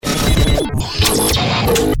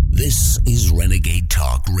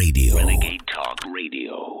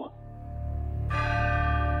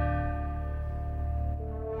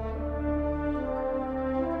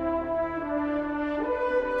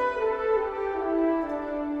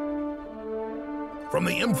From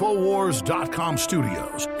the Infowars.com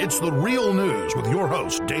studios, it's The Real News with your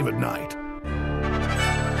host, David Knight.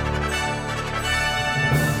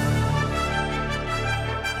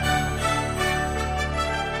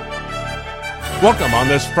 Welcome on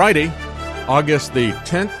this Friday, August the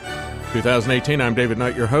 10th, 2018. I'm David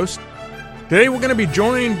Knight, your host. Today we're going to be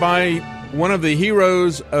joined by one of the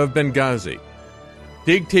heroes of Benghazi,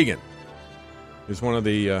 Deeg Teagan, who's one of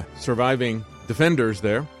the surviving defenders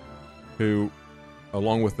there, who,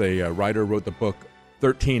 along with a writer, wrote the book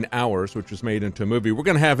 13 Hours, which was made into a movie. We're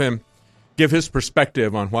going to have him give his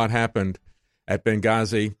perspective on what happened at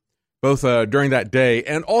Benghazi, both during that day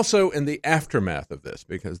and also in the aftermath of this,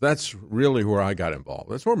 because that's really where I got involved.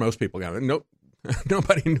 That's where most people got involved.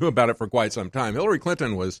 Nobody knew about it for quite some time. Hillary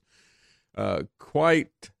Clinton was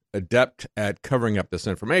quite adept at covering up this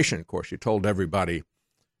information. Of course, she told everybody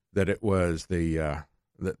that it was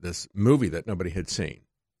this movie that nobody had seen.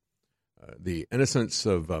 The Innocence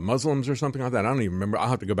of Muslims or something like that. I don't even remember. I'll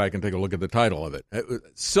have to go back and take a look at the title of it. It was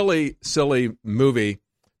a silly movie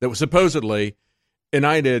that was supposedly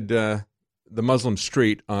ignited the Muslim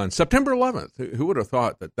street on September 11th. Who would have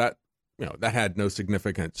thought that had no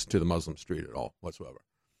significance to the Muslim street at all whatsoever?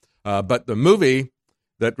 But the movie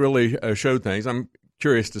that really showed things, I'm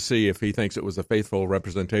curious to see if he thinks it was a faithful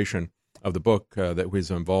representation of the book that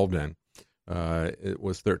he's involved in. It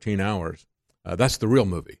was 13 Hours. That's the real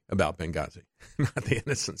movie about Benghazi, not the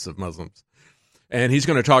Innocence of Muslims. And he's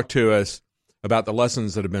going to talk to us about the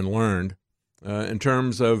lessons that have been learned in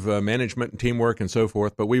terms of management and teamwork and so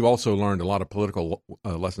forth. But we've also learned a lot of political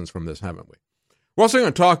lessons from this, haven't we? We're also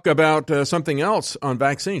going to talk about something else on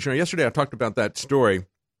vaccines. Yesterday I talked about that story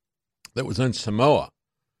that was in Samoa,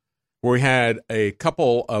 where we had a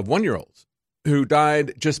couple of 1-year-olds who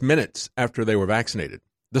died just minutes after they were vaccinated.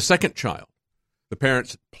 The second child. The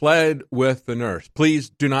parents pled with the nurse, please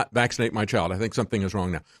do not vaccinate my child. I think something is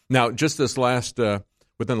wrong now. Now, just within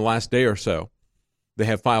the last day or so, they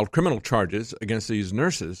have filed criminal charges against these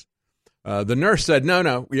nurses. The nurse said,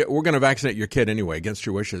 no, we're going to vaccinate your kid anyway, against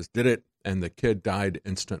your wishes. Did it, and the kid died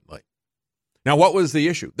instantly. Now, what was the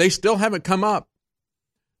issue? They still haven't come up,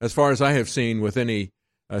 as far as I have seen, with any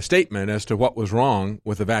statement as to what was wrong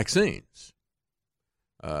with the vaccines.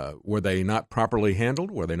 Were they not properly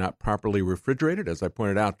handled? Were they not properly refrigerated? As I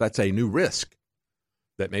pointed out, that's a new risk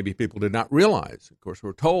that maybe people did not realize. Of course,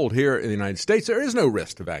 we're told here in the United States there is no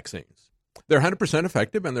risk to vaccines. They're 100%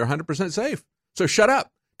 effective and they're 100% safe. So shut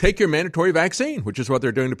up. Take your mandatory vaccine, which is what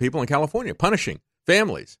they're doing to people in California, punishing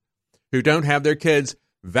families who don't have their kids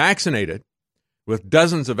vaccinated with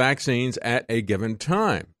dozens of vaccines at a given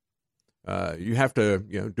time. You have to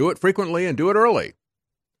do it frequently and do it early.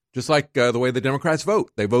 Just like the way the Democrats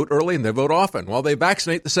vote. They vote early and they vote often. Well, they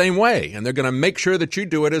vaccinate the same way, and they're going to make sure that you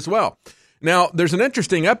do it as well. Now, there's an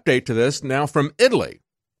interesting update to this now from Italy.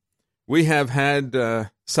 We have had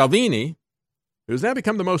Salvini, who's now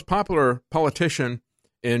become the most popular politician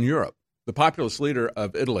in Europe, the populist leader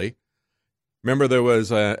of Italy. Remember, there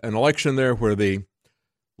was an election there where the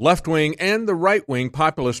left-wing and the right-wing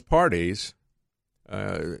populist parties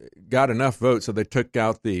got enough votes so they took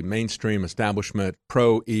out the mainstream establishment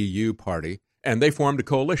pro-EU party, and they formed a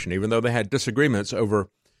coalition. Even though they had disagreements over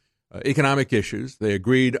economic issues, they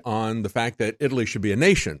agreed on the fact that Italy should be a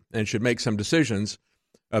nation and should make some decisions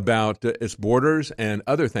about its borders and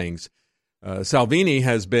other things. Salvini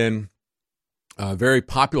has been very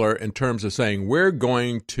popular in terms of saying, we're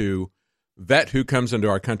going to vet who comes into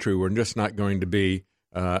our country. We're just not going to be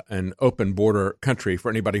an open border country for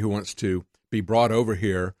anybody who wants to be brought over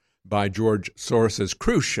here by George Soros's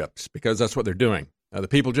cruise ships, because that's what they're doing. The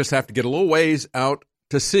people just have to get a little ways out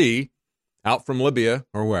to sea, out from Libya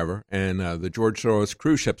or wherever, and the George Soros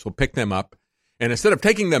cruise ships will pick them up. And instead of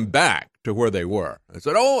taking them back to where they were, they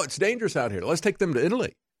said, it's dangerous out here. Let's take them to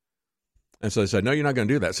Italy. And so they said, no, you're not going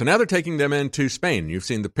to do that. So now they're taking them into Spain. You've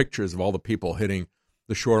seen the pictures of all the people hitting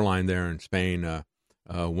the shoreline there in Spain.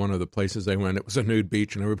 One of the places they went, it was a nude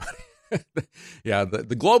beach, and everybody... Yeah,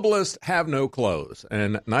 the globalists have no clothes,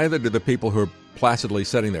 and neither do the people who are placidly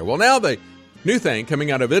sitting there. Well, now the new thing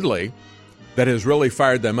coming out of Italy that has really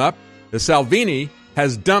fired them up is Salvini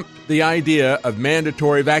has dumped the idea of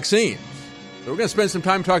mandatory vaccines. So we're going to spend some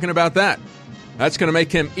time talking about that. That's going to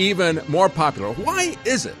make him even more popular. Why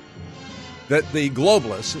is it that the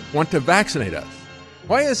globalists want to vaccinate us?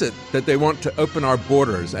 Why is it that they want to open our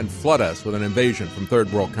borders and flood us with an invasion from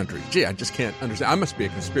third world countries? Gee, I just can't understand. I must be a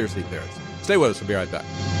conspiracy theorist. Stay with us. We'll be right back.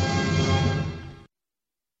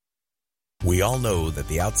 We all know that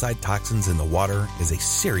the outside toxins in the water is a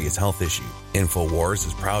serious health issue. InfoWars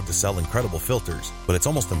is proud to sell incredible filters, but it's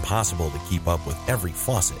almost impossible to keep up with every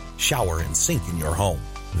faucet, shower, and sink in your home.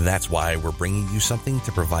 That's why we're bringing you something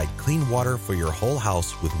to provide clean water for your whole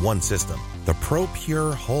house with one system. The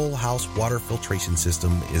ProPure Whole House Water Filtration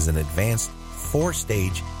System is an advanced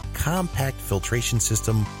 4-stage compact filtration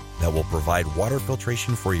system that will provide water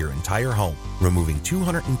filtration for your entire home, removing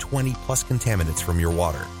 220 plus contaminants from your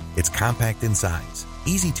water. It's compact in size,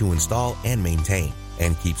 easy to install and maintain,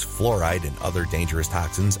 and keeps fluoride and other dangerous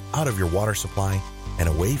toxins out of your water supply and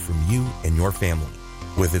away from you and your family.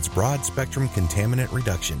 With its broad-spectrum contaminant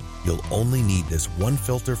reduction, you'll only need this one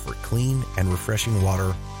filter for clean and refreshing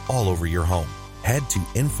water all over your home. Head to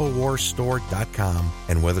InfoWarsStore.com,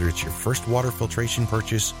 and whether it's your first water filtration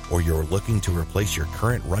purchase or you're looking to replace your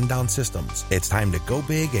current rundown systems, it's time to go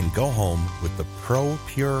big and go home with the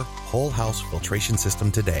ProPure Whole House Filtration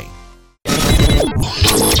System today.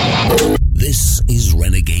 This is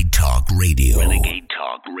Renegade Talk Radio. Renegade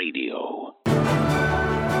Talk Radio.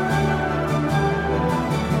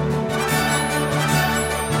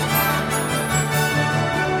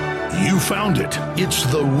 You found it. It's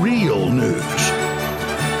the real news.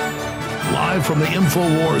 Live from the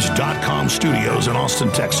Infowars.com studios in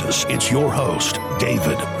Austin, Texas, it's your host,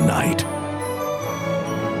 David Knight.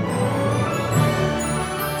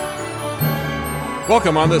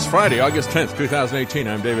 Welcome on this Friday, August 10th, 2018.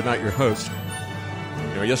 I'm David Knight, your host.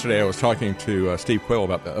 Yesterday I was talking to Steve Quill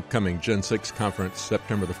about the upcoming Gen 6 conference,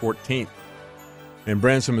 September the 14th. In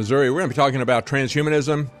Branson, Missouri, we're going to be talking about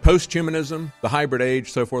transhumanism, post-humanism, the hybrid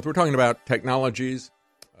age, so forth. We're talking about technologies.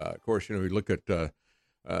 Of course, we look at the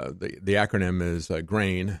acronym is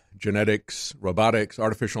GRAIN, genetics, robotics,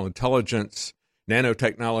 artificial intelligence,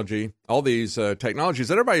 nanotechnology, all these technologies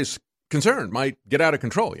that everybody's concerned might get out of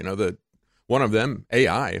control. One of them,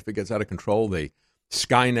 AI, if it gets out of control, the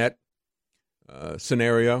Skynet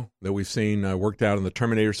scenario that we've seen worked out in the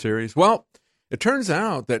Terminator series. Well, it turns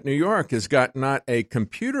out that New York has got not a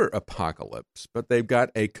computer apocalypse, but they've got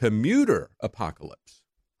a commuter apocalypse.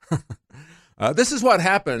 This is what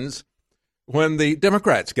happens when the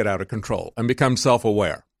Democrats get out of control and become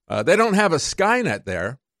self-aware. They don't have a Skynet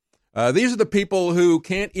there. These are the people who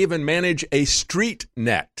can't even manage a street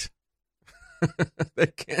net. They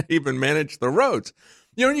can't even manage the roads.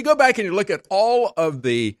 When you go back and you look at all of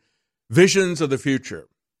the visions of the future,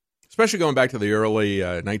 especially going back to the early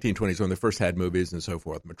 1920s when they first had movies and so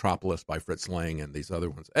forth, Metropolis by Fritz Lang and these other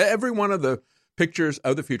ones. Every one of the pictures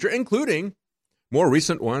of the future, including more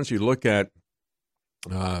recent ones, you look at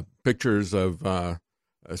pictures of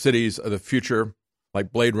cities of the future,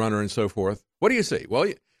 like Blade Runner and so forth. What do you see? Well,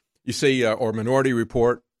 you see, or Minority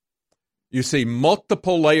Report, you see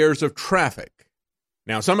multiple layers of traffic.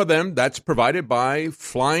 Now, some of them, that's provided by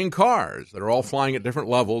flying cars that are all flying at different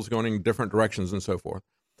levels, going in different directions and so forth.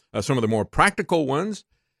 Some of the more practical ones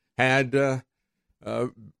had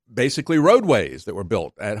basically roadways that were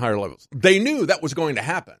built at higher levels. They knew that was going to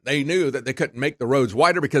happen. They knew that they couldn't make the roads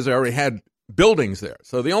wider because they already had buildings there.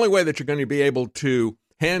 So the only way that you're going to be able to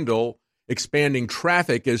handle expanding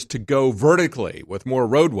traffic is to go vertically with more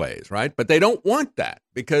roadways, right? But they don't want that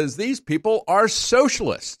because these people are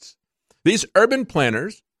socialists. These urban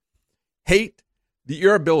planners hate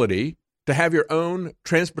your ability to have your own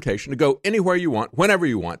transportation, to go anywhere you want, whenever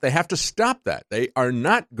you want. They have to stop that. They are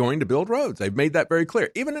not going to build roads. They've made that very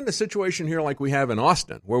clear. Even in a situation here like we have in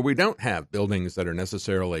Austin, where we don't have buildings that are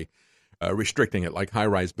necessarily restricting it, like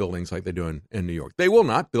high-rise buildings like they do in New York. They will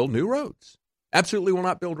not build new roads. Absolutely will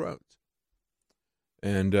not build roads.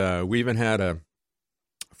 And we even had a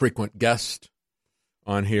frequent guest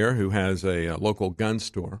on here who has a local gun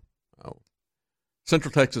store,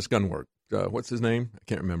 Central Texas Gun Work. What's his name? I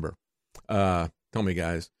can't remember. Tell me,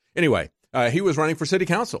 guys. Anyway, he was running for city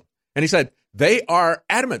council, and he said they are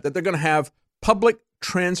adamant that they're going to have public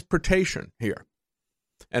transportation here.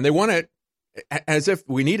 And they want it as if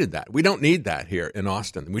we needed that. We don't need that here in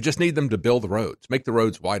Austin. We just need them to build the roads, make the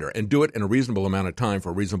roads wider, and do it in a reasonable amount of time for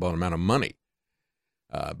a reasonable amount of money.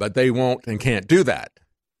 But they won't and can't do that.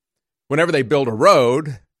 Whenever they build a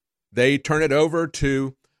road, they turn it over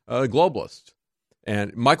to globalists.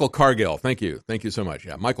 And Michael Cargill, thank you so much.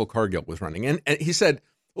 Yeah, Michael Cargill was running. And he said,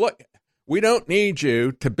 look, we don't need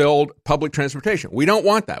you to build public transportation. We don't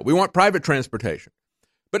want that. We want private transportation.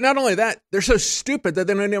 But not only that, they're so stupid that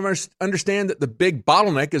they don't even understand that the big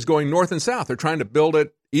bottleneck is going north and south. They're trying to build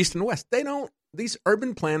it east and west. They don't. These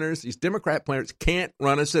urban planners, these Democrat planners can't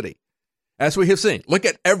run a city. As we have seen, look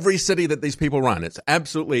at every city that these people run. It's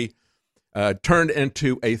absolutely turned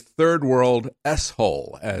into a third world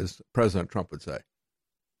S-hole, as President Trump would say.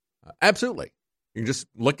 Absolutely. You can just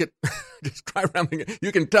look at, just drive around.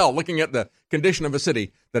 You can tell looking at the condition of a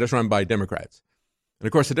city that is run by Democrats. And,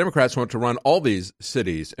 of course, the Democrats want to run all these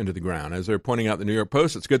cities into the ground. As they're pointing out in the New York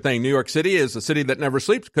Post, it's a good thing New York City is the city that never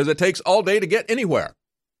sleeps because it takes all day to get anywhere.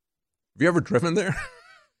 Have you ever driven there?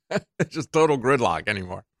 It's just total gridlock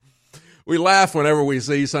anymore. We laugh whenever we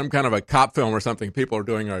see some kind of a cop film or something. People are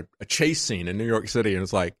doing a chase scene in New York City, and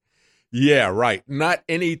it's like, yeah, right. Not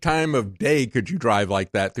any time of day could you drive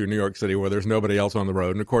like that through New York City where there's nobody else on the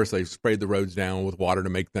road. And, of course, they've sprayed the roads down with water to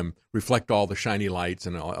make them reflect all the shiny lights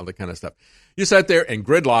and all that kind of stuff. You sat there in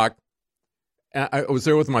gridlock. I was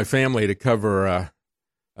there with my family to cover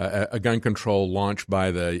a gun control launch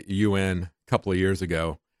by the UN a couple of years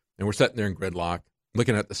ago. And we're sitting there in gridlock,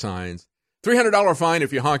 looking at the signs. $300 fine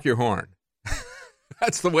if you honk your horn.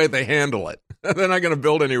 That's the way they handle it. They're not going to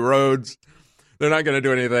build any roads. They're not going to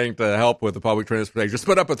do anything to help with the public transportation. Just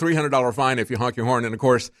put up a $300 fine if you honk your horn. And, of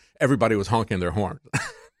course, everybody was honking their horn.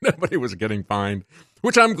 Nobody was getting fined,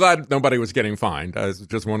 which I'm glad nobody was getting fined. It's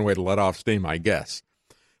just one way to let off steam, I guess.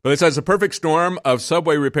 But it says a perfect storm of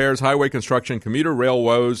subway repairs, highway construction, commuter rail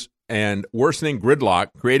woes, and worsening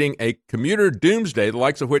gridlock, creating a commuter doomsday, the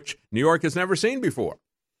likes of which New York has never seen before.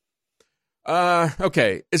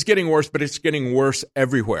 Okay, it's getting worse, but it's getting worse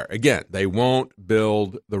everywhere. Again, they won't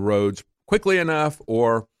build the roads quickly enough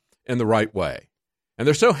or in the right way. And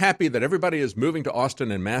they're so happy that everybody is moving to Austin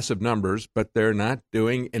in massive numbers, but they're not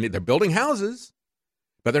doing any. They're building houses,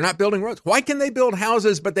 but they're not building roads. Why can they build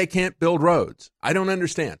houses, but they can't build roads? I don't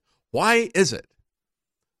understand. Why is it?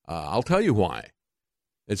 I'll tell you why.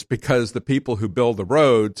 It's because the people who build the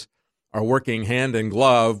roads are working hand in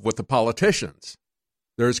glove with the politicians.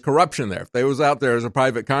 There's corruption there. If they was out there as a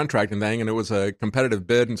private contracting thing and it was a competitive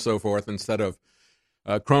bid and so forth instead of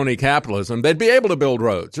crony capitalism, they'd be able to build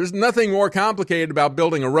roads. There's nothing more complicated about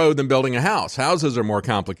building a road than building a house. Houses are more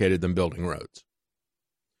complicated than building roads.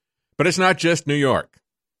 But it's not just New York.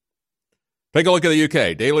 Take a look at the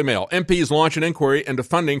UK. Daily Mail. MPs launch an inquiry into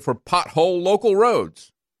funding for pothole local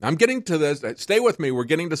roads. I'm getting to this. Stay with me. We're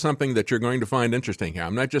getting to something that you're going to find interesting here.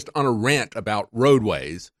 I'm not just on a rant about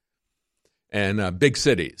roadways and big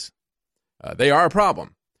cities. They are a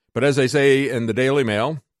problem. But as they say in the Daily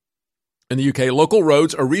Mail, in the UK, local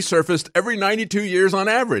roads are resurfaced every 92 years on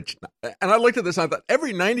average. And I looked at this and I thought,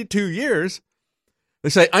 every 92 years? They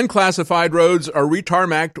say unclassified roads are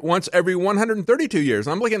retarmacked once every 132 years.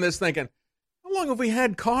 I'm looking at this thinking, how long have we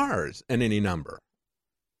had cars in any number?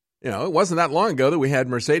 You know, it wasn't that long ago that we had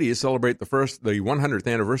Mercedes celebrate the 100th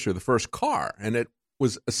anniversary of the first car, and it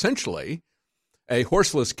was essentially a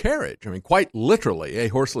horseless carriage. I mean, quite literally a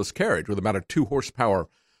horseless carriage with about a 2-horsepower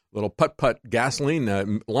little putt-putt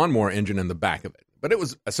gasoline lawnmower engine in the back of it. But it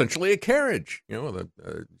was essentially a carriage, you know,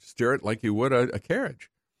 steer it like you would a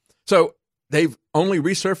carriage. So they've only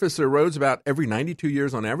resurfaced their roads about every 92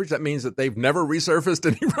 years on average. That means that they've never resurfaced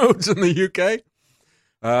any roads in the UK.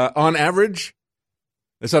 On average,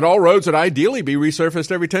 they said all roads would ideally be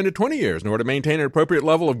resurfaced every 10 to 20 years in order to maintain an appropriate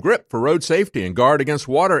level of grip for road safety and guard against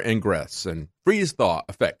water ingress and freeze-thaw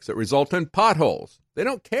effects that result in potholes. They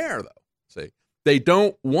don't care, though. See, they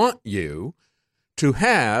don't want you to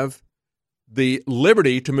have the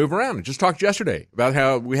liberty to move around. I just talked yesterday about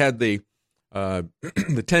how we had the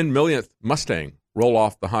 10 millionth Mustang roll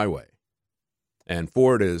off the highway. And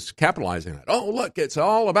Ford is capitalizing on it. Oh, look, it's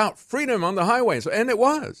all about freedom on the highway. And it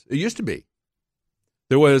was. It used to be.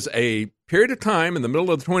 There was a period of time in the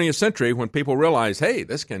middle of the 20th century when people realized, hey,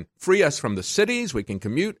 this can free us from the cities. We can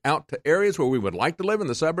commute out to areas where we would like to live in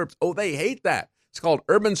the suburbs. Oh, they hate that. It's called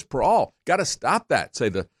urban sprawl. Got to stop that, say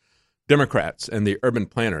the Democrats and the urban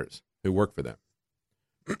planners who work for them.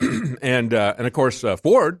 And of course,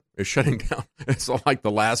 Ford is shutting down. It's like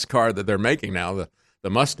the last car that they're making now, the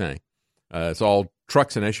Mustang. It's all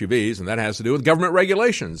trucks and SUVs, and that has to do with government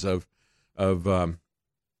regulations of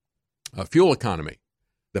fuel economy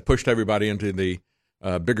that pushed everybody into the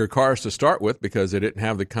bigger cars to start with because they didn't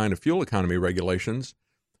have the kind of fuel economy regulations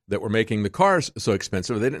that were making the cars so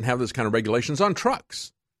expensive. They didn't have those kind of regulations on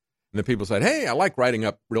trucks. And then people said, hey, I like riding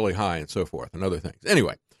up really high and so forth and other things.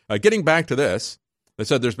 Anyway, getting back to this, they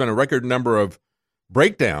said there's been a record number of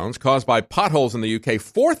breakdowns caused by potholes in the UK,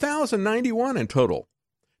 4,091 in total,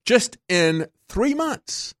 just in 3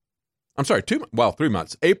 months. I'm sorry, 3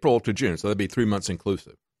 months, April to June, so that'd be 3 months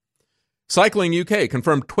inclusive. Cycling UK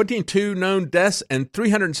confirmed 22 known deaths and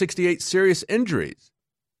 368 serious injuries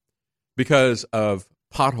because of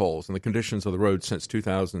potholes and the conditions of the road since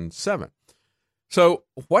 2007. So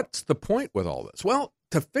what's the point with all this? Well,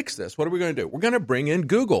 to fix this, what are we going to do? We're going to bring in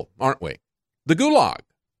Google, aren't we? The Gulag.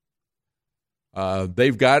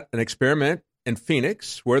 They've got an experiment in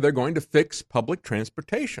Phoenix where they're going to fix public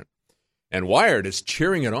transportation. And Wired is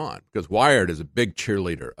cheering it on because Wired is a big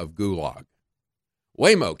cheerleader of Gulag.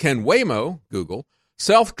 Waymo, can Waymo, Google,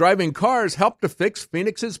 Self-driving cars help to fix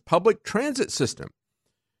Phoenix's public transit system.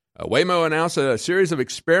 Waymo announced a series of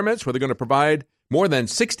experiments where they're going to provide more than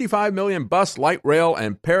 65 million bus, light rail,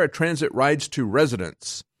 and paratransit rides to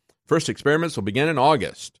residents. First experiments will begin in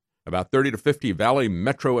August. About 30 to 50 Valley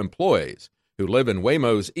Metro employees who live in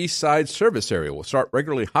Waymo's East Side service area will start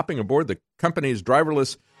regularly hopping aboard the company's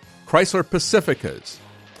driverless Chrysler Pacificas.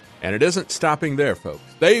 And it isn't stopping there, folks.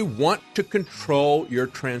 They want to control your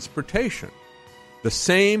transportation. The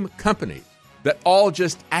same companies that all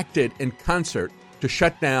just acted in concert to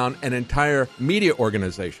shut down an entire media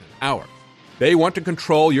organization, ours. They want to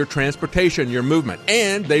control your transportation, your movement,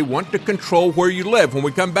 and they want to control where you live. When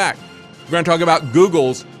we come back, we're going to talk about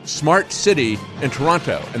Google's smart city in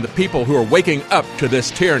Toronto and the people who are waking up to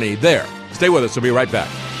this tyranny there. Stay with us. We'll be right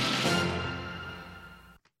back.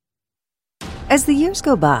 As the years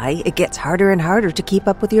go by, it gets harder and harder to keep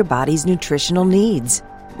up with your body's nutritional needs.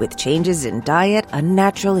 With changes in diet,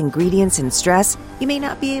 unnatural ingredients, and stress, you may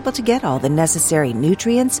not be able to get all the necessary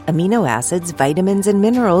nutrients, amino acids, vitamins, and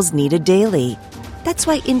minerals needed daily. That's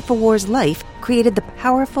why InfoWars Life created the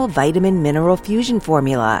powerful Vitamin Mineral Fusion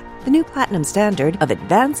formula. The new platinum standard of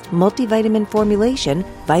advanced multivitamin formulation,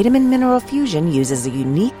 Vitamin Mineral Fusion uses a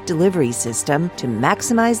unique delivery system to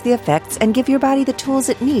maximize the effects and give your body the tools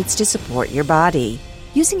it needs to support your body.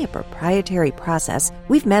 Using a proprietary process,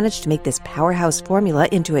 we've managed to make this powerhouse formula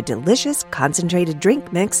into a delicious, concentrated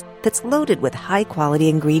drink mix that's loaded with high-quality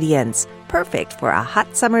ingredients. Perfect for a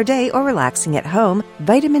hot summer day or relaxing at home,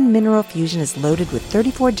 Vitamin Mineral Fusion is loaded with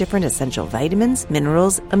 34 different essential vitamins,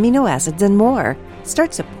 minerals, amino acids, and more.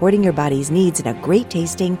 Start supporting your body's needs in a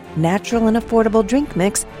great-tasting, natural, and affordable drink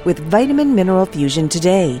mix with Vitamin Mineral Fusion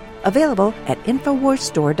today. Available at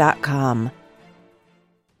InfoWarsStore.com.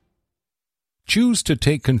 Choose to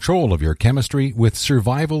take control of your chemistry with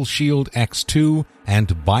Survival Shield X2 and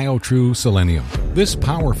BioTrue Selenium. This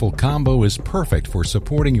powerful combo is perfect for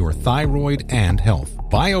supporting your thyroid and health.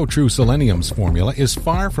 BioTrue Selenium's formula is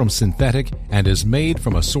far from synthetic and is made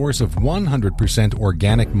from a source of 100%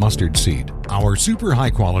 organic mustard seed. Our super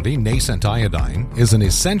high-quality nascent iodine is an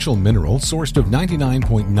essential mineral sourced of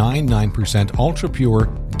 99.99% ultra-pure,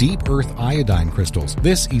 deep earth iodine crystals.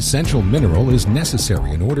 This essential mineral is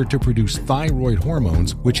necessary in order to produce thyroid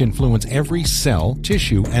hormones, which influence every cell,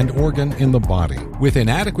 tissue, and organ in the body. With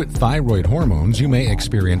inadequate thyroid hormones, you may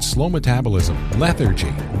experience slow metabolism,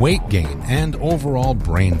 lethargy, weight gain, and overall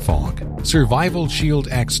brain fog. Survival Shield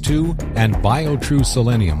X2 and BioTrue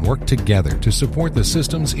Selenium work together to support the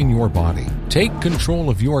systems in your body. Take control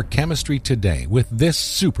of your chemistry today with this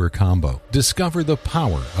super combo. Discover the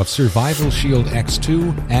power of Survival Shield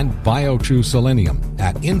X2 and BioTrue Selenium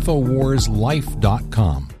at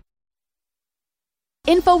InfoWarsLife.com.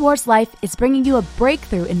 InfoWars Life is bringing you a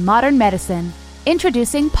breakthrough in modern medicine.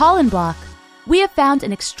 Introducing Pollen Block. We have found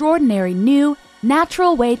an extraordinary new,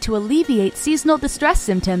 natural way to alleviate seasonal distress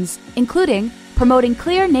symptoms, including promoting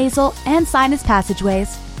clear nasal and sinus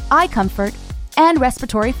passageways, eye comfort, and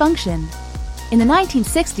respiratory function. In the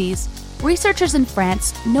 1960s, researchers in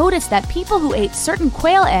France noticed that people who ate certain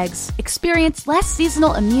quail eggs experienced less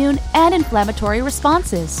seasonal immune and inflammatory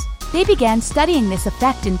responses. They began studying this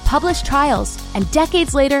effect in published trials, and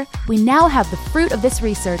decades later, we now have the fruit of this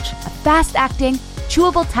research, a fast-acting,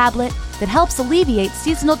 chewable tablet that helps alleviate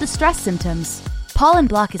seasonal distress symptoms. Pollen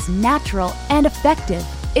Block is natural and effective.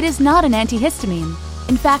 It is not an antihistamine.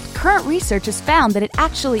 In fact, current research has found that it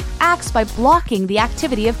actually acts by blocking the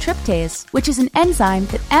activity of tryptase, which is an enzyme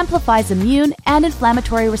that amplifies immune and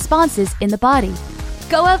inflammatory responses in the body.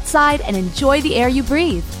 Go outside and enjoy the air you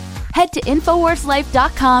breathe. Head to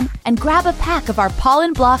InfoWarsLife.com and grab a pack of our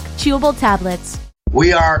Pollen Block chewable tablets.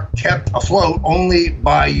 We are kept afloat only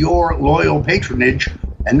by your loyal patronage,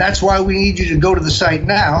 and that's why we need you to go to the site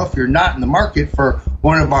now. If you're not in the market for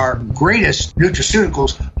one of our greatest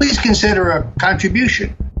nutraceuticals, please consider a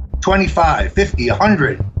contribution. $25, $50,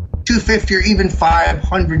 $100, $250, or even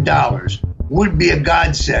 $500 would be a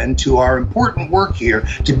godsend to our important work here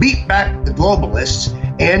to beat back the globalists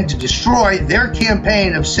and to destroy their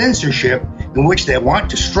campaign of censorship in which they want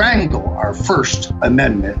to strangle our First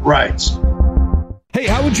Amendment rights. Hey,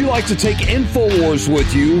 how would you like to take InfoWars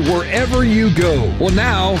with you wherever you go? Well,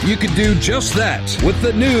 now you can do just that with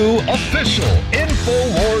the new official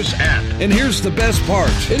InfoWars app. And here's the best part.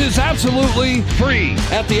 It is absolutely free.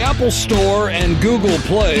 At the Apple Store and Google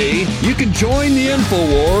Play, you can join the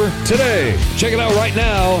InfoWar today. Check it out right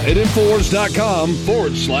now at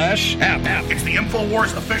InfoWars.com/app. It's the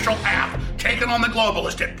InfoWars official app. Taking on the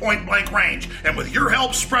globalist at point blank range. And with your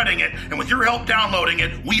help spreading it, and with your help downloading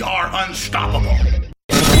it, we are unstoppable.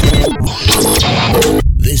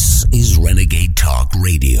 This is Renegade Talk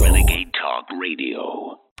Radio. Renegade Talk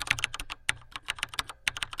Radio.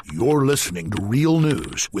 You're listening to Real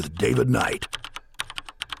News with David Knight.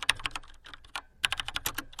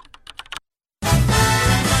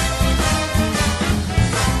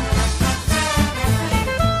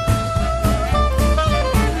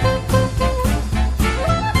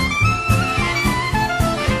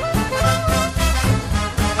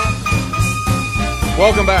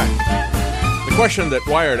 Welcome back. The question that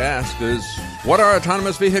Wired asked is, what are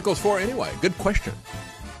autonomous vehicles for anyway? Good question.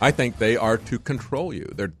 I think they are to control you.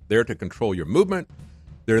 They're there to control your movement.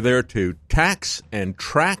 They're there to tax and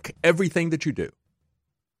track everything that you do.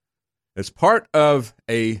 It's part of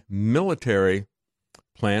a military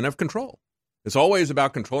plan of control. It's always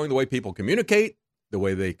about controlling the way people communicate, the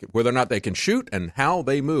way whether or not they can shoot, and how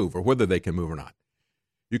they move, or whether they can move or not.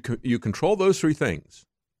 You control those three things.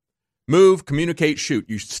 Move, communicate, shoot.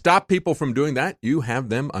 You stop people from doing that, you have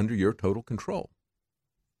them under your total control.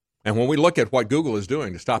 And when we look at what Google is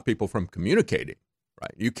doing to stop people from communicating,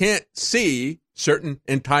 right, you can't see certain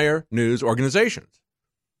entire news organizations.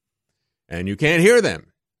 And you can't hear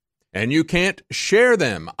them. And you can't share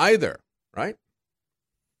them either, right?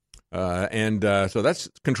 So that's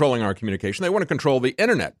controlling our communication. They want to control the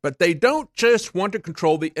internet, but they don't just want to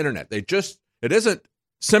control the internet. It isn't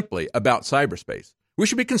simply about cyberspace. We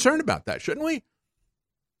should be concerned about that, shouldn't we?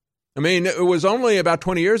 I mean, it was only about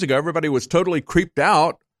 20 years ago, everybody was totally creeped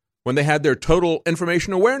out when they had their Total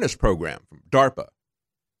Information Awareness Program from DARPA,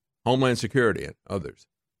 Homeland Security, and others.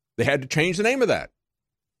 They had to change the name of that.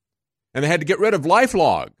 And they had to get rid of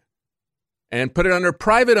LifeLog and put it under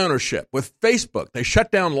private ownership with Facebook. They shut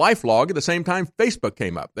down LifeLog at the same time Facebook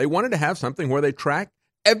came up. They wanted to have something where they track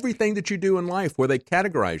everything that you do in life, where they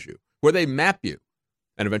categorize you, where they map you,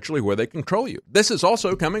 and eventually where they control you. This is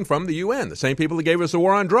also coming from the UN, the same people that gave us the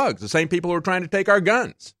war on drugs, the same people who are trying to take our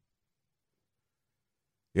guns.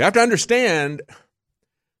 You have to understand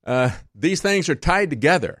these things are tied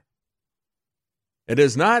together. It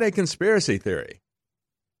is not a conspiracy theory.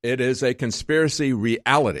 It is a conspiracy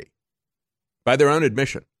reality. By their own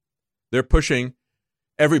admission, they're pushing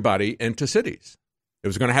everybody into cities. It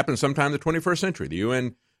was going to happen sometime in the 21st century, the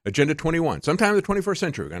UN Agenda 21. Sometime in the 21st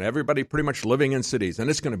century, we're going to have everybody pretty much living in cities, and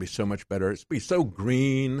it's going to be so much better. It's going to be so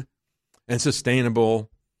green and sustainable,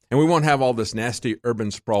 and we won't have all this nasty urban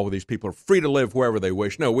sprawl where these people are free to live wherever they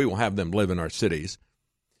wish. No, we will have them live in our cities,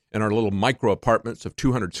 in our little micro apartments of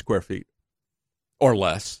 200 square feet or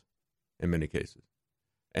less in many cases.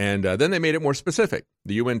 And then they made it more specific,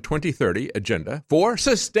 the UN 2030 Agenda for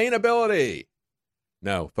Sustainability.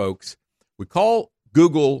 No, folks, we call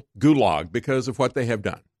Google Gulag because of what they have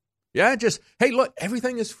done. Yeah, hey, look,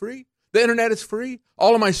 everything is free. The internet is free.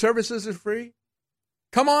 All of my services are free.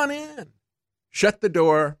 Come on in. Shut the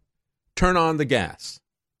door. Turn on the gas.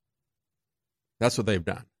 That's what they've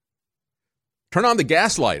done. Turn on the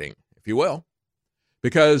gaslighting, if you will.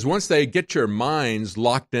 Because once they get your minds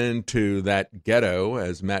locked into that ghetto,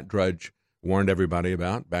 as Matt Drudge warned everybody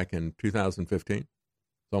about back in 2015, it's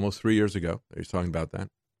almost 3 years ago that he's talking about that.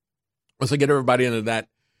 Once they get everybody into that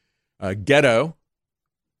ghetto,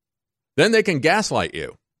 then they can gaslight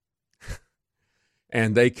you.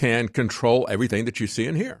 And they can control everything that you see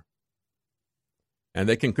and hear. And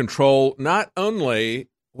they can control not only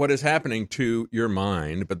what is happening to your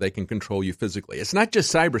mind, but they can control you physically. It's not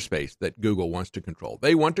just cyberspace that Google wants to control.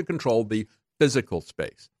 They want to control the physical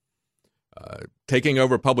space. Taking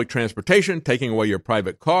over public transportation, taking away your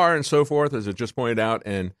private car and so forth, as I just pointed out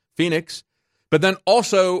in Phoenix, but then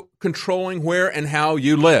also controlling where and how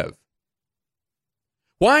you live.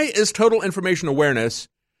 Why is total information awareness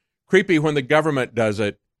creepy when the government does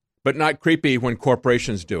it, but not creepy when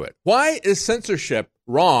corporations do it? Why is censorship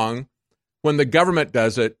wrong when the government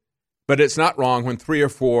does it, but it's not wrong when 3 or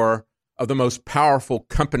 4 of the most powerful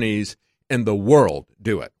companies in the world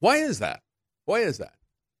do it? Why is that? Why is that?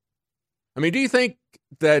 I mean, do you think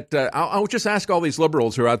that, I'll just ask all these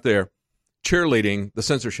liberals who are out there cheerleading the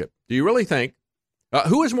censorship, do you really think,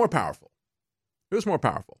 who is more powerful? Who is more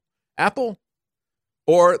powerful? Apple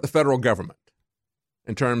or the federal government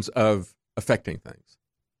in terms of affecting things,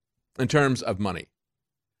 in terms of money?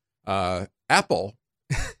 Apple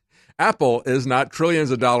is not trillions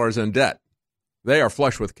of dollars in debt. They are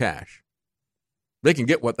flush with cash. They can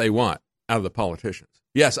get what they want out of the politicians.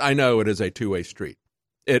 Yes, I know it is a two-way street.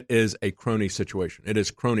 It is a crony situation. It is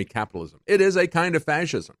crony capitalism. It is a kind of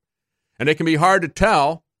fascism. And it can be hard to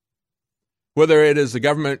tell whether it is the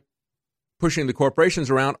government pushing the corporations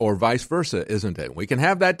around or vice versa, isn't it? We can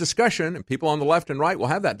have that discussion, and people on the left and right will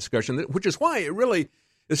have that discussion, which is why it really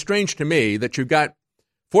is strange to me that you've got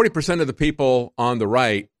 40% of the people on the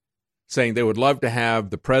right saying they would love to have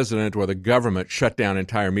the president or the government shut down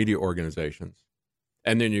entire media organizations.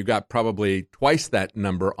 And then you got probably twice that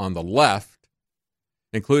number on the left,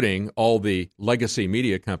 including all the legacy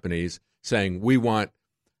media companies saying we want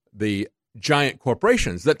the giant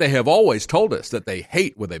corporations that they have always told us that they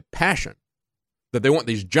hate with a passion, that they want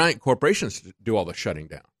these giant corporations to do all the shutting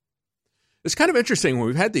down. It's kind of interesting when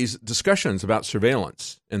we've had these discussions about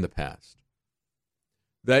surveillance in the past,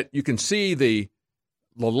 that you can see the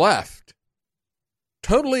left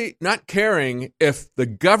totally not caring if the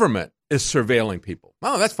government is surveilling people.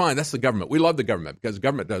 Oh, that's fine. That's the government. We love the government because the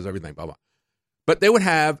government does everything, blah, blah. But they would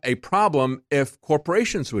have a problem if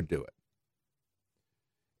corporations would do it.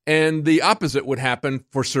 And the opposite would happen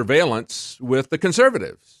for surveillance with the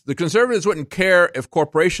conservatives. The conservatives wouldn't care if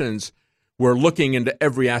corporations were looking into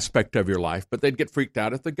every aspect of your life, but they'd get freaked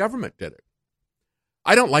out if the government did it.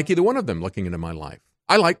 I don't like either one of them looking into my life.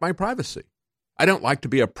 I like my privacy. I don't like to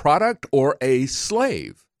be a product or a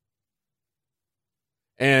slave.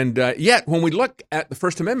 And yet, when we look at the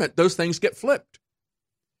First Amendment, those things get flipped.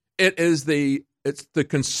 It's the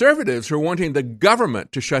conservatives who are wanting the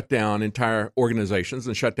government to shut down entire organizations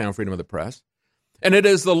and shut down freedom of the press. And it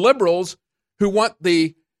is the liberals who want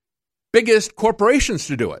the biggest corporations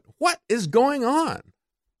to do it. What is going on?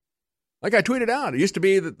 Like I tweeted out, it used to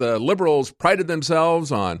be that the liberals prided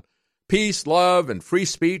themselves on peace, love, and free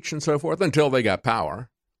speech and so forth until they got power.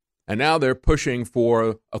 And now they're pushing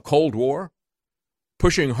for a Cold War,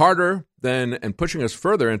 pushing harder than and pushing us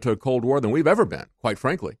further into a Cold War than we've ever been, quite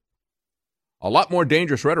frankly. A lot more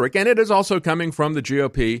dangerous rhetoric, and it is also coming from the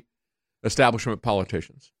GOP establishment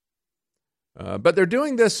politicians. But they're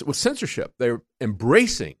doing this with censorship. They're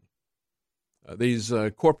embracing these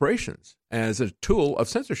corporations as a tool of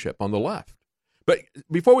censorship on the left. But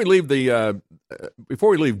before we leave Gulag,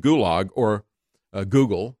 or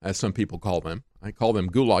Google, as some people call them, I call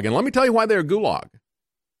them Gulag. And let me tell you why they're Gulag.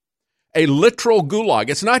 A literal Gulag.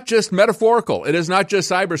 It's not just metaphorical. It is not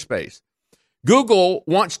just cyberspace. Google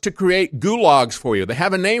wants to create gulags for you. They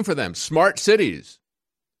have a name for them, smart cities.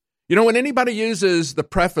 You know, when anybody uses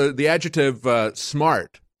the adjective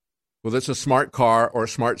smart, whether it's a smart car or a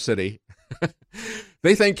smart city,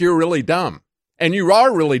 they think you're really dumb. And you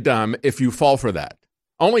are really dumb if you fall for that.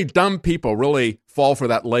 Only dumb people really fall for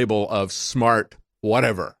that label of smart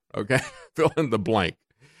whatever, okay? Fill in the blank.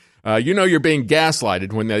 You know you're being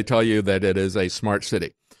gaslighted when they tell you that it is a smart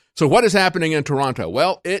city. So what is happening in Toronto?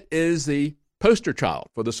 Well, it is the poster child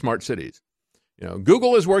for the smart cities. You know,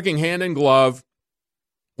 Google is working hand in glove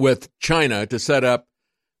with China to set up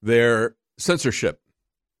their censorship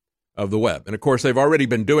of the web. And of course, they've already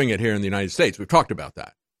been doing it here in the United States. We've talked about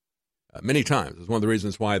that many times. It's one of the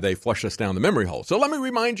reasons why they flushed us down the memory hole. So let me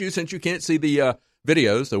remind you, since you can't see the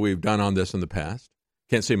videos that we've done on this in the past,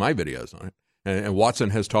 can't see my videos on it. And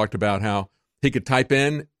Watson has talked about how he could type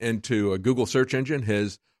into a Google search engine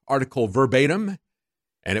his article verbatim,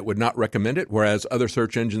 and it would not recommend it, whereas other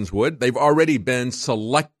search engines would. They've already been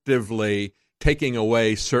selectively taking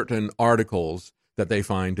away certain articles that they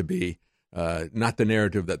find to be not the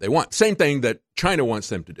narrative that they want. Same thing that China wants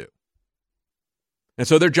them to do. And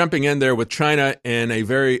so they're jumping in there with China in a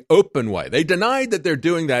very open way. They denied that they're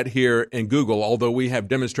doing that here in Google, although we have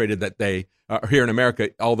demonstrated that they, here in America,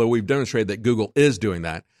 although we've demonstrated that Google is doing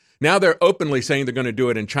that. Now they're openly saying they're going to do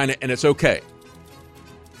it in China, and it's okay.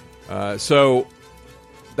 So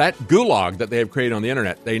that gulag that they have created on the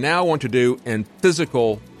internet, they now want to do in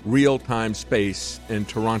physical, real-time space in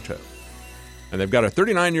Toronto. And they've got a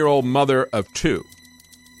 39-year-old mother of two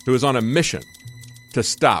who is on a mission to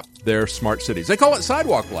stop their smart cities. They call it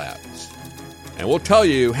Sidewalk Labs. And we'll tell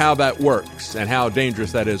you how that works and how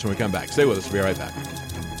dangerous that is when we come back. Stay with us. We'll be right back.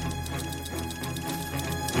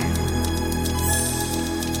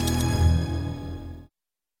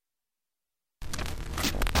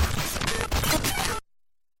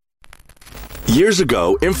 Years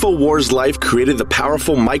ago, InfoWars Life created the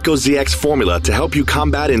powerful MycoZX formula to help you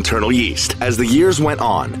combat internal yeast. As the years went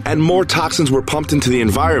on and more toxins were pumped into the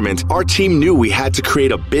environment, our team knew we had to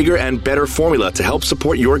create a bigger and better formula to help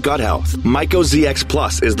support your gut health. MycoZX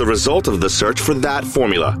Plus is the result of the search for that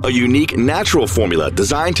formula, a unique natural formula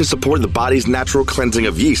designed to support the body's natural cleansing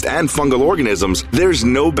of yeast and fungal organisms. There's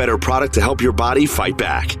no better product to help your body fight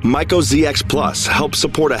back. MycoZX Plus helps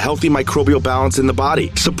support a healthy microbial balance in the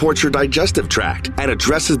body, supports your digestive tract, and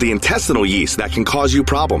addresses the intestinal yeast that can cause you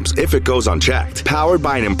problems if it goes unchecked. Powered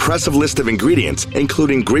by an impressive list of ingredients,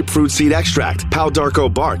 including grapefruit seed extract, Palo d'Arco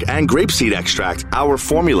bark, and grapeseed extract, our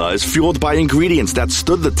formula is fueled by ingredients that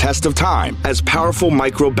stood the test of time as powerful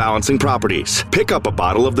microbalancing properties. Pick up a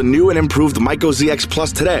bottle of the new and improved MycoZX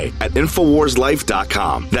Plus today at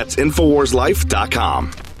InfoWarsLife.com. That's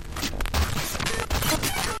InfoWarsLife.com.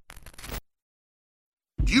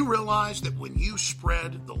 realize that when you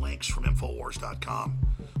spread the links from Infowars.com,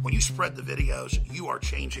 when you spread the videos, you are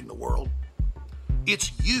changing the world? It's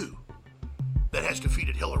you that has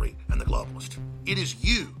defeated Hillary and the globalists. It is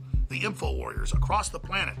you, the info warriors across the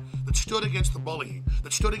planet, that stood against the bullying,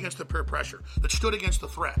 that stood against the peer pressure, that stood against the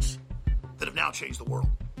threats, that have now changed the world.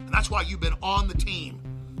 And that's why you've been on the team,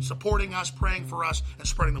 supporting us, praying for us, and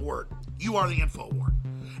spreading the word. You are the info war.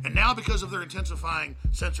 And now, because of their intensifying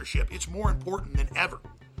censorship, it's more important than ever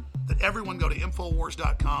that everyone go to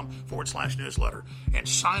Infowars.com/newsletter and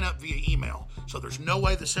sign up via email. So there's no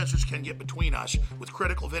way the censors can get between us with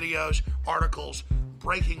critical videos, articles,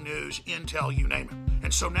 breaking news, intel, you name it.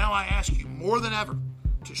 And so now I ask you more than ever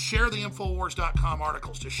to share the Infowars.com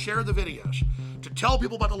articles, to share the videos, to tell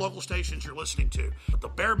people about the local stations you're listening to. But the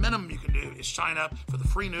bare minimum you can do is sign up for the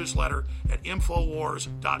free newsletter at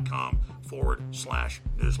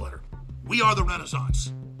Infowars.com/newsletter. We are the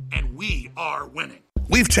Renaissance, and we are winning.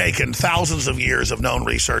 We've taken thousands of years of known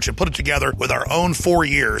research and put it together with our own 4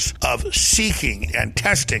 years of seeking and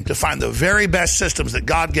testing to find the very best systems that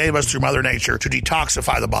God gave us through Mother Nature to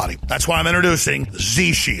detoxify the body. That's why I'm introducing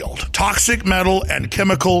Z-Shield, Toxic Metal and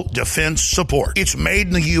Chemical Defense Support. It's made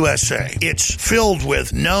in the USA. It's filled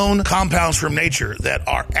with known compounds from nature that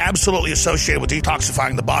are absolutely associated with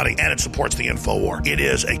detoxifying the body, and it supports the InfoWar. It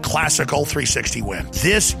is a classical 360 win.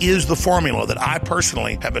 This is the formula that I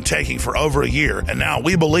personally have been taking for over a year, and now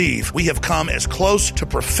we believe we have come as close to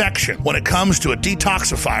perfection when it comes to a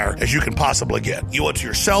detoxifier as you can possibly get. You owe it to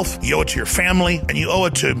yourself, you owe it to your family, and you owe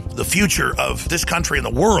it to the future of this country and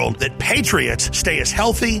the world that patriots stay as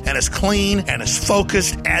healthy and as clean and as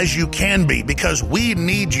focused as you can be, because we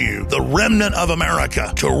need you, the remnant of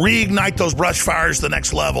America, to reignite those brush fires to the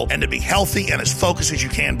next level and to be healthy and as focused as you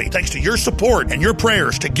can be. Thanks to your support and your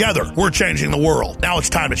prayers, together, we're changing the world. Now it's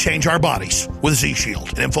time to change our bodies with Z-Shield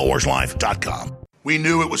at InfoWarsLife.com. We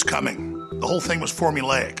knew it was coming. The whole thing was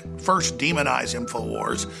formulaic. First, demonize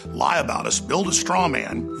InfoWars, lie about us, build a straw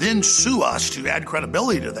man, then sue us to add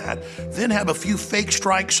credibility to that, then have a few fake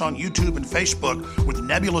strikes on YouTube and Facebook with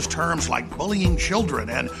nebulous terms like bullying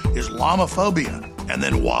children and Islamophobia. And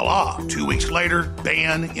then voila, 2 weeks later,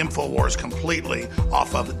 ban InfoWars completely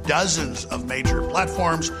off of dozens of major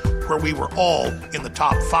platforms where we were all in the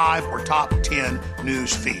top 5 or top 10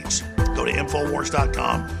 news feeds. Go to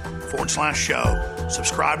Infowars.com/show.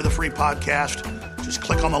 Subscribe to the free podcast. Just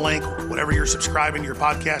click on the link, whatever you're subscribing your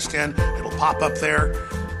podcast in, it'll pop up there.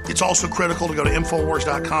 It's also critical to go to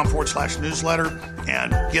Infowars.com/newsletter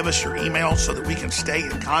and give us your email so that we can stay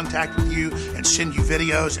in contact with you and send you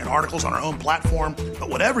videos and articles on our own platform. But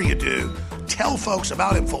whatever you do, tell folks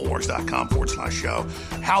about Infowars.com/show,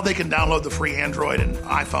 how they can download the free Android and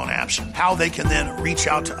iPhone apps, how they can then reach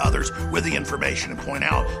out to others with the information and point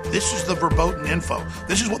out, this is the verboten info.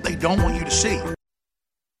 This is what they don't want you to see.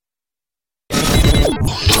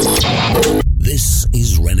 This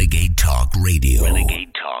is Renegade Talk Radio.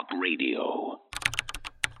 Renegade Talk Radio.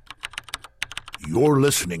 You're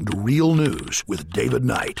listening to Real News with David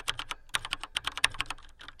Knight.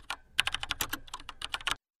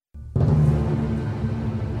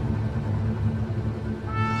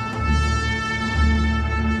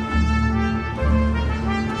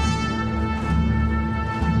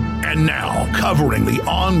 And now, covering the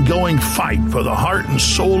ongoing fight for the heart and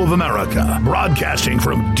soul of America, broadcasting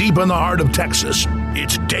from deep in the heart of Texas,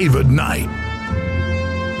 it's David Knight.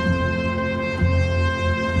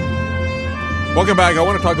 Welcome back. I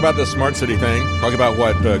want to talk about the smart city thing. Talk about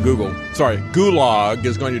what Gulag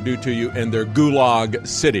is going to do to you in their Gulag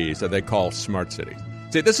cities that they call smart cities.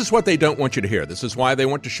 See, this is what they don't want you to hear. This is why they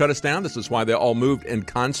want to shut us down. This is why they all moved in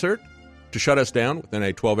concert to shut us down within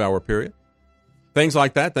a 12-hour period. Things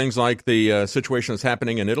like that, things like the situation that's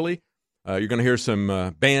happening in Italy. You're going to hear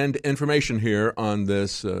some banned information here on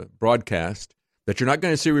this broadcast that you're not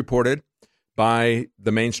going to see reported by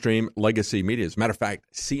the mainstream legacy media. As a matter of fact,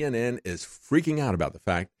 CNN is freaking out about the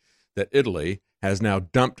fact that Italy has now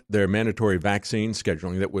dumped their mandatory vaccine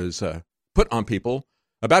scheduling that was put on people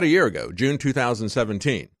about a year ago, June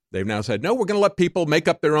 2017. They've now said, no, we're going to let people make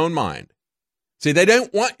up their own mind. See, they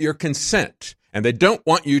don't want your consent, and they don't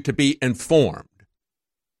want you to be informed.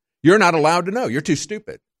 You're not allowed to know. You're too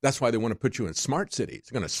stupid. That's why they want to put you in smart cities.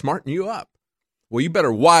 They're going to smarten you up. Well, you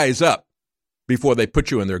better wise up before they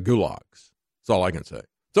put you in their gulags. That's all I can say.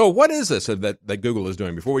 So what is this that Google is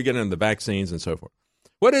doing before we get into the vaccines and so forth?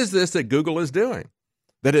 What is this that Google is doing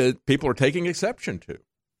that people are taking exception to?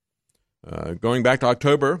 Going back to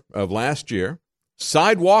October of last year,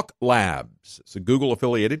 Sidewalk Labs, it's a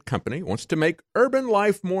Google-affiliated company, wants to make urban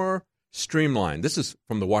life more streamlined. This is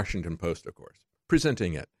from the Washington Post, of course,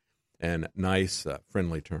 presenting it in nice,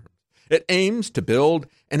 friendly terms. It aims to build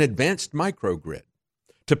an advanced microgrid,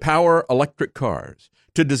 to power electric cars,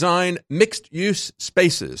 to design mixed-use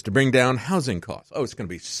spaces to bring down housing costs. Oh, it's going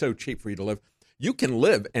to be so cheap for you to live. You can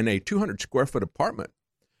live in a 200-square-foot apartment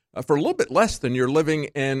for a little bit less than you're living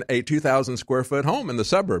in a 2,000-square-foot home in the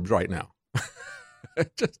suburbs right now.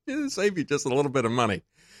 It'll save you just a little bit of money.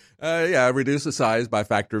 Reduce the size by a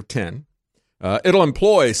factor of 10. It'll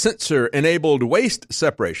employ sensor-enabled waste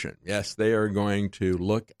separation. Yes, they are going to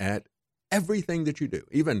look at everything that you do,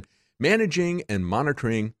 even managing and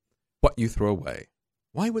monitoring what you throw away.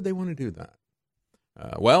 Why would they want to do that?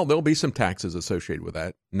 There'll be some taxes associated with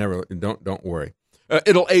that. Don't worry.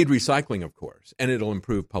 It'll aid recycling, of course, and it'll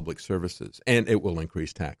improve public services, and it will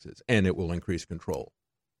increase taxes, and it will increase control.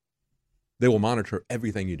 They will monitor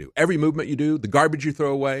everything you do, every movement you do, the garbage you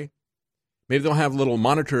throw away. Maybe they'll have little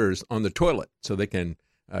monitors on the toilet so they can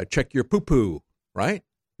check your poo-poo, right?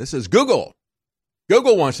 This is Google.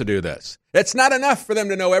 Google wants to do this. It's not enough for them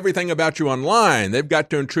to know everything about you online. They've got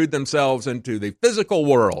to intrude themselves into the physical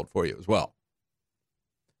world for you as well.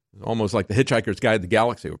 It's almost like the Hitchhiker's Guide to the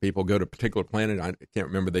Galaxy, where people go to a particular planet, I can't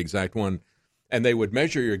remember the exact one, and they would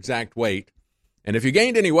measure your exact weight. And if you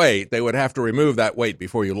gained any weight, they would have to remove that weight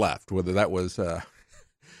before you left, whether that was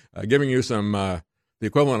giving you some the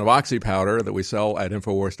equivalent of oxy powder that we sell at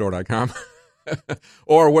InfoWarsStore.com,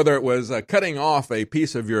 or whether it was cutting off a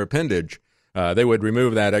piece of your appendage. They would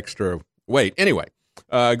remove that extra weight. Anyway,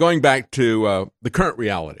 going back to the current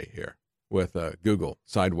reality here with Google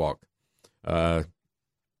Sidewalk,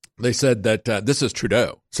 they said that this is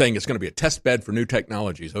Trudeau saying it's going to be a test bed for new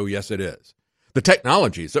technologies. Oh, yes, it is. The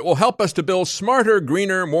technologies that will help us to build smarter,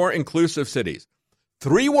 greener, more inclusive cities.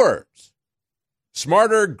 3 words: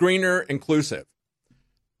 smarter, greener, inclusive.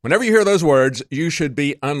 Whenever you hear those words, you should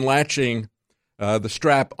be unlatching the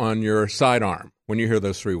strap on your sidearm when you hear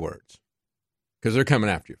those 3 words, because they're coming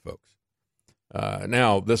after you, folks.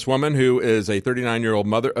 Now, this woman, who is a 39-year-old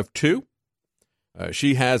mother of 2,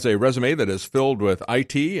 she has a resume that is filled with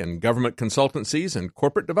IT and government consultancies and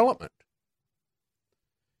corporate development.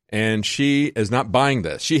 And she is not buying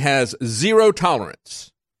this. She has zero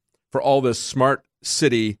tolerance for all this smart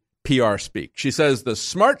city PR speak. She says the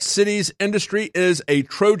smart cities industry is a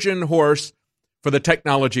Trojan horse for the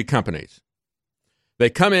technology companies. They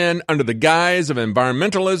come in under the guise of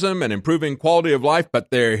environmentalism and improving quality of life,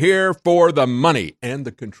 but they're here for the money and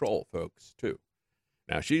the control, folks, too.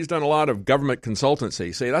 Now, she's done a lot of government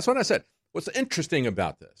consultancy. See, that's what I said. What's interesting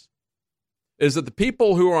about this is that the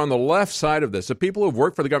people who are on the left side of this, the people who've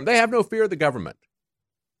worked for the government, they have no fear of the government.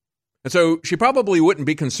 And so she probably wouldn't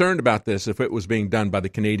be concerned about this if it was being done by the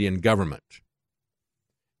Canadian government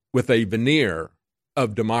with a veneer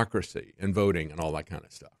of democracy and voting and all that kind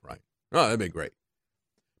of stuff, right? Oh, that'd be great.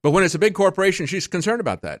 But when it's a big corporation, she's concerned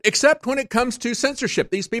about that, except when it comes to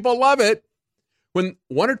censorship. These people love it. When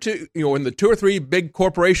when the 2 or 3 big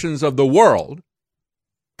corporations of the world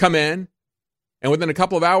come in and within a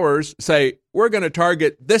couple of hours say, we're going to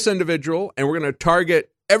target this individual and we're going to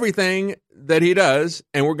target everything that he does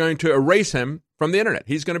and we're going to erase him from the internet.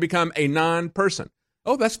 He's going to become a non-person.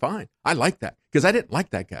 Oh, that's fine. I like that because I didn't like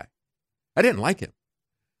that guy. I didn't like him.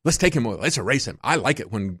 Let's take him away. Let's erase him. I like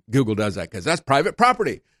it when Google does that because that's private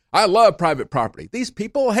property. I love private property. These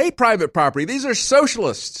people hate private property. These are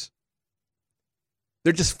socialists.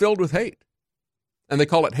 They're just filled with hate, and they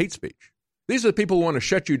call it hate speech. These are the people who want to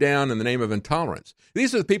shut you down in the name of intolerance.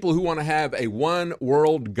 These are the people who want to have a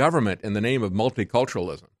one-world government in the name of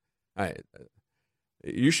multiculturalism.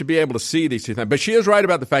 You should be able to see these 2 things. But she is right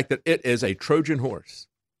about the fact that it is a Trojan horse.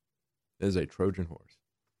 It is a Trojan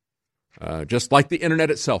horse. Just like the internet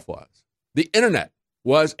itself was. The internet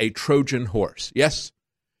was a Trojan horse. Yes,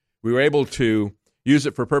 we were able to use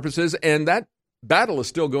it for purposes, and that battle is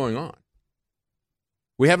still going on.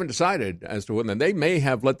 We haven't decided as to when they may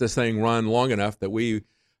have let this thing run long enough that we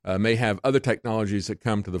may have other technologies that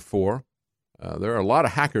come to the fore. There are a lot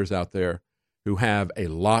of hackers out there who have a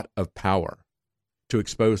lot of power to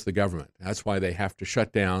expose the government. That's why they have to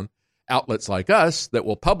shut down outlets like us that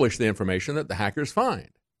will publish the information that the hackers find.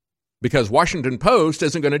 Because Washington Post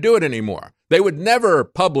isn't going to do it anymore. They would never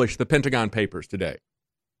publish the Pentagon Papers today.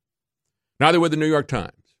 Neither would the New York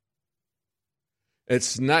Times.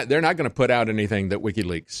 They're not going to put out anything that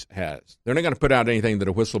WikiLeaks has. They're not going to put out anything that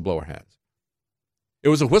a whistleblower has. It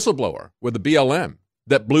was a whistleblower with the BLM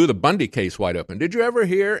that blew the Bundy case wide open. Did you ever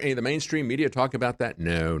hear any of the mainstream media talk about that?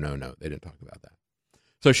 No. They didn't talk about that.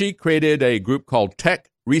 So she created a group called Tech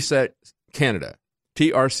Reset Canada,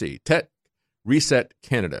 TRC, Tech Reset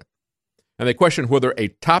Canada. And they questioned whether a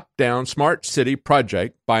top-down smart city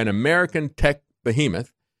project by an American tech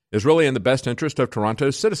behemoth is really in the best interest of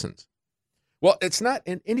Toronto's citizens. Well, it's not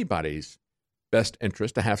in anybody's best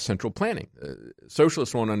interest to have central planning.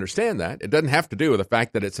 Socialists won't understand that. It doesn't have to do with the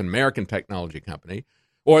fact that it's an American technology company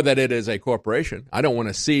or that it is a corporation. I don't want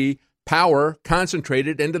to see power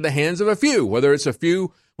concentrated into the hands of a few, whether it's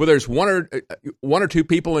one or two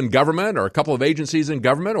people in government or a couple of agencies in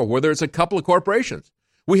government or whether it's a couple of corporations.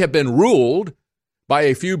 We have been ruled by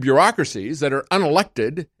a few bureaucracies that are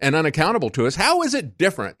unelected and unaccountable to us. How is it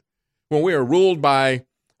different when we are ruled by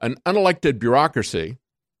an unelected bureaucracy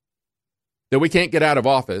that we can't get out of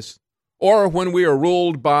office, or when we are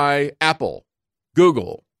ruled by Apple,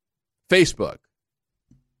 Google, Facebook?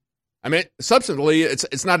 I mean, substantively,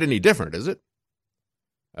 it's not any different, is it?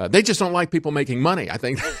 They just don't like people making money. I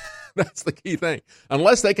think that's the key thing.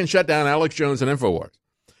 Unless they can shut down Alex Jones and InfoWars.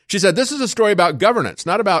 She said, this is a story about governance,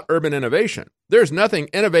 not about urban innovation. There's nothing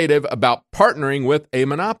innovative about partnering with a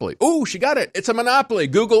monopoly. Ooh, she got it. It's a monopoly.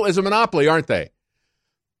 Google is a monopoly, aren't they?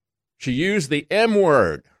 She used the M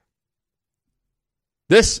word.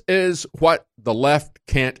 This is what the left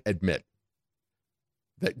can't admit.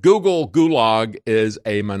 That Google Gulag is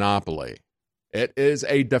a monopoly. It is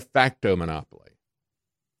a de facto monopoly.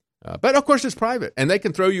 But of course it's private, and they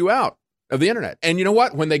can throw you out of the internet. And you know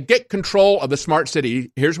what? When they get control of the smart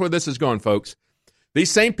city, here's where this is going, folks.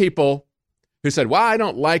 These same people who said, well, I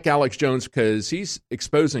don't like Alex Jones because he's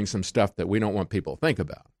exposing some stuff that we don't want people to think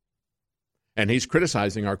about. And he's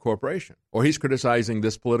criticizing our corporation, or he's criticizing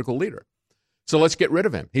this political leader. So let's get rid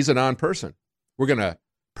of him. He's a non-person. We're going to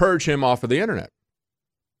purge him off of the internet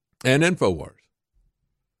and InfoWars.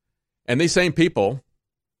 And these same people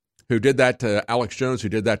who did that to Alex Jones, who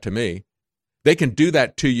did that to me, they can do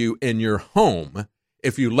that to you in your home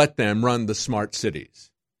if you let them run the smart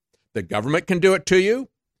cities. The government can do it to you.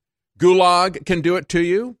 Gulag can do it to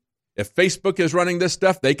you. If Facebook is running this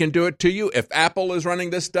stuff, they can do it to you. If Apple is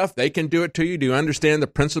running this stuff, they can do it to you. Do you understand the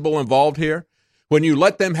principle involved here? When you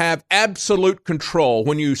let them have absolute control,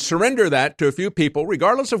 when you surrender that to a few people,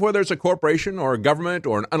 regardless of whether it's a corporation or a government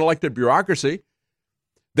or an unelected bureaucracy,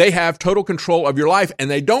 they have total control of your life, and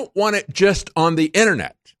they don't want it just on the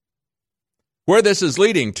internet. Where this is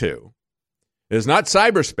leading to is not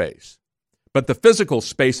cyberspace, but the physical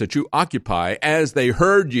space that you occupy as they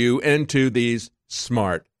herd you into these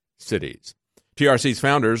smart cities. TRC's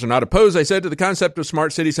founders are not opposed, they said, to the concept of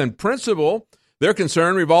smart cities in principle. Their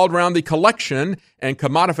concern revolved around the collection and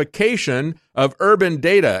commodification of urban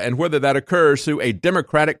data and whether that occurs through a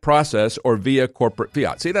democratic process or via corporate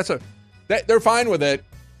fiat. See, they're fine with it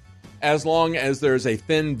as long as there's a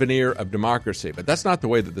thin veneer of democracy. But that's not the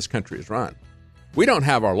way that this country is run. We don't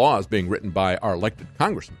have our laws being written by our elected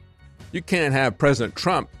congressmen. You can't have President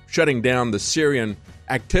Trump shutting down the Syrian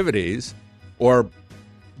activities or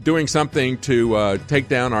doing something to take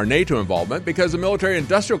down our NATO involvement, because the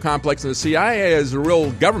military-industrial complex and the CIA is the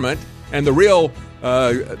real government, and they're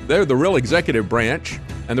the real executive branch,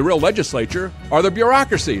 and the real legislature are the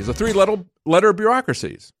bureaucracies, the three-letter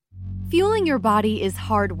bureaucracies. Fueling your body is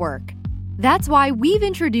hard work. That's why we've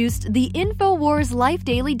introduced the InfoWars Life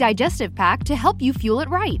Daily Digestive Pack to help you fuel it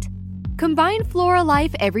right. Combine Flora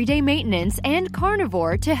Life Everyday Maintenance and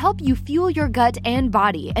Carnivore to help you fuel your gut and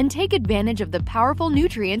body and take advantage of the powerful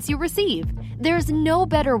nutrients you receive. There's no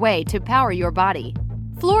better way to power your body.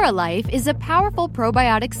 Flora Life is a powerful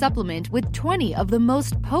probiotic supplement with 20 of the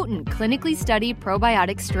most potent clinically studied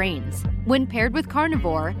probiotic strains. When paired with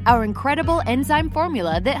Carnivore, our incredible enzyme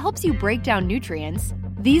formula that helps you break down nutrients,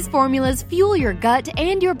 these formulas fuel your gut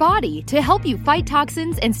and your body to help you fight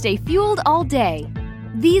toxins and stay fueled all day.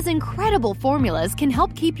 These incredible formulas can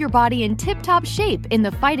help keep your body in tip-top shape in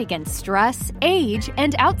the fight against stress, age,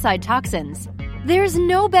 and outside toxins. There's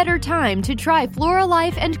no better time to try Flora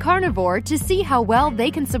Life and Carnivore to see how well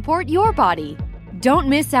they can support your body. Don't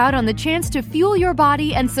miss out on the chance to fuel your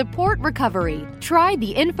body and support recovery. Try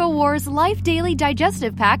the InfoWars Life Daily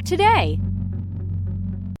Digestive Pack today.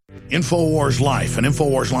 InfoWars Life and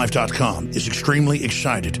InfoWarsLife.com is extremely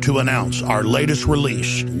excited to announce our latest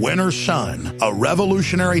release, Winter Sun, a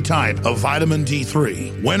revolutionary type of vitamin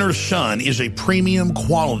D3. Winter Sun is a premium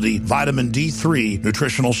quality vitamin D3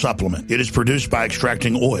 nutritional supplement. It is produced by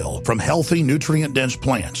extracting oil from healthy, nutrient-dense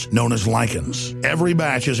plants known as lichens. Every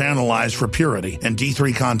batch is analyzed for purity and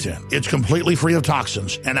D3 content. It's completely free of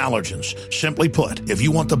toxins and allergens. Simply put, if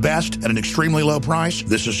you want the best at an extremely low price,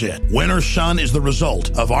 this is it. Winter Sun is the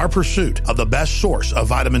result of our pursuit of the best source of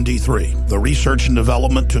vitamin D3. The research and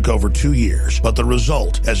development took over 2 years, but the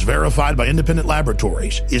result, as verified by independent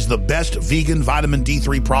laboratories, is the best vegan vitamin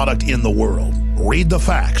D3 product in the world. Read the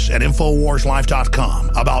facts at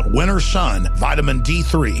InfoWarsLife.com about Winter Sun Vitamin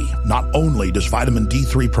D3. Not only does vitamin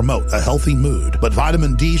D3 promote a healthy mood, but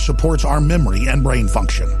vitamin D supports our memory and brain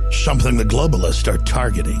function, something the globalists are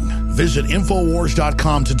targeting. Visit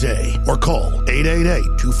InfoWars.com today or call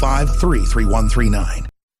 888-253-3139.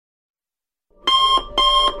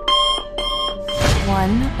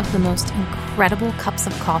 One of the most incredible cups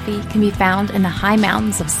of coffee can be found in the high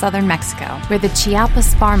mountains of southern Mexico, where the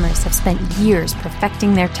Chiapas farmers have spent years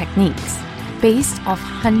perfecting their techniques. Based off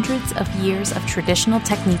hundreds of years of traditional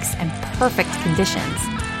techniques and perfect conditions,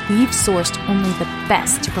 we've sourced only the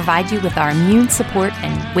best to provide you with our immune support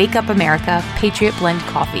and Wake Up America Patriot Blend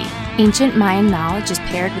coffee. Ancient Mayan knowledge is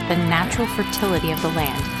paired with the natural fertility of the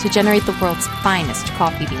land to generate the world's finest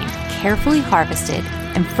coffee bean, carefully harvested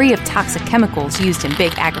and free of toxic chemicals used in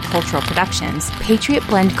big agricultural productions. Patriot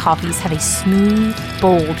Blend coffees have a smooth,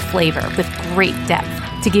 bold flavor with great depth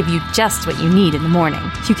to give you just what you need in the morning.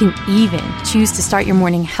 You can even choose to start your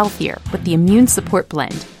morning healthier with the Immune Support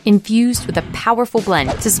Blend, infused with a powerful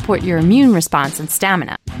blend to support your immune response and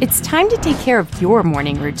stamina. It's time to take care of your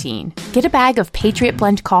morning routine. Get a bag of Patriot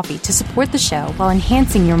Blend coffee to support the show while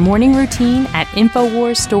enhancing your morning routine at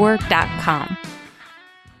InfoWarsStore.com.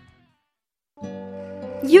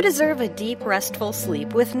 You deserve a deep, restful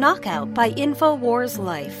sleep with Knockout by InfoWars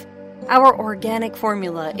Life. Our organic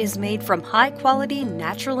formula is made from high-quality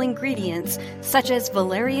natural ingredients such as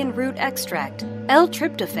valerian root extract,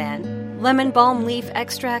 L-tryptophan, lemon balm leaf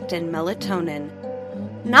extract, and melatonin.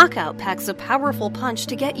 Knockout packs a powerful punch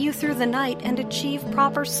to get you through the night and achieve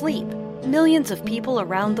proper sleep. Millions of people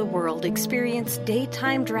around the world experience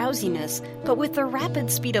daytime drowsiness, but with the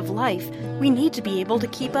rapid speed of life, we need to be able to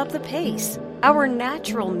keep up the pace. Our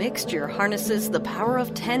natural mixture harnesses the power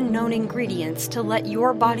of 10 known ingredients to let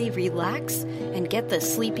your body relax and get the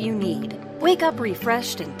sleep you need. Wake up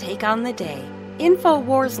refreshed and take on the day.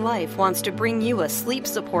 InfoWars Life wants to bring you a sleep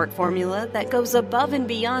support formula that goes above and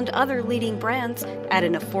beyond other leading brands at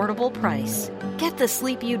an affordable price. Get the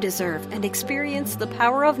sleep you deserve and experience the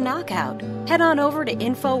power of Knockout. Head on over to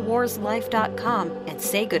InfoWarsLife.com and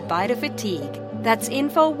say goodbye to fatigue. That's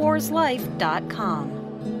InfoWarsLife.com.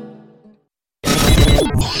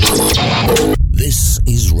 This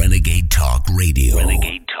is Renegade Talk Radio.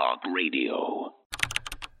 Renegade Talk Radio.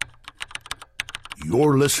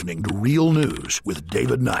 You're listening to Real News with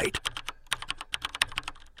David Knight.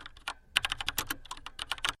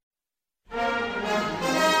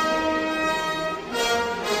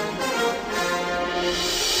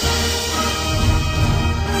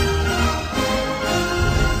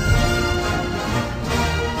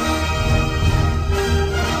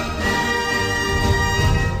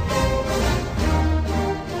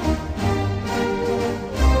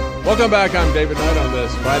 Welcome back. I'm David Knight on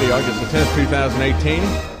this Friday, August the 10th, 2018.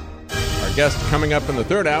 Our guest coming up in the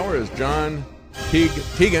third hour is John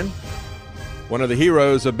Teagan, one of the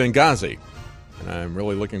heroes of Benghazi. And I'm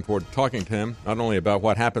really looking forward to talking to him, not only about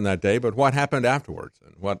what happened that day, but what happened afterwards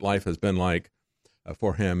and what life has been like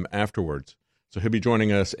for him afterwards. So he'll be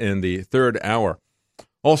joining us in the third hour.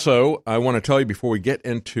 Also, I want to tell you before we get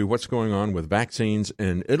into what's going on with vaccines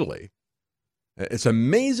in Italy, it's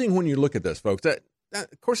amazing when you look at this, folks, that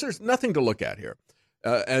of course, there's nothing to look at here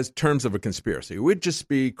as terms of a conspiracy. It would just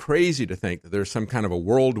be crazy to think that there's some kind of a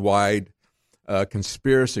worldwide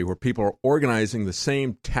conspiracy where people are organizing the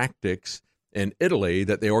same tactics in Italy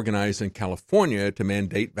that they organized in California to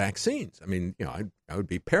mandate vaccines. I mean, you know, I would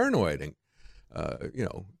be paranoid and,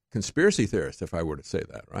 conspiracy theorist if I were to say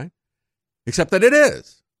that, right? Except that it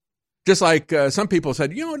is. Just like some people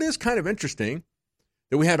said, it is kind of interesting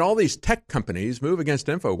that we had all these tech companies move against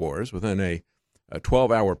InfoWars within a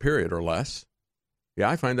 12-hour period or less. Yeah,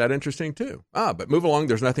 I find that interesting too. But move along.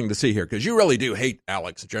 There's nothing to see here because you really do hate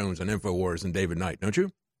Alex Jones and InfoWars and David Knight, don't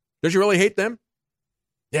you? Don't you really hate them?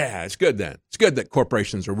 Yeah, it's good then. It's good that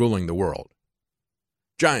corporations are ruling the world.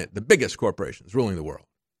 The biggest corporations ruling the world.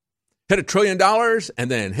 Hit $1 trillion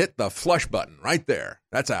and then hit the flush button right there.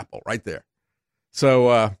 That's Apple right there.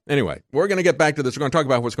 So anyway, we're going to get back to this. We're going to talk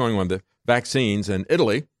about what's going on with the vaccines in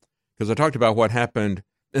Italy because I talked about what happened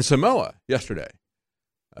in Samoa yesterday.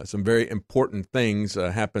 Some very important things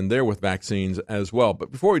happened there with vaccines as well.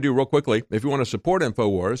 But before we do, real quickly, if you want to support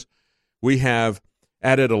InfoWars, we have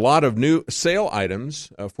added a lot of new sale items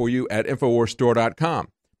for you at InfoWarsStore.com.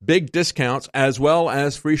 Big discounts as well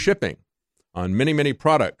as free shipping on many, many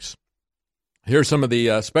products. Here's some of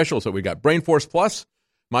the specials that we got. Brain Force Plus,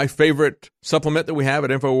 my favorite supplement that we have at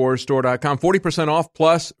InfoWarsStore.com. 40% off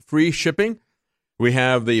plus free shipping. We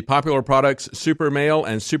have the popular products Super Male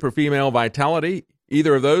and Super Female Vitality.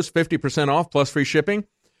 Either of those, 50% off plus free shipping.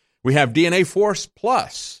 We have DNA Force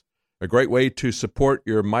Plus, a great way to support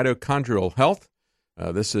your mitochondrial health.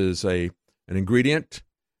 This is an ingredient,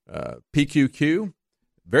 PQQ,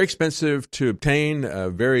 very expensive to obtain,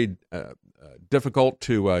 very difficult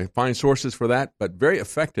to find sources for that, but very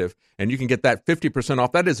effective. And you can get that 50%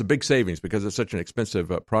 off. That is a big savings because it's such an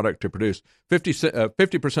expensive product to produce.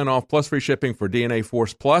 50% off plus free shipping for DNA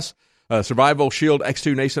Force Plus. Survival Shield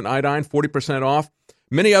X2 Nascent Iodine, 40% off.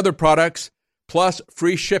 Many other products, plus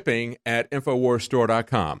free shipping at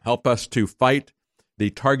InfoWarsStore.com. Help us to fight the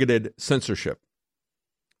targeted censorship.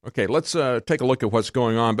 Okay, let's take a look at what's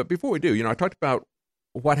going on. But before we do, I talked about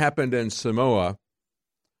what happened in Samoa,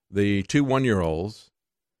 the 2 1-year-olds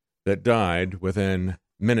that died within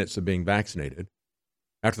minutes of being vaccinated.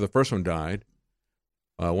 After the first one died,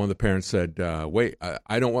 one of the parents said, wait,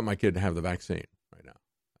 I don't want my kid to have the vaccine right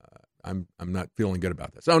now. I'm not feeling good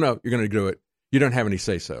about this. Oh, no, you're going to do it. You don't have any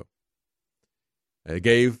say-so. They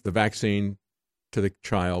gave the vaccine to the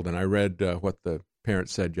child, and I read what the parent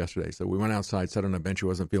said yesterday. So we went outside, sat on a bench. He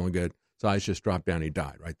wasn't feeling good. His eyes just dropped down. He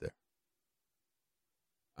died right there.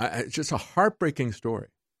 It's just a heartbreaking story.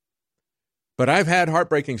 But I've had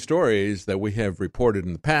heartbreaking stories that we have reported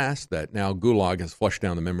in the past that now Gulag has flushed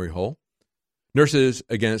down the memory hole. Nurses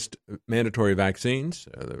Against Mandatory Vaccines,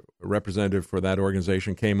 the representative for that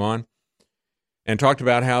organization came on and talked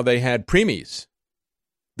about how they had preemies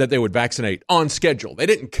that they would vaccinate on schedule. They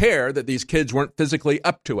didn't care that these kids weren't physically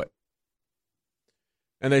up to it.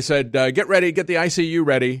 And they said, get ready, get the ICU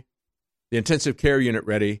ready, the intensive care unit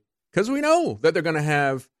ready, because we know that they're going to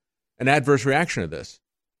have an adverse reaction to this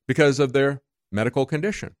because of their medical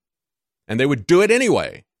condition. And they would do it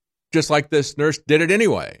anyway, just like this nurse did it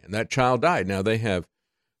anyway, and that child died. Now, they have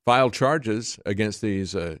filed charges against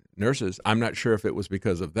these nurses. I'm not sure if it was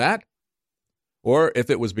because of that or if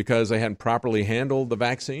it was because they hadn't properly handled the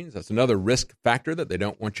vaccines. That's another risk factor that they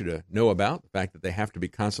don't want you to know about, the fact that they have to be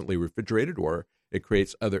constantly refrigerated or it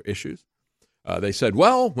creates other issues. They said,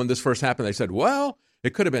 well, when this first happened, they said, well,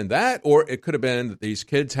 it could have been that, or it could have been that these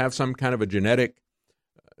kids have some kind of a genetic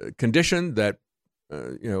condition that,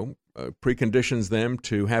 preconditions them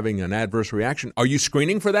to having an adverse reaction. Are you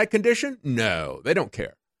screening for that condition? No, they don't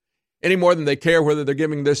care. Any more than they care whether they're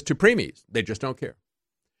giving this to preemies. They just don't care.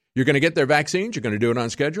 You're going to get their vaccines. You're going to do it on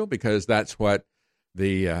schedule because that's what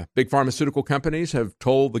the big pharmaceutical companies have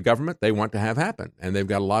told the government they want to have happen. And they've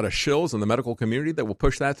got a lot of shills in the medical community that will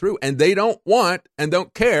push that through. And they don't want and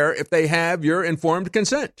don't care if they have your informed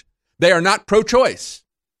consent. They are not pro-choice.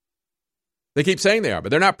 They keep saying they are, but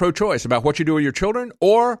they're not pro-choice about what you do with your children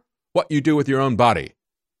or what you do with your own body.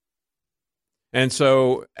 And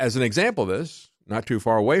so, as an example of this, not too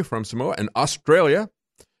far away from Samoa, in Australia,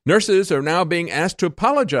 nurses are now being asked to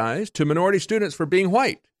apologize to minority students for being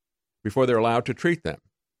white before they're allowed to treat them.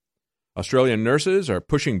 Australian nurses are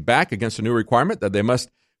pushing back against a new requirement that they must,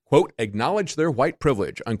 quote, acknowledge their white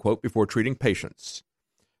privilege, unquote, before treating patients.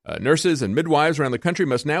 Nurses and midwives around the country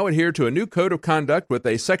must now adhere to a new code of conduct with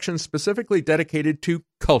a section specifically dedicated to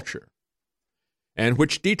culture, and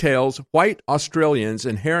which details white Australians'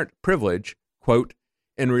 inherent privilege, quote,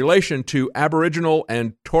 in relation to Aboriginal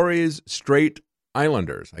and Torres Strait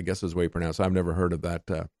Islanders, I guess is the way you pronounce it. I've never heard of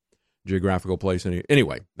that geographical place.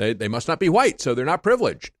 Anyway, they must not be white, so they're not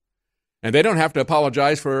privileged. And they don't have to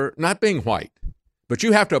apologize for not being white. But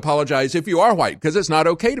you have to apologize if you are white, because it's not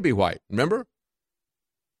okay to be white, remember?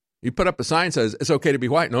 You put up a sign that says it's okay to be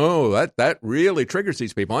white. No, that really triggers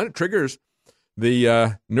these people, and it triggers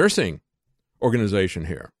the nursing organization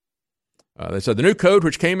here. They said the new code,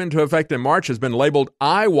 which came into effect in March, has been labeled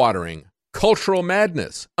eye-watering, cultural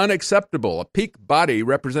madness, unacceptable. A peak body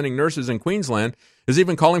representing nurses in Queensland is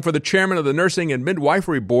even calling for the chairman of the Nursing and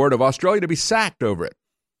Midwifery Board of Australia to be sacked over it.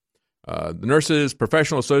 The Nurses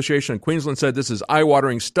Professional Association in Queensland said this is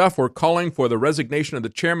eye-watering stuff. We're calling for the resignation of the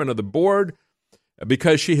chairman of the board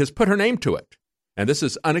because she has put her name to it. And this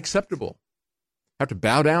is unacceptable. Have to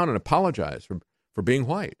bow down and apologize for being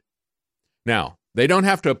white. Now, they don't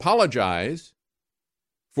have to apologize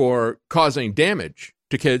for causing damage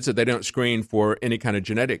to kids that they don't screen for any kind of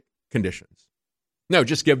genetic conditions. No,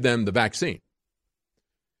 just give them the vaccine.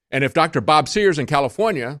 And if Dr. Bob Sears in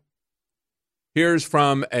California hears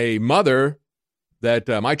from a mother that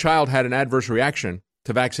my child had an adverse reaction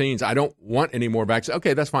to vaccines, I don't want any more vaccines.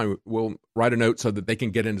 Okay, that's fine. We'll write a note so that they can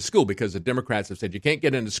get into school, because the Democrats have said you can't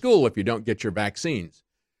get into school if you don't get your vaccines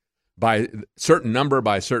by a certain number,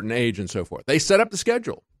 by a certain age, and so forth. They set up the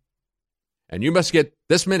schedule, and you must get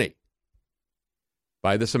this many.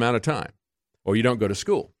 by this amount of time, or you don't go to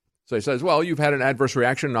school. So he says, well, you've had an adverse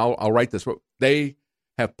reaction, and I'll write this. They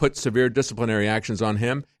have put severe disciplinary actions on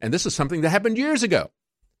him, and this is something that happened years ago.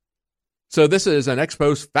 So this is an ex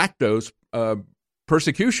post facto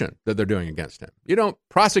persecution that they're doing against him. You don't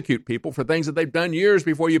prosecute people for things that they've done years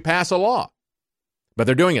before you pass a law, but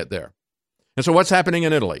they're doing it there. And so what's happening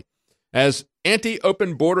in Italy? As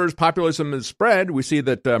anti-open borders populism has spread, we see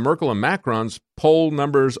that Merkel and Macron's poll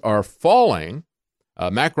numbers are falling.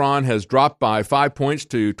 Macron has dropped by 5 points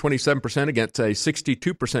to 27% against a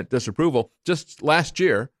 62% disapproval. Just last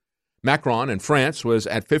year, Macron in France was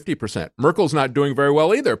at 50%. Merkel's not doing very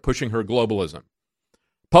well either, pushing her globalism.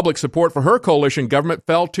 Public support for her coalition government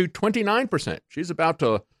fell to 29%. She's about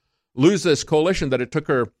to lose this coalition that it took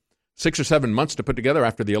her 6 or 7 months to put together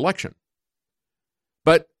after the election.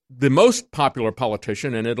 But the most popular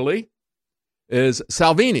politician in Italy is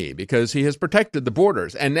Salvini, because he has protected the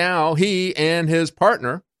borders. And now he and his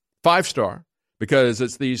partner, Five Star, because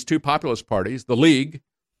it's these two populist parties, the League,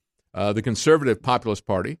 the conservative populist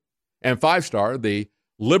party, and Five Star, the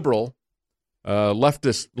liberal,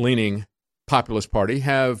 leftist-leaning populist party,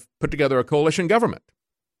 have put together a coalition government.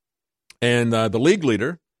 And the League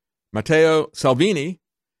leader, Matteo Salvini,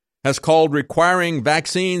 has called requiring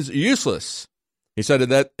vaccines useless. He said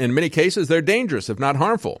that in many cases they're dangerous, if not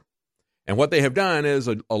harmful. And what they have done is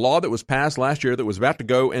a law that was passed last year that was about to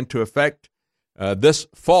go into effect this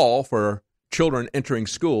fall for children entering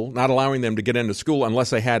school, not allowing them to get into school unless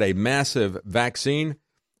they had a massive vaccine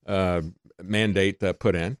mandate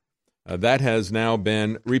put in. That has now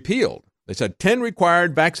been repealed. They said 10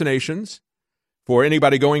 required vaccinations for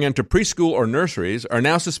anybody going into preschool or nurseries are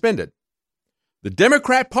now suspended. The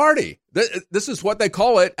Democrat Party, this is what they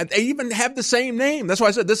call it. They even have the same name. That's why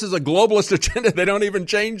I said this is a globalist agenda. They don't even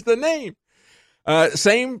change the name.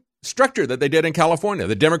 Same structure that they did in California.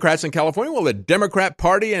 The Democrats in California, well, the Democrat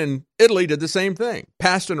Party in Italy did the same thing.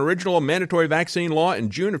 Passed an original mandatory vaccine law in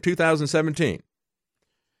June of 2017.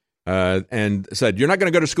 And said, you're not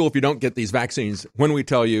going to go to school if you don't get these vaccines when we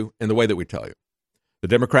tell you and the way that we tell you. The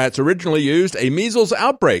Democrats originally used a measles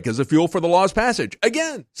outbreak as a fuel for the law's passage.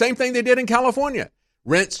 Again, same thing they did in California.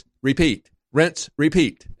 Rinse, repeat,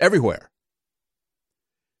 everywhere.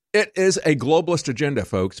 It is a globalist agenda,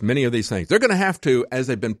 folks, many of these things. They're going to have to, as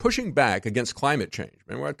they've been pushing back against climate change.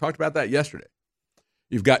 Remember, I talked about that yesterday.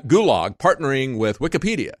 You've got Gulag partnering with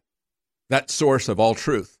Wikipedia, that source of all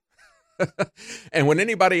truth. And when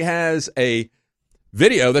anybody has a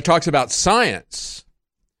video that talks about science,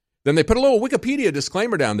 then they put a little Wikipedia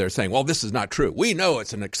disclaimer down there saying, well, this is not true. We know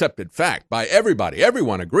it's an accepted fact by everybody.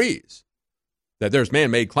 Everyone agrees that there's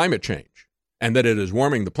man-made climate change and that it is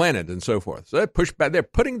warming the planet and so forth. So they push back. They're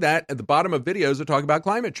putting that at the bottom of videos that talk about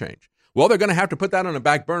climate change. Well, they're going to have to put that on a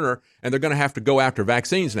back burner, and they're going to have to go after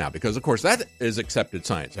vaccines now because, of course, that is accepted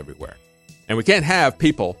science everywhere. And we can't have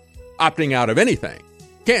people opting out of anything.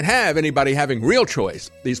 Can't have anybody having real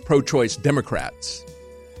choice, these pro-choice Democrats.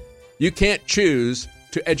 You can't choose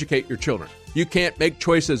to educate your children. You can't make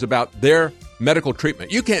choices about their medical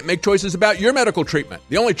treatment. You can't make choices about your medical treatment.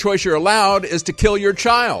 The only choice you're allowed is to kill your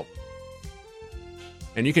child.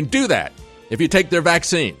 And you can do that if you take their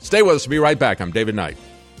vaccine. Stay with us. We'll be right back. I'm David Knight.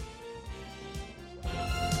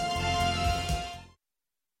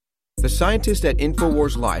 The scientists at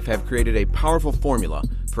InfoWars Life have created a powerful formula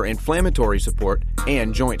for inflammatory support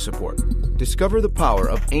and joint support. Discover the power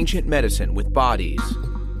of ancient medicine with Bodies.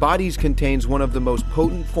 Bodies contains one of the most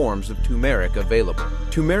potent forms of turmeric available.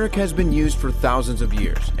 Turmeric has been used for thousands of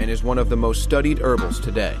years and is one of the most studied herbals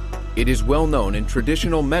today. It is well known in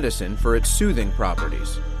traditional medicine for its soothing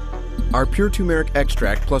properties. Our pure turmeric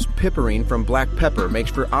extract plus piperine from black pepper makes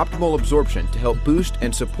for optimal absorption to help boost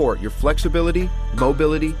and support your flexibility,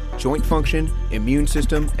 mobility, joint function, immune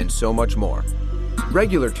system, and so much more.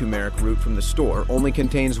 Regular turmeric root from the store only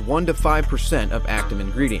contains 1 to 5% of active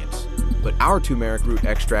ingredients, but our turmeric root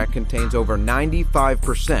extract contains over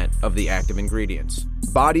 95% of the active ingredients.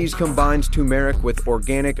 Bodies combines turmeric with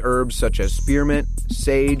organic herbs such as spearmint,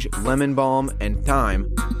 sage, lemon balm, and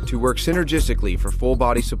thyme to work synergistically for full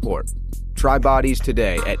body support. Try Bodies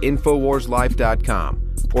today at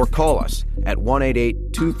InfoWarsLife.com or call us at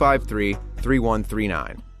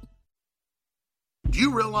 1-888-253-3139. Do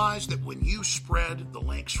you realize that when you spread the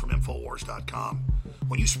links from Infowars.com,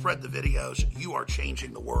 when you spread the videos, you are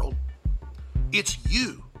changing the world? It's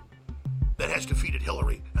you that has defeated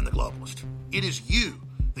Hillary and the globalists. It is you,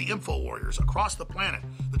 the info warriors across the planet,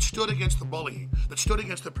 that stood against the bullying, that stood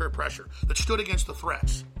against the peer pressure, that stood against the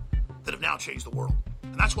threats, that have now changed the world.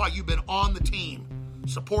 And that's why you've been on the team,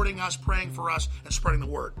 supporting us, praying for us, and spreading the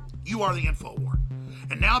word. You are the info war.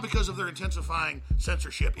 And now, because of their intensifying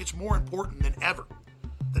censorship, it's more important than ever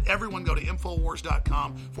that everyone go to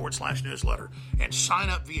Infowars.com/newsletter and sign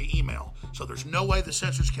up via email. So there's no way the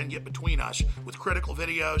censors can get between us with critical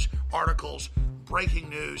videos, articles, breaking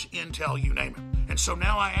news, intel, you name it. And so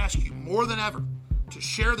now I ask you more than ever to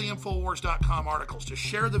share the Infowars.com articles, to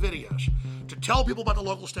share the videos, to tell people about the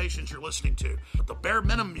local stations you're listening to. But the bare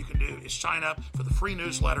minimum you can do is sign up for the free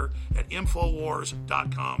newsletter at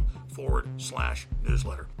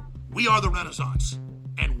Infowars.com/newsletter. We are the Renaissance,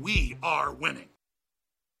 and we are winning.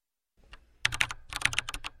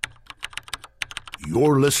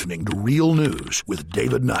 You're listening to Real News with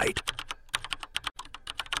David Knight.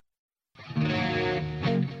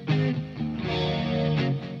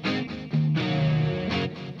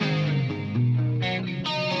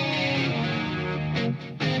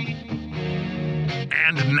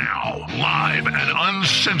 And now, live and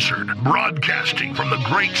uncensored, broadcasting from the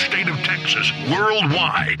great state of Texas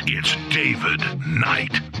worldwide, it's David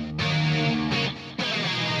Knight.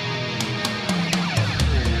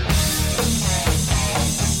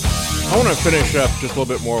 I want to finish up just a little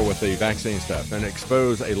bit more with the vaccine stuff and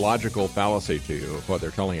expose a logical fallacy to you of what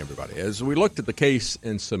they're telling everybody. As we looked at the case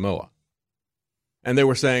in Samoa, and they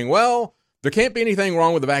were saying, well, there can't be anything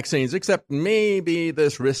wrong with the vaccines except maybe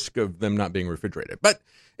this risk of them not being refrigerated. But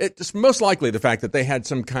it's most likely the fact that they had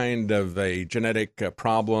some kind of a genetic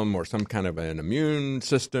problem or some kind of an immune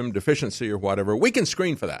system deficiency or whatever. We can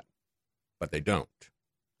screen for that. But they don't.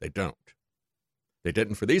 They don't. They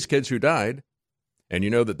didn't for these kids who died. And you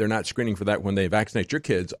know that they're not screening for that when they vaccinate your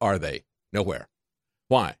kids, are they? Nowhere.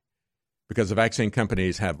 Why? Because the vaccine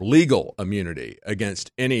companies have legal immunity against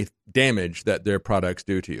any damage that their products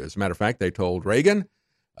do to you. As a matter of fact, they told Reagan,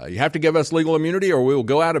 you have to give us legal immunity or we will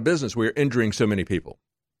go out of business. We're injuring so many people.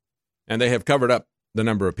 And they have covered up the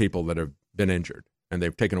number of people that have been injured. And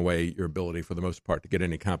they've taken away your ability, for the most part, to get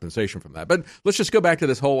any compensation from that. But let's just go back to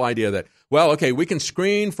this whole idea that, well, okay, we can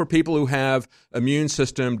screen for people who have immune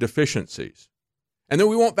system deficiencies. And then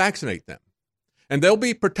we won't vaccinate them. And they'll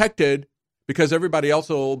be protected because everybody else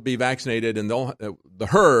will be vaccinated and the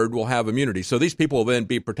herd will have immunity. So these people will then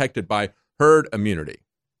be protected by herd immunity.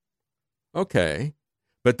 Okay.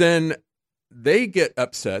 But then they get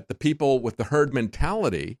upset. The people with the herd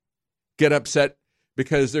mentality get upset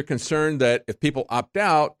because they're concerned that if people opt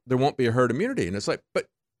out, there won't be a herd immunity. And it's like, but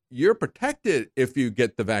you're protected if you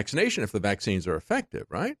get the vaccination, if the vaccines are effective,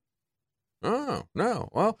 right? Oh, no.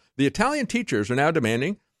 Well, the Italian teachers are now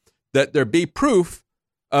demanding that there be proof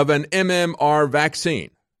of an MMR vaccine.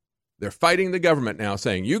 They're fighting the government now,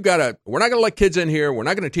 saying, we're not going to let kids in here. We're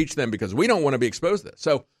not going to teach them because we don't want to be exposed to this.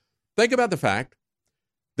 So think about the fact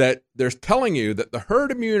that they're telling you that the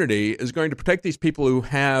herd immunity is going to protect these people who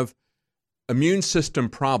have immune system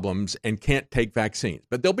problems and can't take vaccines.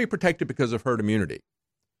 But they'll be protected because of herd immunity.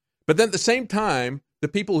 But then at the same time, the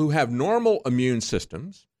people who have normal immune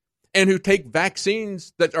systems and who take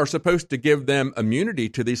vaccines that are supposed to give them immunity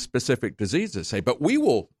to these specific diseases say, but we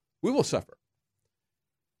will suffer.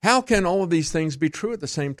 How can all of these things be true at the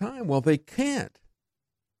same time? Well, they can't.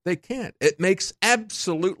 They can't. It makes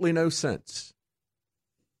absolutely no sense.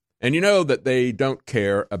 And you know that they don't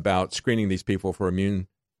care about screening these people for immune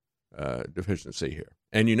deficiency here.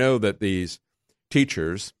 And you know that these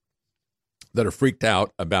teachers that are freaked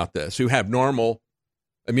out about this, who have normal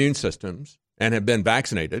immune systems and have been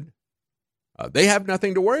vaccinated, they have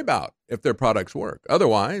nothing to worry about if their products work.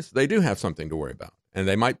 Otherwise, they do have something to worry about. And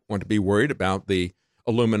they might want to be worried about the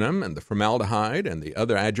aluminum and the formaldehyde and the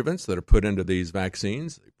other adjuvants that are put into these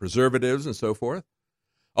vaccines, preservatives and so forth.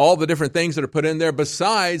 All the different things that are put in there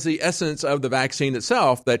besides the essence of the vaccine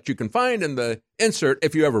itself that you can find in the insert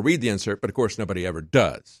if you ever read the insert, but of course nobody ever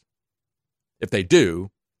does. If they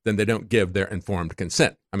do, then they don't give their informed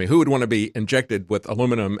consent. I mean, who would want to be injected with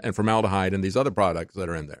aluminum and formaldehyde and these other products that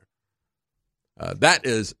are in there? That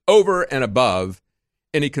is over and above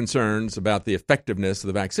any concerns about the effectiveness of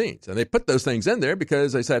the vaccines. And they put those things in there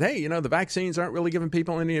because they said, hey, the vaccines aren't really giving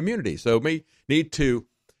people any immunity. So we need to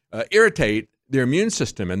irritate their immune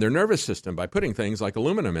system and their nervous system by putting things like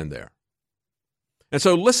aluminum in there. And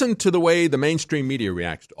so listen to the way the mainstream media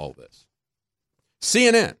reacts to all this.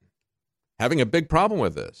 CNN, having a big problem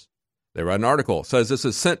with this. They wrote an article, says this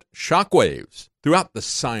has sent shockwaves throughout the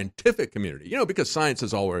scientific community, because science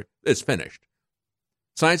is finished.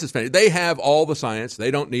 Science is finished. They have all the science.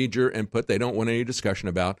 They don't need your input. They don't want any discussion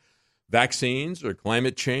about vaccines or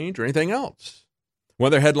climate change or anything else. One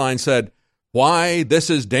of their headlines said, why this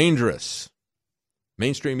is dangerous.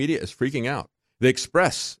 Mainstream media is freaking out. The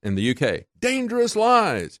Express in the UK, dangerous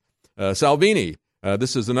lies. Salvini,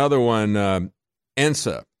 this is another one,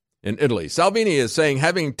 ANSA in Italy. Salvini is saying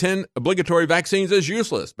having 10 obligatory vaccines is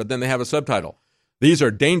useless, but then they have a subtitle. These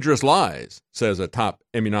are dangerous lies, says a top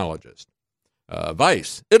immunologist.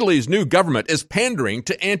 Vice, Italy's new government is pandering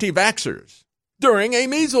to anti-vaxxers during a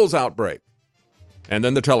measles outbreak. And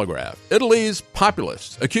then the Telegraph, Italy's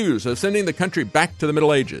populists accused of sending the country back to the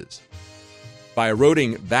Middle Ages by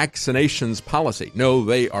eroding vaccinations policy. No,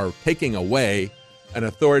 they are taking away an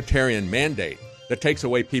authoritarian mandate that takes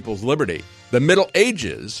away people's liberty. The Middle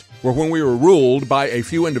Ages were when we were ruled by a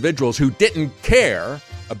few individuals who didn't care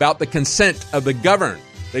about the consent of the governed.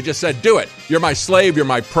 They just said, do it. You're my slave, you're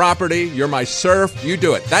my property, you're my serf, you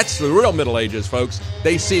do it. That's the real Middle Ages, folks.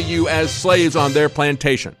 They see you as slaves on their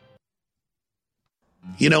plantation.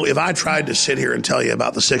 You know, if I tried to sit here and tell you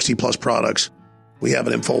about the 60-plus products we have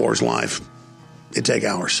at InfoWars Life, it'd take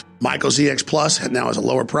hours. MycoZX Plus now has a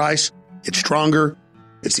lower price. It's stronger.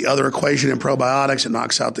 It's the other equation in probiotics. It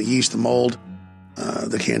knocks out the yeast, the mold,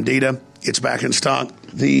 the candida. It's back in stock.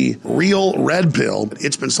 The Real Red Pill,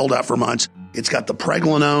 it's been sold out for months. It's got the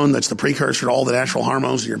pregnenolone, that's the precursor to all the natural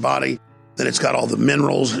hormones in your body. Then it's got all the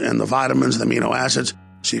minerals and the vitamins, the amino acids,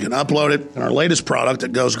 so you can upload it. And our latest product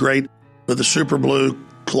that goes great with the Super Blue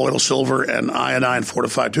colloidal silver and iodine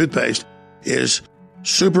fortified toothpaste is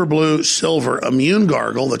Super Blue Silver Immune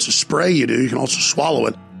Gargle. That's a spray you do. You can also swallow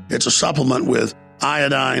it. It's a supplement with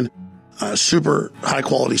iodine, super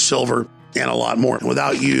high-quality silver, and a lot more. And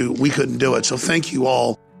without you, we couldn't do it. So thank you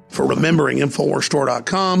all for remembering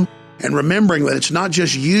InfoWarsStore.com and remembering that it's not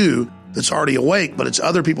just you that's already awake, but it's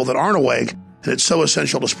other people that aren't awake, and it's so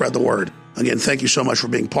essential to spread the word. Again, thank you so much for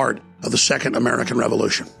being part of the Second American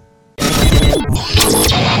Revolution.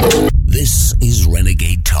 This is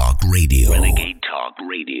Renegade Talk Radio. Renegade Talk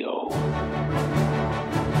Radio.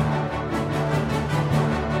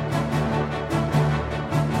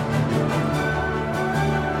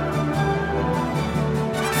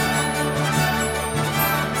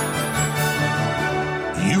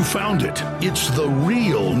 You found it. It's the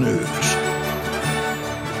real news.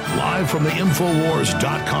 Live from the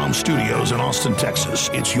Infowars.com studios in Austin, Texas,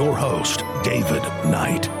 it's your host, David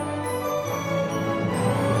Knight.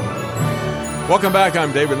 Welcome back.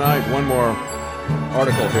 I'm David Knight. One more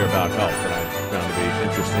article here about health that I found to be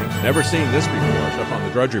interesting. Never seen this before. It's up on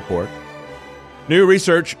the Drudge Report. New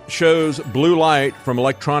research shows blue light from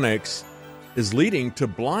electronics is leading to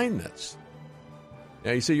blindness.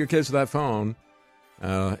 Yeah, you see your kids with that phone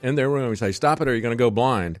in their room. You say, stop it or you're going to go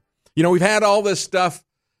blind. You know, we've had all this stuff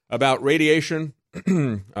about radiation.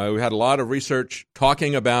 We had a lot of research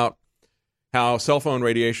talking about how cell phone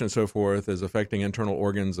radiation and so forth is affecting internal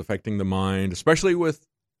organs, affecting the mind, especially with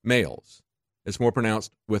males. It's more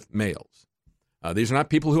pronounced with males. These are not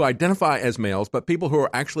people who identify as males, but people who are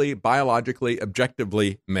actually biologically,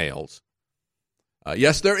 objectively males.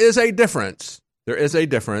 Yes, there is a difference. There is a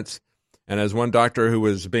difference. And as one doctor who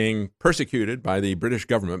was being persecuted by the British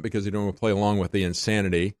government because he didn't want to play along with the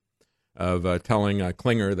insanity of telling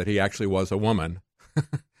Klinger that he actually was a woman,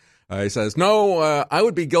 he says, no, I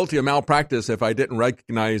would be guilty of malpractice if I didn't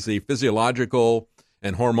recognize the physiological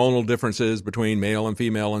and hormonal differences between male and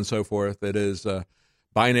female and so forth. It is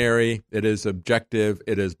binary, it is objective,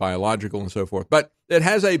 it is biological and so forth. But it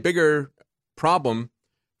has a bigger problem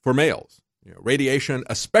for males. You know, radiation,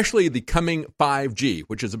 especially the coming 5G,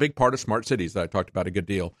 which is a big part of smart cities that I talked about a good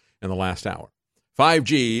deal in the last hour.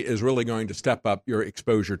 5G is really going to step up your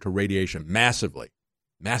exposure to radiation massively,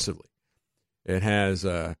 massively. It has,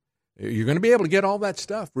 you're going to be able to get all that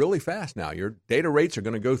stuff really fast now. Your data rates are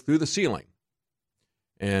going to go through the ceiling.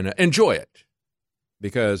 And enjoy it,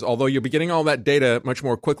 because although you'll be getting all that data much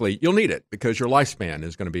more quickly, you'll need it because your lifespan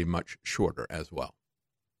is going to be much shorter as well.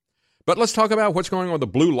 But let's talk about what's going on with the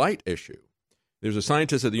blue light issue. There's a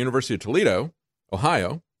scientist at the University of Toledo,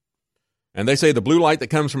 Ohio, and they say the blue light that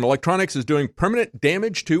comes from electronics is doing permanent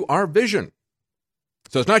damage to our vision.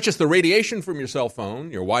 So it's not just the radiation from your cell phone,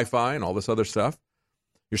 your Wi-Fi, and all this other stuff,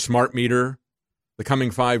 your smart meter, the coming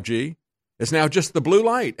 5G. It's now just the blue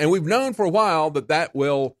light. And we've known for a while that that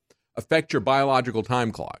will affect your biological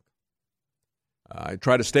time clock. I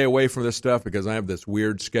try to stay away from this stuff because I have this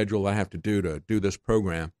weird schedule I have to do this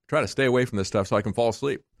program. Try to stay away from this stuff so I can fall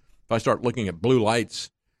asleep. If I start looking at blue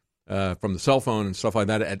lights from the cell phone and stuff like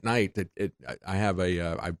that at night,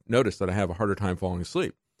 I've noticed that I have a harder time falling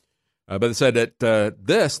asleep. But it said that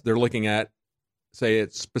they're looking at, say,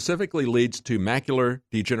 it specifically leads to macular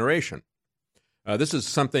degeneration. This is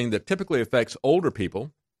something that typically affects older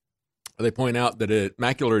people. They point out that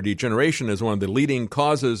macular degeneration is one of the leading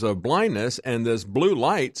causes of blindness, and this blue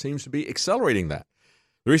light seems to be accelerating that.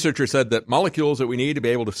 The researcher said that molecules that we need to be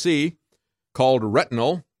able to see, called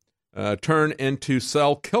retinal, turn into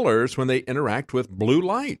cell killers when they interact with blue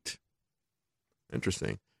light.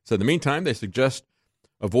 Interesting. So in the meantime, they suggest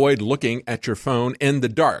avoid looking at your phone in the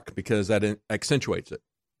dark because that accentuates it.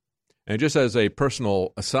 And just as a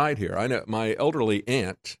personal aside here, I know my elderly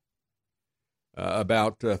aunt,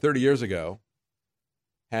 about 30 years ago,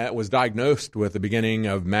 was diagnosed with the beginning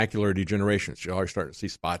of macular degeneration. She always started to see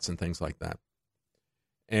spots and things like that.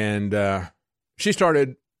 And she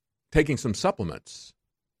started taking some supplements,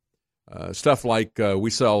 stuff like we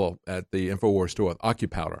sell at the InfoWars store with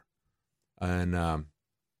OcuPowder. And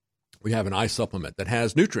we have an eye supplement that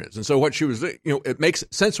has nutrients. And so what she was, it makes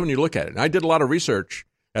sense when you look at it. And I did a lot of research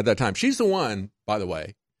at that time. She's the one, by the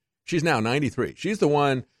way, she's now 93. She's the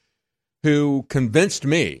one who convinced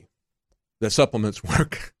me that supplements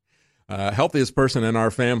work. Healthiest person in our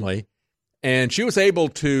family. And she was able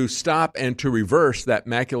to stop and to reverse that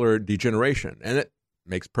macular degeneration. And it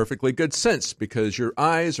makes perfectly good sense because your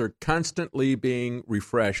eyes are constantly being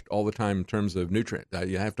refreshed all the time in terms of nutrient.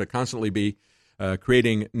 You have to constantly be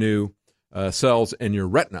creating new cells in your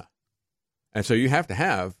retina. And so you have to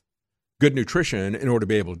have good nutrition in order to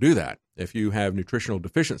be able to do that. If you have nutritional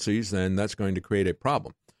deficiencies, then that's going to create a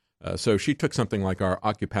problem. So she took something like our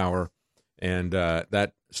OcuPower, and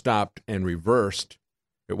that stopped and reversed.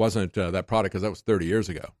 It wasn't that product because that was 30 years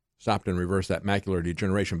ago. Stopped and reversed that macular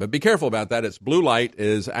degeneration. But be careful about that. Its blue light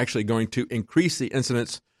is actually going to increase the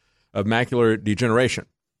incidence of macular degeneration.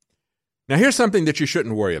 Now, here's something that you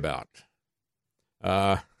shouldn't worry about.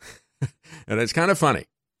 And it's kind of funny.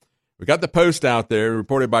 We got the Post out there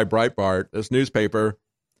reported by Breitbart. This newspaper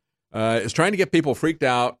is trying to get people freaked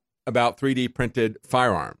out about 3D printed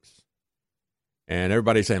firearms. And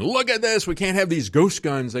everybody's saying, look at this. We can't have these ghost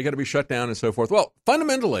guns. They got to be shut down and so forth. Well,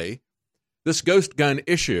 fundamentally, this ghost gun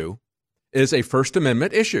issue is a First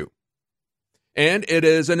Amendment issue. And it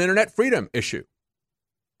is an internet freedom issue,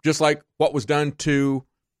 just like what was done to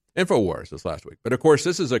InfoWars this last week. But, of course,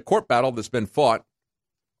 this is a court battle that's been fought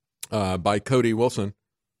by Cody Wilson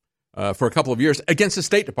for a couple of years against the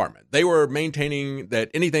State Department. They were maintaining that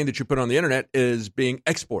anything that you put on the internet is being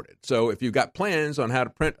exported. So if you've got plans on how to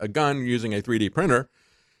print a gun using a 3D printer,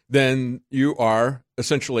 then you are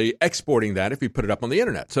essentially exporting that if you put it up on the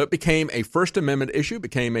internet. So it became a First Amendment issue,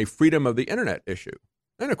 became a freedom of the internet issue.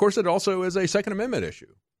 And, of course, it also is a Second Amendment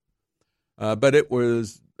issue. But it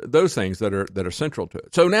was those things that are central to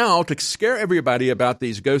it. So now to scare everybody about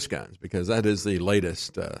these ghost guns, because that is the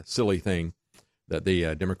latest silly thing that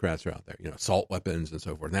the Democrats are out there, assault weapons and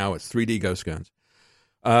so forth. Now it's 3D ghost guns.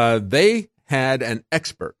 They had an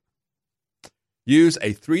expert use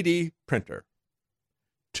a 3D printer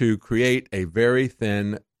to create a very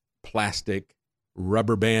thin plastic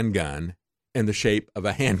rubber band gun in the shape of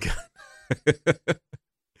a handgun.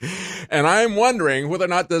 And I'm wondering whether or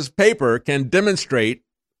not this paper can demonstrate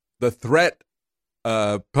the threat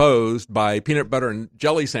posed by peanut butter and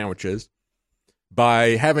jelly sandwiches by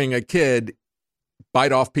having a kid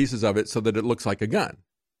bite off pieces of it so that it looks like a gun.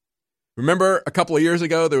 Remember a couple of years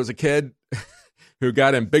ago, there was a kid who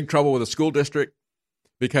got in big trouble with a school district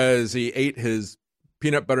because he ate his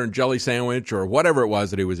peanut butter and jelly sandwich or whatever it was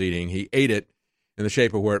that he was eating. He ate it in the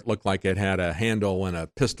shape of where it looked like it had a handle and a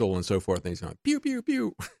pistol and so forth. And he's going, pew, pew,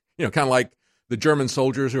 pew. Kind of like the German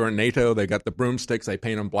soldiers who are in NATO. They got the broomsticks, they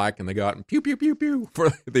paint them black, and they go out and pew, pew, pew, pew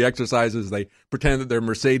for the exercises. They pretend that their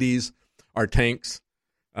Mercedes are tanks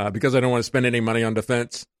because they don't want to spend any money on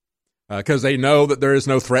defense, because they know that there is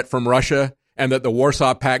no threat from Russia and that the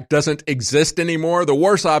Warsaw Pact doesn't exist anymore. The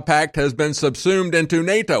Warsaw Pact has been subsumed into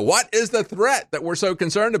NATO. What is the threat that we're so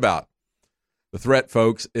concerned about? The threat,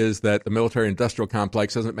 folks, is that the military-industrial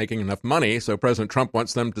complex isn't making enough money, so President Trump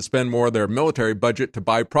wants them to spend more of their military budget to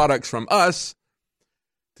buy products from us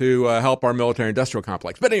to help our military-industrial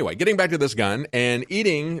complex. But anyway, getting back to this gun and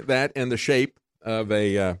eating that in the shape of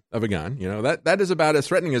a gun, that is about as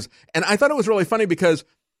threatening as. And I thought it was really funny because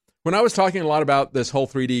when I was talking a lot about this whole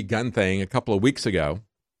 3D gun thing a couple of weeks ago,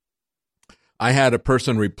 I had a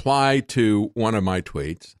person reply to one of my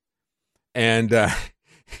tweets, and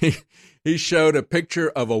he showed a picture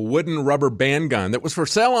of a wooden rubber band gun that was for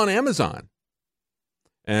sale on Amazon.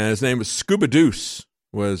 And his name was Scuba Deuce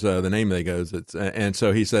was the name that he goes. And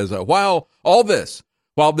so he says, while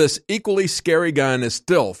this equally scary gun is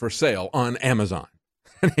still for sale on Amazon.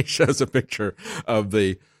 And he shows a picture of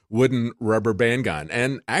the wooden rubber band gun.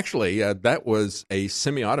 And actually, that was a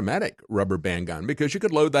semi-automatic rubber band gun because you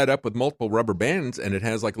could load that up with multiple rubber bands and it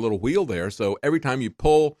has like a little wheel there. So every time you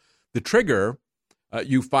pull the trigger,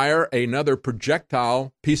 you fire another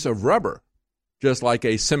projectile piece of rubber, just like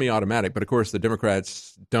a semi-automatic. But, of course, the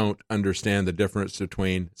Democrats don't understand the difference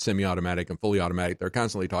between semi-automatic and fully automatic. They're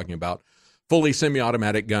constantly talking about fully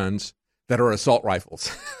semi-automatic guns that are assault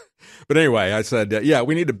rifles. But anyway, I said,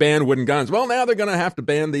 we need to ban wooden guns. Well, now they're going to have to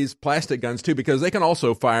ban these plastic guns, too, because they can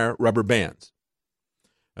also fire rubber bands.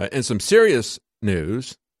 And some serious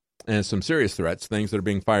news and some serious threats, things that are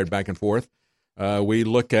being fired back and forth. We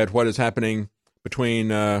look at what is happening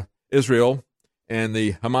between Israel and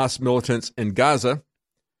the Hamas militants in Gaza.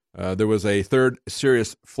 There was a third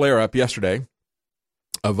serious flare-up yesterday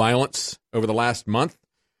of violence over the last month.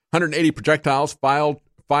 180 projectiles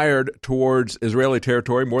fired towards Israeli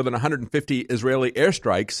territory. More than 150 Israeli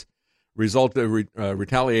airstrikes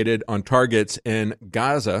retaliated on targets in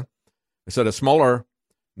Gaza. They said a smaller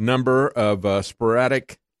number of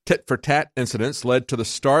sporadic tit-for-tat incidents led to the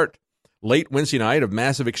start late Wednesday night of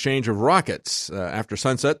massive exchange of rockets. After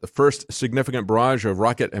sunset, the first significant barrage of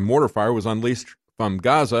rocket and mortar fire was unleashed from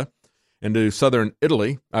Gaza into southern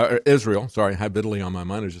Israel. Sorry, I have Italy on my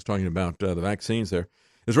mind. I was just talking about the vaccines there.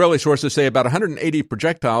 Israeli sources say about 180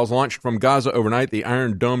 projectiles launched from Gaza overnight. The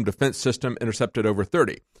Iron Dome defense system intercepted over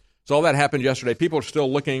 30. So all that happened yesterday. People are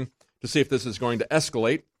still looking to see if this is going to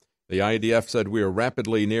escalate. The IDF said we are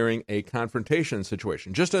rapidly nearing a confrontation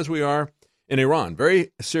situation, just as we are in Iran.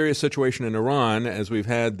 Very serious situation in Iran, as we've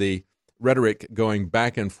had the rhetoric going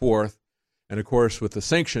back and forth, and of course with the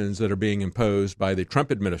sanctions that are being imposed by the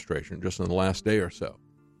Trump administration just in the last day or so.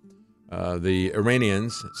 The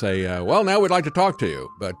Iranians say, well, now we'd like to talk to you,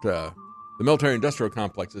 but the military-industrial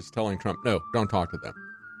complex is telling Trump, no, don't talk to them.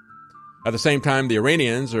 At the same time, the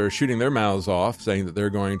Iranians are shooting their mouths off, saying that they're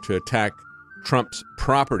going to attack Trump's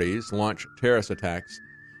properties, launch terrorist attacks,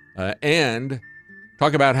 and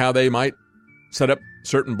talk about how they might set up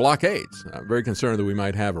certain blockades. I'm very concerned that we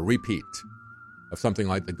might have a repeat of something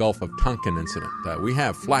like the Gulf of Tonkin incident. We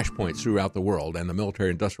have flashpoints throughout the world, and the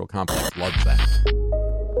military-industrial complex loves that.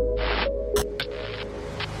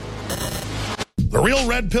 The Real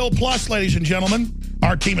Red Pill Plus, ladies and gentlemen.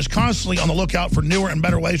 Our team is constantly on the lookout for newer and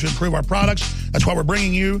better ways to improve our products. That's why we're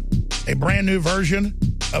bringing you a brand new version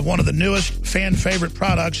of one of the newest fan favorite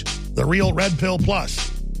products, the Real Red Pill Plus.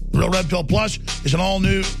 The Real Red Pill Plus is an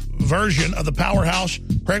all-new version of the powerhouse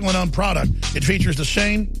Pregnenolone product. It features the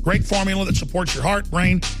same great formula that supports your heart,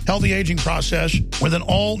 brain, healthy aging process with an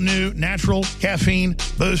all-new natural caffeine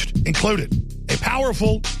boost included. A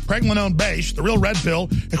powerful Pregnenolone base, the Real Red Pill,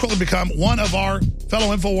 has quickly become one of our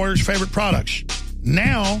fellow InfoWarriors' favorite products.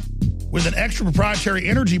 Now, with an extra proprietary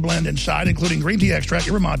energy blend inside, including green tea extract,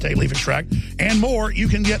 yerba mate, leaf extract, and more, you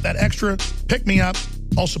can get that extra pick-me-up,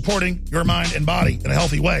 all supporting your mind and body in a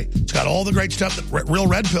healthy way. It's got all the great stuff that Real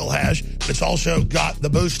Red Pill has, but it's also got the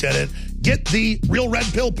boost in it. Get the Real Red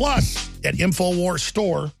Pill Plus at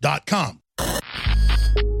InfoWarsStore.com.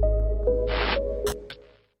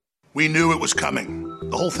 We knew it was coming.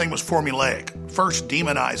 The whole thing was formulaic. First,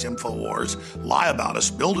 demonize InfoWars, lie about us,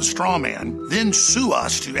 build a straw man, then sue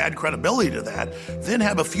us to add credibility to that, then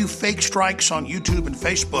have a few fake strikes on YouTube and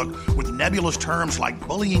Facebook with nebulous terms like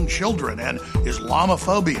bullying children and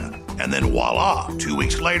Islamophobia. And then voila, 2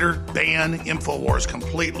 weeks later, ban InfoWars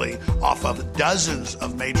completely off of dozens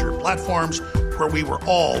of major platforms where we were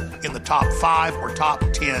all in the top 5 or top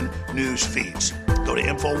 10 news feeds. Go to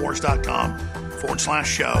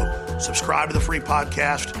InfoWars.com/show. Subscribe to the free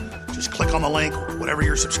podcast. Just click on the link, whatever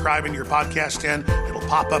you're subscribing your podcast in, it'll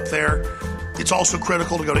pop up there. It's also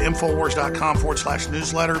critical to go to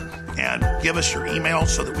InfoWars.com/newsletter and give us your email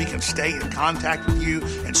so that we can stay in contact with you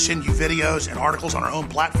and send you videos and articles on our own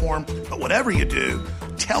platform. But whatever you do,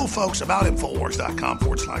 tell folks about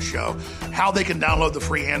InfoWars.com/show, how they can download the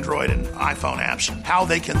free Android and iPhone apps, how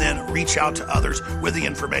they can then reach out to others with the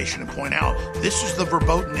information and point out, this is the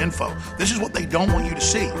verboten info. This is what they don't want you to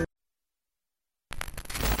see.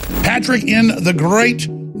 Patrick in the great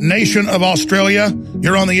nation of Australia,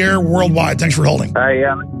 you're on the air worldwide. Thanks for holding. Hey,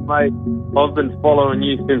 mate, I've been following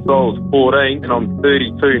you since I was 14 and I'm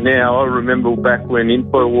 32 now. I remember back when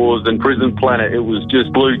InfoWars and Prison Planet, it was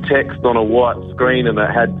just blue text on a white screen and I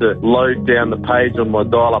had to load down the page on my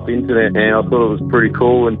dial-up internet, and I thought it was pretty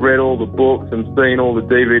cool, and read all the books and seen all the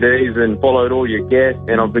DVDs and followed all your guests,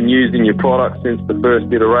 and I've been using your product since the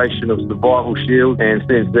first iteration of Survival Shield, and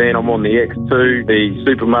since then I'm on the X2, the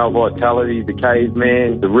Super Male Vitality, the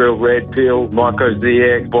Caveman, the Real Red Pill, Myco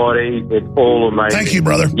ZX, Body. It's all amazing. Thank you,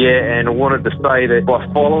 brother. Yeah, and I wanted to say that by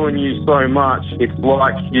following you so much, it's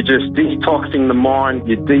like you're just detoxing the mind,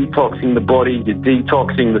 you're detoxing the body, you're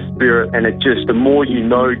detoxing the spirit, and it just, the more you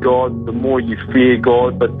know God, the more you fear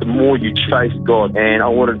God, but the more you chase God. And I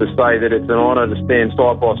wanted to say that it's an honour to stand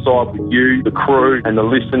side by side with you, the crew, and the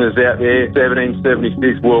listeners out there,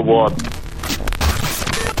 1776 worldwide.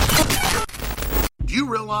 Do you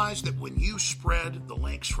realize that when you spread the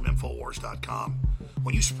links from InfoWars.com,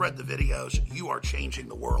 when you spread the videos, you are changing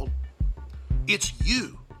the world? It's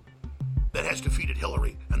you that has defeated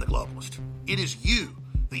Hillary and the globalists. It is you,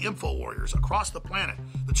 the info warriors across the planet,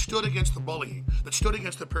 that stood against the bullying, that stood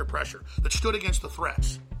against the peer pressure, that stood against the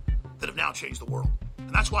threats, that have now changed the world.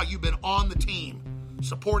 And that's why you've been on the team,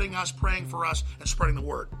 supporting us, praying for us, and spreading the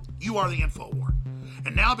word. You are the info war.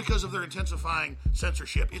 And now, because of their intensifying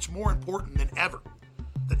censorship, it's more important than ever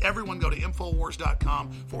that everyone go to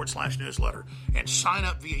Infowars.com/newsletter and sign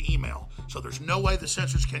up via email. So there's no way the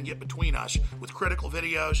censors can get between us with critical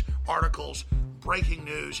videos, articles, breaking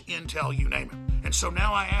news, intel, you name it. And so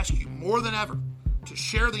now I ask you more than ever to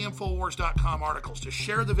share the Infowars.com articles, to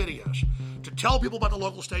share the videos, to tell people about the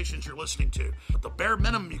local stations you're listening to. But the bare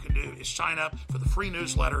minimum you can do is sign up for the free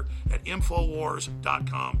newsletter at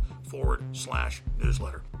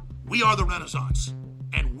Infowars.com/newsletter. We are the Renaissance,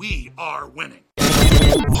 and we are winning.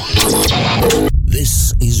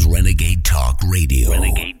 This is Renegade Talk Radio.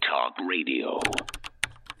 Renegade Talk Radio.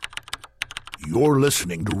 You're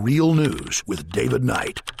listening to Real News with David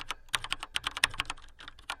Knight.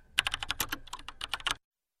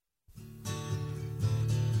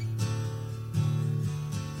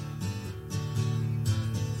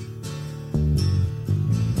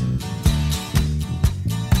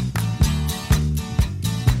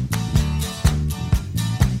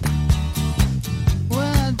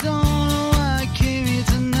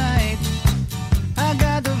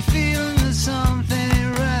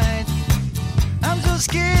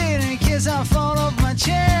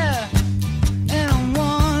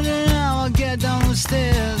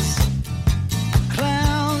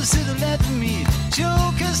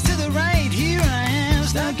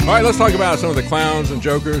 All right, let's talk about some of the clowns and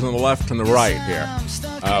jokers on the left and the right here.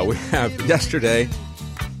 We have yesterday,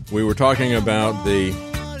 we were talking about the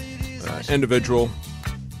individual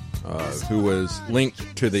who was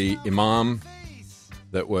linked to the imam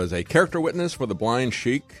that was a character witness for the blind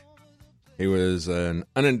sheik. He was an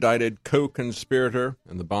unindicted co-conspirator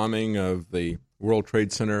in the bombing of the World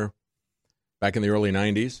Trade Center back in the early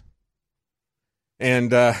 90s.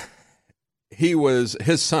 And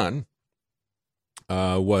his son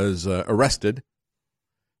was arrested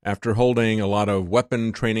after holding a lot of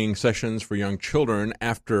weapon training sessions for young children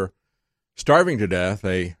after starving to death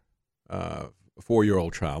a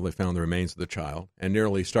 4-year-old child. They found the remains of the child, and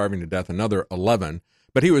nearly starving to death another 11.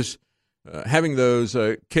 But he was having those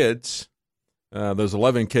kids, those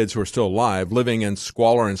 11 kids who are still alive, living in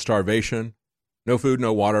squalor and starvation, no food,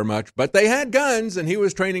 no water much, but they had guns, and he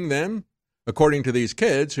was training them, according to these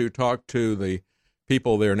kids who talked to the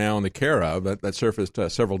people they're now in the care of. That surfaced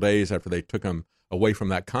several days after they took them away from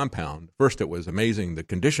that compound. First, it was amazing the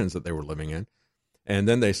conditions that they were living in. And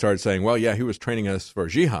then they started saying, well, yeah, he was training us for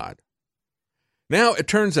jihad. Now, it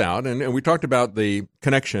turns out, and we talked about the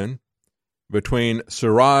connection between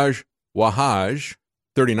Siraj Wahhaj,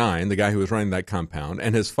 39, the guy who was running that compound,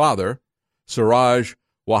 and his father, Siraj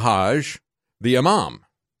Wahhaj, the imam.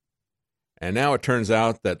 And now it turns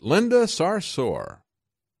out that Linda Sarsour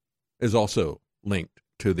is also linked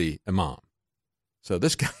to the imam. So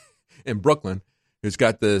this guy in Brooklyn, who's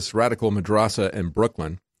got this radical madrasa in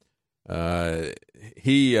Brooklyn, I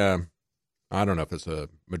don't know if it's a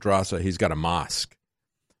madrasa, he's got a mosque.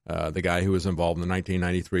 The guy who was involved in the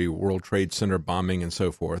 1993 World Trade Center bombing and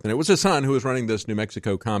so forth. And it was his son who was running this New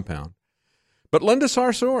Mexico compound. But Linda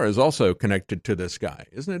Sarsour is also connected to this guy.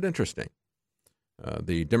 Isn't it interesting?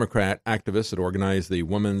 The Democrat activist that organized the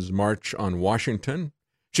Women's March on Washington,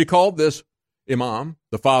 she called this imam,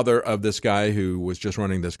 the father of this guy who was just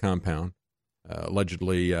running this compound,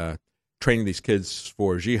 allegedly training these kids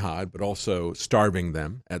for jihad, but also starving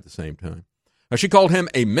them at the same time. She called him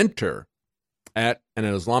a mentor at an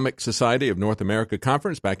Islamic Society of North America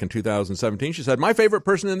conference back in 2017. She said, my favorite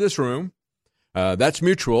person in this room, that's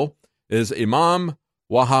mutual, is Imam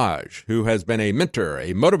Wahhaj, who has been a mentor,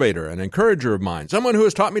 a motivator, an encourager of mine, someone who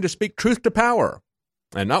has taught me to speak truth to power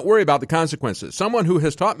and not worry about the consequences, someone who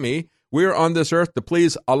has taught me we're on this earth to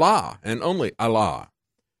please Allah and only Allah.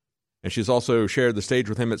 And she's also shared the stage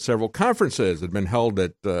with him at several conferences that have been held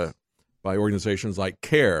at by organizations like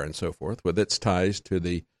CARE and so forth, with its ties to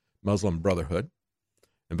the Muslim Brotherhood.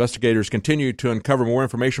 Investigators continue to uncover more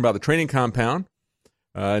information about the training compound.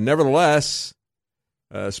 Nevertheless,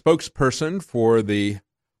 a spokesperson for the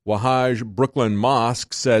Wahhaj Brooklyn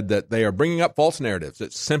Mosque said that they are bringing up false narratives.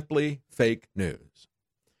 It's simply fake news.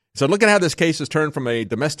 So look at how this case has turned from a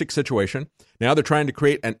domestic situation. Now they're trying to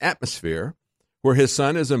create an atmosphere where his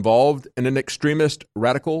son is involved in an extremist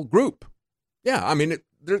radical group. Yeah,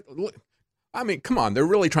 come on, they're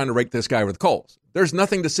really trying to rake this guy with coals. There's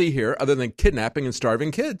nothing to see here other than kidnapping and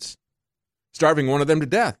starving kids, starving one of them to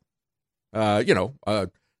death.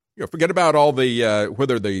 forget about all the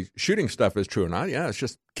whether the shooting stuff is true or not. Yeah, it's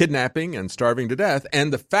just kidnapping and starving to death.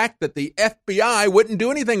 And the fact that the FBI wouldn't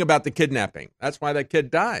do anything about the kidnapping. That's why that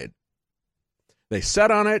kid died. They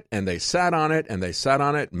sat on it, and they sat on it, and they sat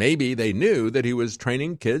on it. Maybe they knew that he was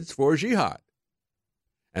training kids for jihad,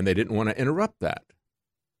 and they didn't want to interrupt that.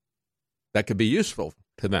 That could be useful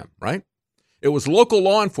to them, right? It was local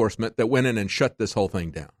law enforcement that went in and shut this whole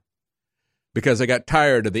thing down because they got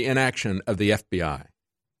tired of the inaction of the FBI.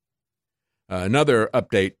 Another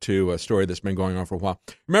update to a story that's been going on for a while.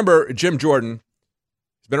 Remember Jim Jordan?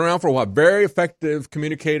 He's been around for a while. Very effective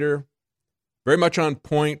communicator, very much on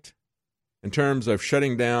point in terms of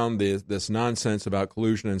shutting down this nonsense about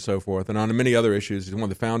collusion and so forth, and on many other issues. He's one of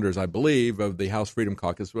the founders, I believe, of the House Freedom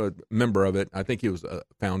Caucus, a member of it. I think he was a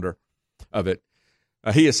founder of it.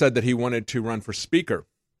 He has said that he wanted to run for speaker.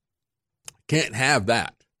 Can't have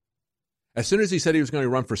that. As soon as he said he was going to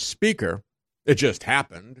run for speaker, it just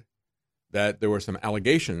happened that there were some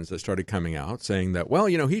allegations that started coming out saying that, well,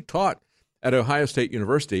 he taught at Ohio State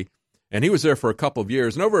University, and he was there for a couple of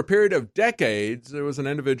years. And over a period of decades, there was an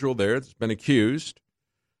individual there that's been accused,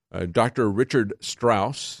 Dr. Richard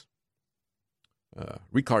Strauss,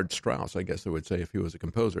 Richard Strauss, I guess I would say if he was a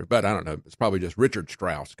composer. But I don't know. It's probably just Richard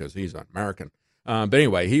Strauss because he's an American. But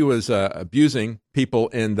anyway, he was abusing people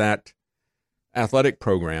in that athletic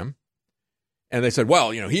program. And they said,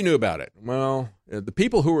 well, he knew about it. Well, the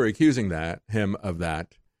people who were accusing him of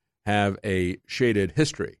that have a shaded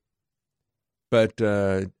history. But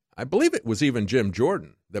I believe it was even Jim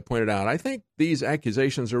Jordan that pointed out, I think these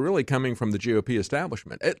accusations are really coming from the GOP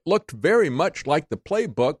establishment. It looked very much like the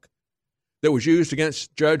playbook that was used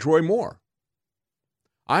against Judge Roy Moore.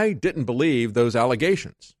 I didn't believe those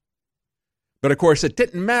allegations. But, of course, it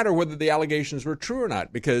didn't matter whether the allegations were true or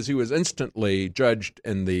not because he was instantly judged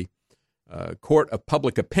in the court of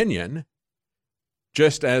public opinion,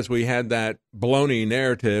 just as we had that baloney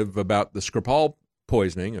narrative about the Skripal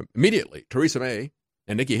poisoning. Immediately, Theresa May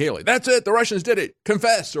and Nikki Haley, that's it, the Russians did it,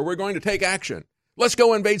 confess or we're going to take action. Let's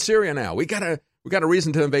go invade Syria now. We got a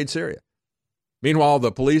reason to invade Syria. Meanwhile,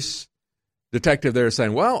 the police detective there is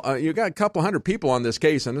saying, well, you got a couple hundred people on this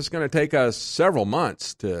case, and it's going to take us several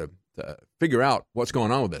months to figure out what's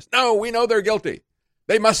going on with this. No, we know they're guilty.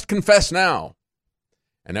 They must confess now.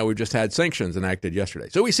 And now we've just had sanctions enacted yesterday.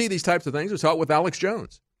 So we see these types of things. We saw it with Alex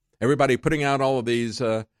Jones. Everybody putting out all of these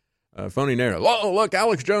phony narratives. Oh, look,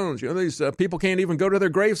 Alex Jones. These people can't even go to their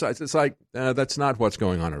grave sites. It's like, that's not what's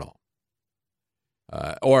going on at all.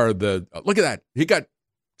 Look at that. He got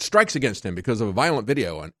strikes against him because of a violent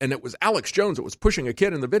video. And it was Alex Jones that was pushing a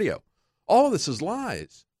kid in the video. All of this is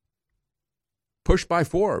lies. Pushed by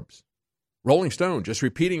Forbes. Rolling Stone, just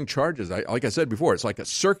repeating charges. Like I said before, it's like a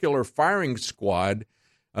circular firing squad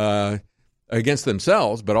against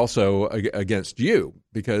themselves, but also against you,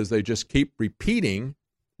 because they just keep repeating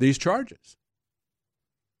these charges.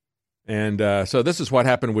 And so this is what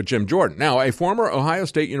happened with Jim Jordan. Now, a former Ohio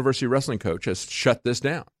State University wrestling coach has shut this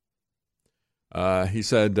down. He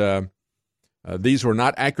said these were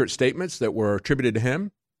not accurate statements that were attributed to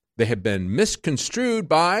him. They have been misconstrued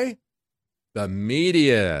by the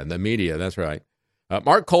media. The media, that's right.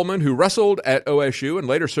 Mark Coleman, who wrestled at OSU and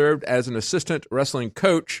later served as an assistant wrestling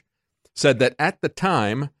coach, said that at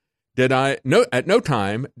no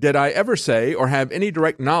time did I ever say or have any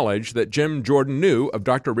direct knowledge that Jim Jordan knew of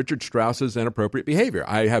Dr. Richard Strauss's inappropriate behavior.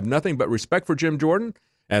 I have nothing but respect for Jim Jordan,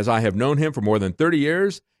 as I have known him for more than 30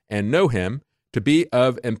 years and know him to be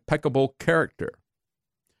of impeccable character.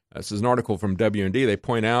 This is an article from W&D. They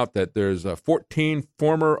point out that there's 14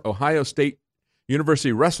 former Ohio State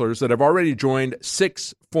University wrestlers that have already joined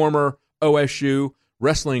 6 former OSU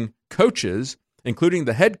wrestling coaches, including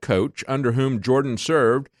the head coach under whom Jordan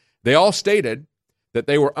served. They all stated that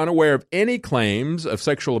they were unaware of any claims of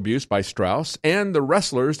sexual abuse by Strauss, and the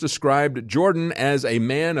wrestlers described Jordan as a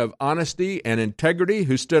man of honesty and integrity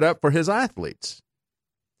who stood up for his athletes.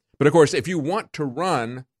 But, of course, if you want to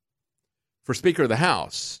run for Speaker of the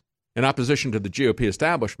House in opposition to the GOP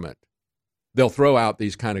establishment, they'll throw out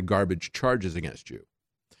these kind of garbage charges against you.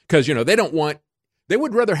 Because, they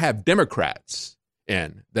would rather have Democrats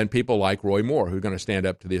in than people like Roy Moore, who are going to stand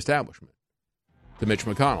up to the establishment, to Mitch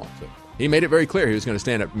McConnell. So he made it very clear he was going to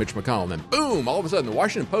stand up to Mitch McConnell. And then, boom, all of a sudden, the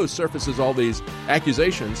Washington Post surfaces all these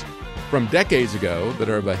accusations from decades ago that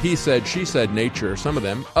are of a he said, she said nature, some of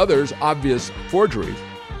them, others obvious forgeries.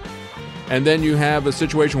 And then you have a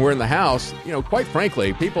situation where in the House, quite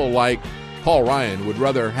frankly, people like Paul Ryan would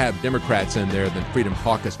rather have Democrats in there than Freedom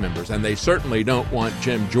Caucus members, and they certainly don't want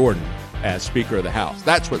Jim Jordan as Speaker of the House.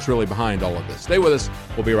 That's what's really behind all of this. Stay with us.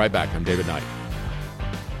 We'll be right back. I'm David Knight.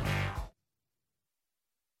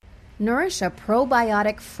 Nourish a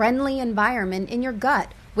probiotic-friendly environment in your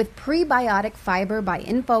gut with Prebiotic Fiber by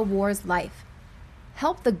InfoWars Life.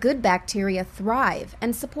 Help the good bacteria thrive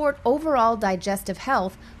and support overall digestive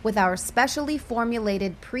health with our specially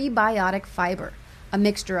formulated prebiotic fiber, a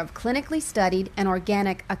mixture of clinically studied and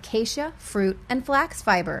organic acacia, fruit, and flax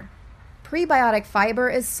fiber. Prebiotic fiber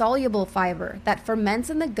is soluble fiber that ferments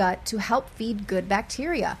in the gut to help feed good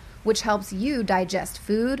bacteria, which helps you digest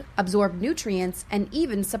food, absorb nutrients, and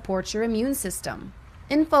even supports your immune system.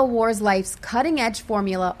 InfoWars Life's cutting-edge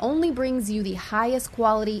formula only brings you the highest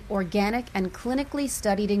quality, organic, and clinically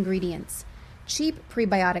studied ingredients. Cheap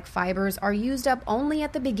prebiotic fibers are used up only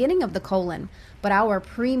at the beginning of the colon, but our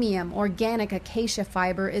premium organic acacia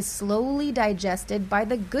fiber is slowly digested by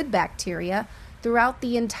the good bacteria throughout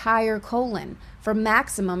the entire colon for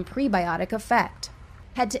maximum prebiotic effect.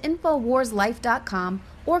 Head to InfoWarsLife.com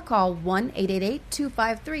or call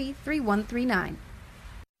 1-888-253-3139.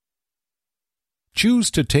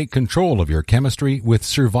 Choose to take control of your chemistry with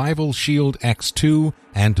Survival Shield X2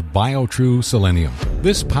 and BioTrue Selenium.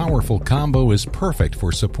 This powerful combo is perfect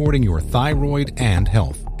for supporting your thyroid and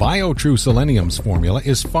health. BioTrue Selenium's formula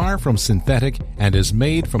is far from synthetic and is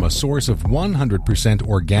made from a source of 100%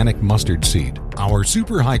 organic mustard seed. Our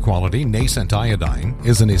super high-quality nascent iodine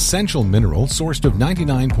is an essential mineral sourced of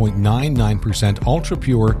 99.99%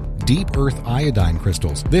 ultra-pure deep earth iodine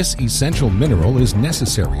crystals. This essential mineral is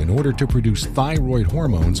necessary in order to produce thyroid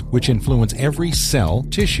hormones, which influence every cell,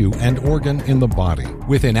 tissue, and organ in the body.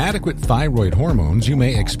 With inadequate thyroid hormones, you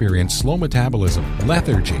may experience slow metabolism,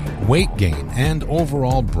 lethargy, weight gain, and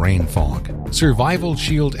overall brain fog. Survival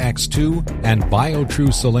Shield X2 and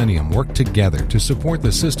BioTrue Selenium work together to support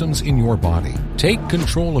the systems in your body. Take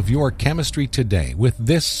control of your chemistry today with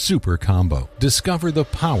this super combo. Discover the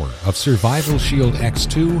power of Survival Shield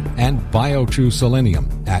X2 and BioTrue Selenium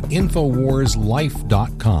at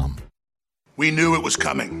InfoWarsLife.com. We knew it was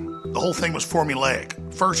coming. The whole thing was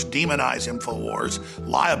formulaic. First, demonize InfoWars,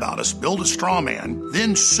 lie about us, build a straw man,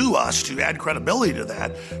 then sue us to add credibility to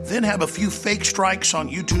that, then have a few fake strikes on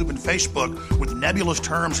YouTube and Facebook with nebulous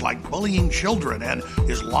terms like bullying children and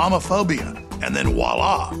Islamophobia. And then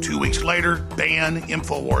voila, 2 weeks later, ban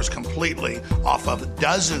InfoWars completely off of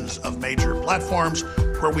dozens of major platforms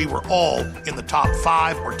where we were all in the top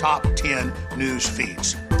 5 or top 10 news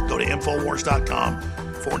feeds. Go to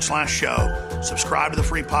InfoWars.com/show. Subscribe to the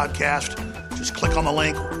free podcast. Just click on the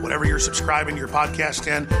link, whatever you're subscribing your podcast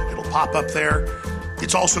in, it'll pop up there.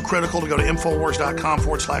 It's also critical to go to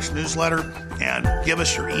Infowars.com/newsletter and give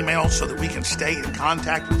us your email so that we can stay in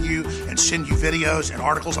contact with you and send you videos and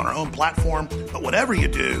articles on our own platform. But whatever you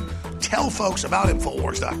do, tell folks about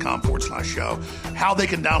Infowars.com/show, how they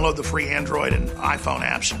can download the free Android and iPhone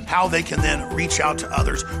apps, how they can then reach out to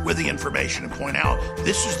others with the information and point out,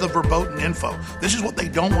 this is the verboten info. This is what they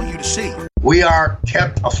don't want you to see. We are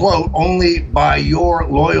kept afloat only by your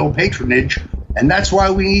loyal patronage, and that's why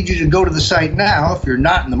we need you to go to the site now. If you're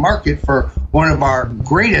not in the market for one of our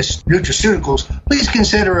greatest nutraceuticals, please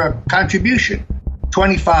consider a contribution.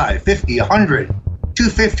 $25, $50, $100,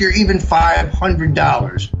 $250, or even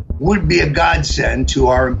 $500 would be a godsend to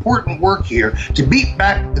our important work here to beat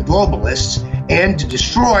back the globalists and to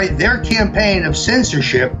destroy their campaign of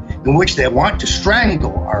censorship in which they want to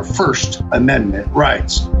strangle our First Amendment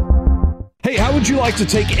rights. Hey, how would you like to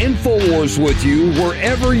take InfoWars with you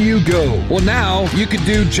wherever you go? Well, now you can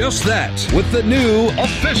do just that with the new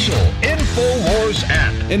official InfoWars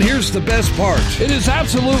app. And here's the best part. It is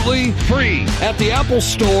absolutely free. At the Apple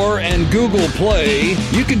Store and Google Play,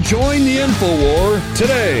 you can join the InfoWar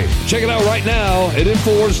today. Check it out right now at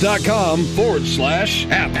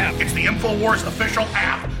Infowars.com/app. It's the InfoWars official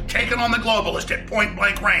app, taking on the globalist at point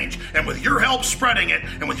blank range. And with your help spreading it,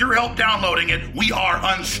 and with your help downloading it, we are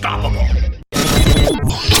unstoppable.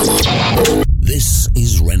 This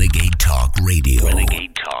is Renegade Talk Radio.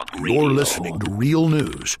 Renegade Talk Radio. You're listening to Real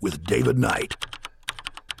News with David Knight.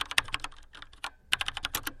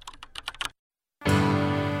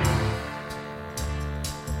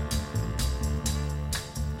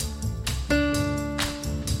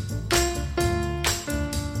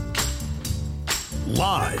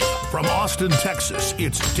 Live from Austin, Texas,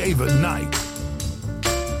 it's David Knight.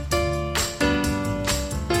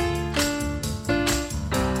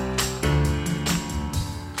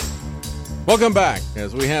 Welcome back.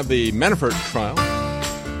 As we have the Manafort trial,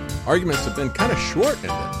 arguments have been kind of short in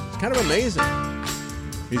it. It's kind of amazing.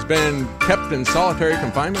 He's been kept in solitary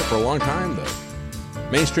confinement for a long time, though.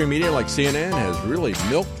 Mainstream media like CNN has really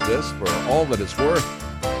milked this for all that it's worth.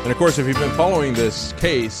 And of course, if you've been following this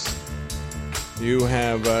case, you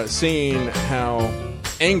have seen how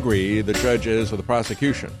angry the judge is with the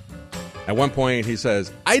prosecution. At one point, he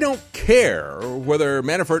says, I don't care whether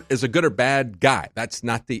Manafort is a good or bad guy. That's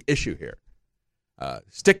not the issue here.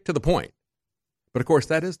 Stick to the point. But, of course,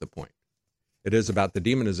 that is the point. It is about the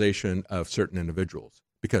demonization of certain individuals,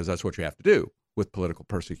 because that's what you have to do with political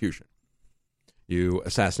persecution. You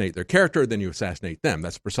assassinate their character, then you assassinate them.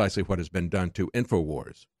 That's precisely what has been done to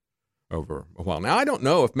InfoWars over a while. Now, I don't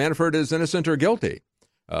know if Manafort is innocent or guilty.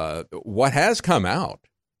 What has come out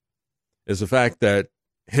is the fact that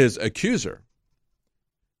his accuser,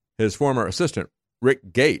 his former assistant,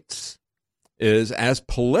 Rick Gates, is, as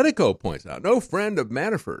Politico points out, no friend of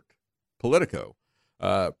Manafort, Politico.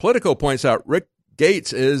 Politico points out Rick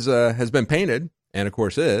Gates has been painted, and of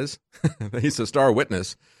course is, he's a star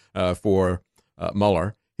witness for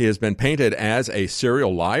Mueller. He has been painted as a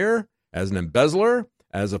serial liar, as an embezzler,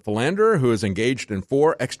 as a philanderer who is engaged in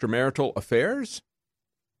 4 extramarital affairs.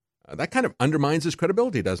 That kind of undermines his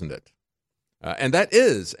credibility, doesn't it? And that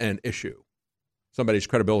is an issue, somebody's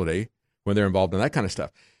credibility when they're involved in that kind of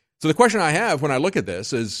stuff. So the question I have when I look at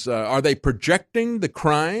this is, are they projecting the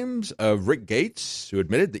crimes of Rick Gates, who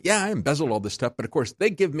admitted that, yeah, I embezzled all this stuff, but of course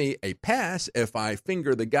they give me a pass if I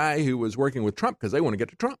finger the guy who was working with Trump because they want to get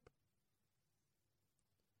to Trump.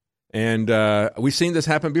 And we've seen this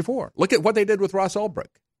happen before. Look at what they did with Ross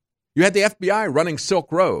Ulbricht. You had the FBI running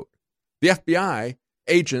Silk Road. The FBI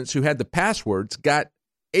agents who had the passwords got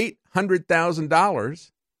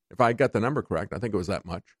 $800,000, if I got the number correct. I think it was that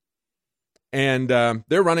much. And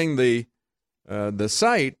they're running the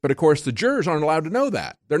site, but of course the jurors aren't allowed to know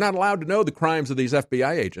that. They're not allowed to know the crimes of these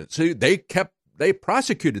FBI agents. So they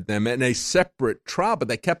prosecuted them in a separate trial, but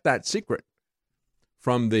they kept that secret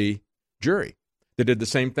from the jury. They did the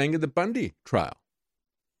same thing in the Bundy trial.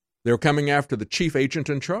 They were coming after the chief agent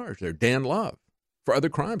in charge there, Dan Love, for other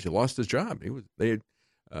crimes. He lost his job. They had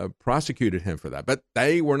prosecuted him for that, but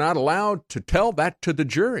they were not allowed to tell that to the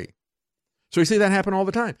jury. So we see that happen all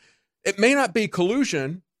the time. It may not be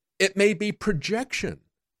collusion. It may be projection.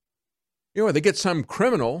 You know, they get some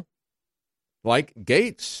criminal like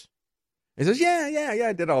Gates. He says, yeah,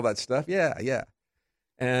 I did all that stuff. Yeah.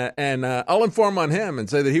 And I'll inform on him and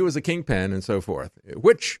say that he was a kingpin and so forth,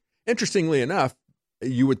 which, interestingly enough,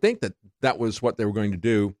 you would think that that was what they were going to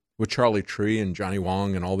do with Charlie Tree and Johnny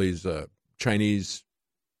Wong and all these Chinese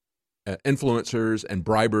influencers and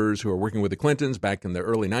bribers who are working with the Clintons back in the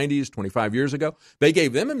early 90s, 25 years ago. They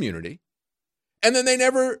gave them immunity, and then they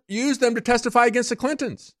never used them to testify against the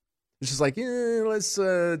Clintons. It's just like, let's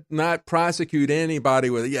not prosecute anybody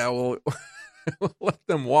with, we'll let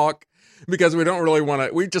them walk because we don't really want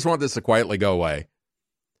to, we just want this to quietly go away.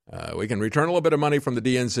 We can return a little bit of money from the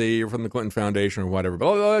DNC or from the Clinton Foundation or whatever,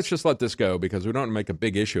 but let's just let this go because we don't want to make a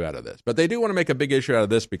big issue out of this. But they do want to make a big issue out of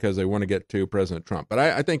this because they want to get to President Trump. But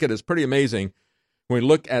I think it is pretty amazing when we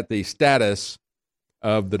look at the status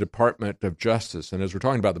of the Department of Justice. And as we're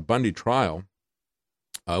talking about the Bundy trial,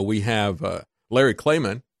 we have Larry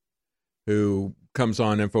Klayman, who comes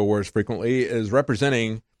on InfoWars frequently, is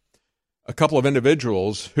representing a couple of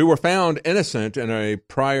individuals who were found innocent in a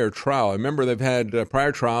prior trial. I remember they've had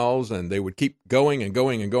prior trials, and they would keep going and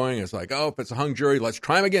going and going. It's like, if it's a hung jury, let's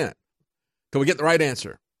try them again till we get the right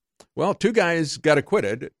answer. Well, 2 guys got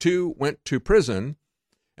acquitted. 2 went to prison.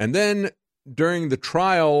 And then during the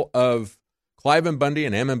trial of Cliven Bundy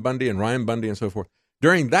and Ammon Bundy and Ryan Bundy and so forth,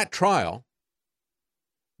 during that trial,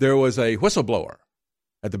 there was a whistleblower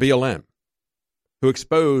at the BLM who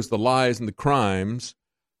exposed the lies and the crimes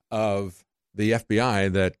of the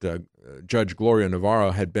FBI that Judge Gloria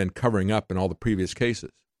Navarro had been covering up in all the previous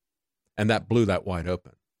cases. And that blew that wide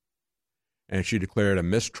open. And she declared a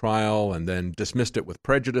mistrial and then dismissed it with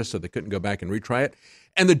prejudice so they couldn't go back and retry it.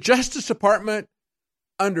 And the Justice Department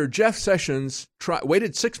under Jeff Sessions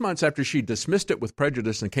waited 6 months after she dismissed it with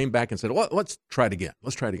prejudice and came back and said, well, let's try it again.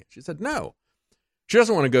 Let's try it again. She said, no. She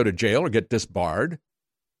doesn't want to go to jail or get disbarred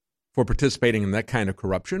for participating in that kind of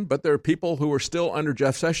corruption, but there are people who are still under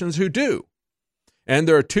Jeff Sessions who do. And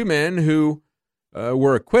there are 2 men who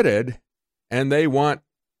were acquitted, and they want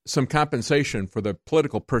some compensation for the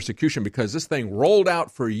political persecution because this thing rolled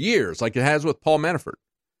out for years, like it has with Paul Manafort.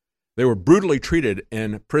 They were brutally treated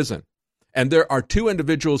in prison. And there are 2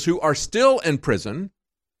 individuals who are still in prison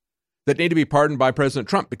that need to be pardoned by President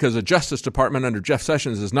Trump because the Justice Department under Jeff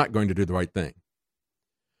Sessions is not going to do the right thing.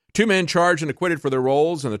 2 men charged and acquitted for their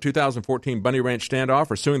roles in the 2014 Bundy Ranch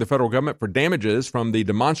standoff are suing the federal government for damages from the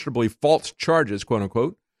demonstrably false charges, quote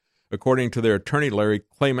unquote, according to their attorney, Larry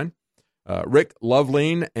Klayman. Rick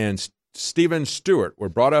Loveline and Stephen Stewart were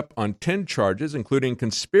brought up on 10 charges, including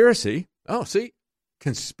conspiracy.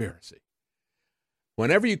 Conspiracy.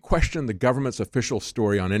 Whenever you question the government's official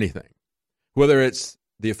story on anything, whether it's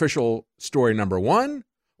the official story number 1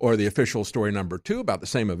 or the official story number 2 about the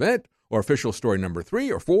same event, or official story number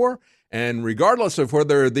 3 or 4. And regardless of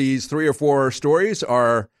whether these 3 or 4 stories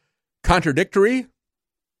are contradictory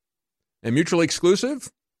and mutually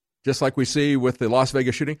exclusive, just like we see with the Las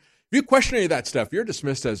Vegas shooting, if you question any of that stuff, you're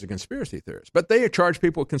dismissed as a conspiracy theorist. But they charge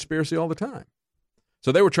people with conspiracy all the time.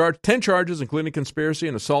 So they were charged 10 charges, including conspiracy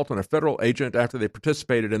and assault on a federal agent after they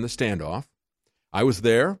participated in the standoff. I was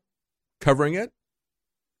there covering it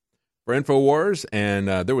for InfoWars, and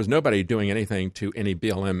there was nobody doing anything to any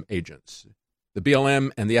BLM agents. The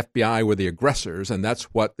BLM and the FBI were the aggressors, and that's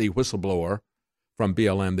what the whistleblower from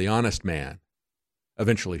BLM, the honest man,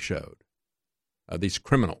 eventually showed. These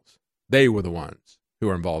criminals, they were the ones who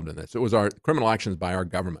were involved in this. It was our criminal actions by our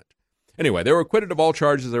government. Anyway, they were acquitted of all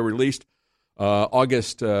charges. They were released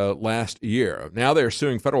August last year. Now they're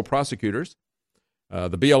suing federal prosecutors,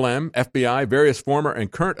 the BLM, FBI, various former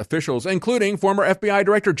and current officials, including former FBI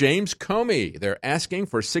Director James Comey. They're asking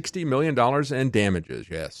for $60 million in damages.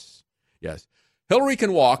 Yes. Hillary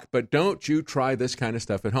can walk, but don't you try this kind of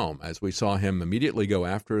stuff at home, as we saw him immediately go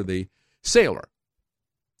after the sailor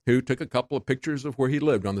who took a couple of pictures of where he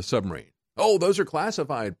lived on the submarine. Oh, those are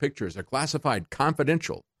classified pictures. They're classified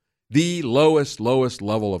confidential. The lowest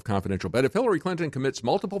level of confidential. But if Hillary Clinton commits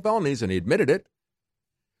multiple felonies, and he admitted it,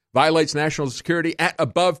 violates national security at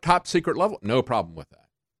above top secret level, no problem with that.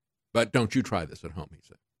 But don't you try this at home, he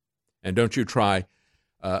said. And don't you try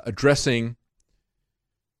addressing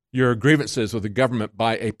your grievances with the government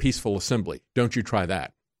by a peaceful assembly. Don't you try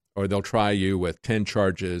that. Or they'll try you with 10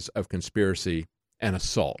 charges of conspiracy and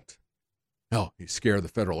assault. No, you scare the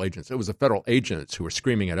federal agents. It was the federal agents who were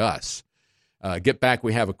screaming at us. Get back,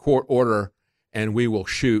 we have a court order, and we will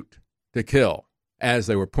shoot to kill. As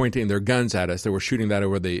they were pointing their guns at us, they were shooting that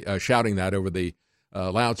over the, shouting that over the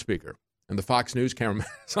loudspeaker. And the Fox News cameraman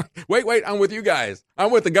is like, wait, I'm with you guys.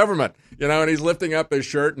 I'm with the government. And he's lifting up his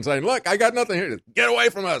shirt and saying, look, I got nothing here. Get away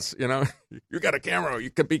from us. You got a camera.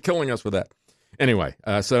 You could be killing us with that. Anyway,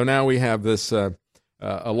 so now we have this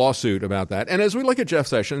a lawsuit about that. And as we look at Jeff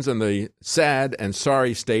Sessions and the sad and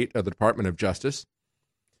sorry state of the Department of Justice,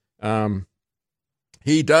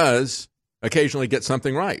 he does occasionally get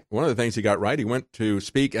something right. One of the things he got right, he went to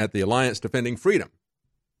speak at the Alliance Defending Freedom.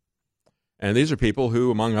 And these are people who,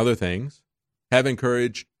 among other things, have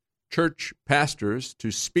encouraged church pastors to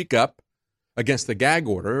speak up against the gag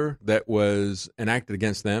order that was enacted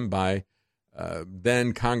against them by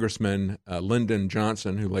then Congressman Lyndon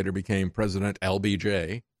Johnson, who later became President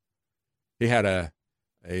LBJ. He had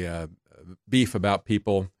a beef about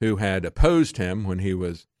people who had opposed him when he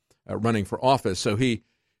was running for office. So he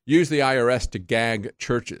used the IRS to gag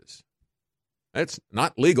churches. It's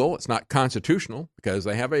not legal. It's not constitutional because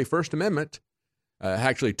they have a First Amendment,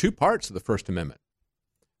 actually 2 parts of the First Amendment,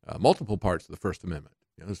 multiple parts of the First Amendment.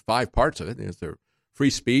 There's 5 parts of it. There's their free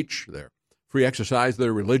speech, their free exercise of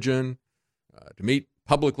their religion, to meet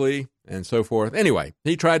publicly, and so forth. Anyway,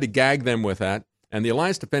 he tried to gag them with that, and the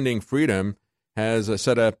Alliance Defending Freedom has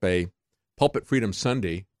set up a Pulpit Freedom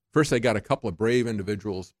Sunday. First, they got a couple of brave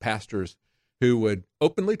individuals, pastors, who would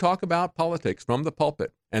openly talk about politics from the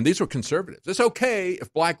pulpit. And these were conservatives. It's okay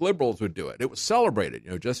if black liberals would do it. It was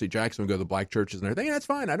celebrated. Jesse Jackson would go to the black churches and everything. That's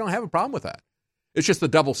fine. I don't have a problem with that. It's just the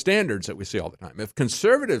double standards that we see all the time. If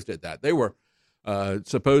conservatives did that, they were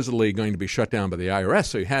supposedly going to be shut down by the IRS.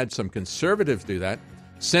 So you had some conservatives do that,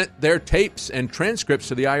 sent their tapes and transcripts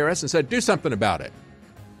to the IRS and said, do something about it.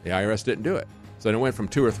 The IRS didn't do it. So then it went from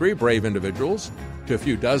 2 or 3 brave individuals to a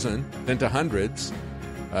few dozen, then to hundreds.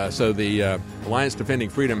 So the Alliance Defending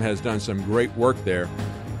Freedom has done some great work there.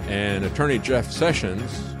 And Attorney Jeff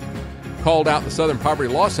Sessions called out the Southern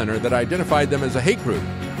Poverty Law Center that identified them as a hate group.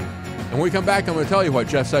 And when we come back, I'm going to tell you what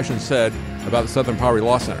Jeff Sessions said about the Southern Poverty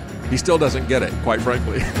Law Center. He still doesn't get it, quite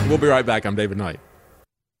frankly. We'll be right back. I'm David Knight.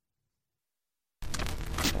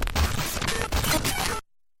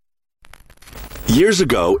 Years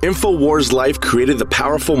ago, InfoWars Life created the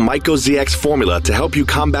powerful MycoZX formula to help you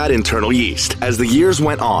combat internal yeast. As the years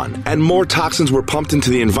went on and more toxins were pumped into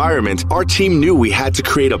the environment, our team knew we had to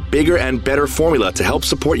create a bigger and better formula to help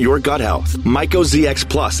support your gut health. MycoZX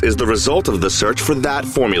Plus is the result of the search for that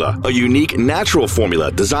formula, a unique natural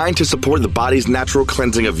formula designed to support the body's natural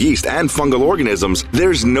cleansing of yeast and fungal organisms.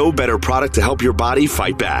 There's no better product to help your body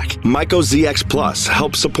fight back. MycoZX Plus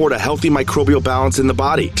helps support a healthy microbial balance in the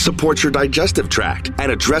body, supports your digestive tract, extract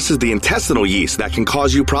and addresses the intestinal yeast that can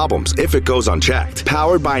cause you problems if it goes unchecked.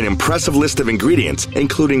 Powered by an impressive list of ingredients,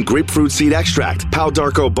 including grapefruit seed extract, Pau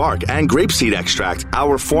d'Arco bark, and grapeseed extract,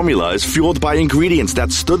 our formula is fueled by ingredients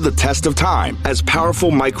that stood the test of time as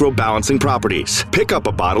powerful micro-balancing properties. Pick up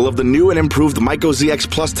a bottle of the new and improved MycoZX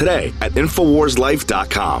Plus today at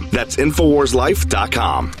InfoWarsLife.com. That's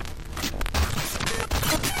InfoWarsLife.com.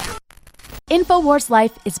 InfoWars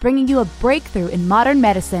Life is bringing you a breakthrough in modern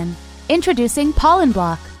medicine. Introducing Pollen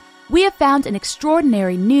Block. We have found an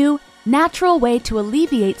extraordinary new, natural way to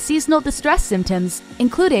alleviate seasonal distress symptoms,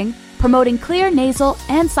 including promoting clear nasal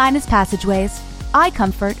and sinus passageways, eye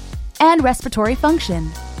comfort, and respiratory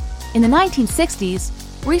function. In the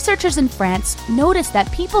 1960s, researchers in France noticed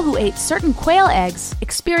that people who ate certain quail eggs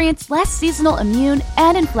experienced less seasonal immune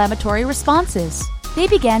and inflammatory responses. They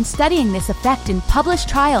began studying this effect in published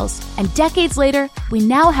trials, and decades later, we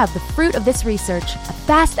now have the fruit of this research, a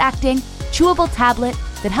fast-acting, chewable tablet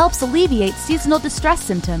that helps alleviate seasonal distress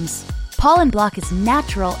symptoms. Pollen Block is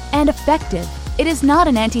natural and effective. It is not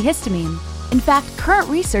an antihistamine. In fact, current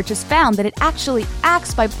research has found that it actually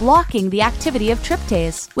acts by blocking the activity of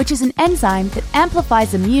tryptase, which is an enzyme that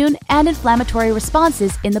amplifies immune and inflammatory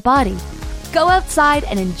responses in the body. Go outside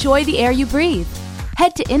and enjoy the air you breathe.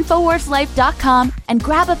 Head to InfoWarsLife.com and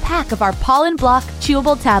grab a pack of our Pollen Block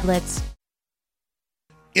chewable tablets.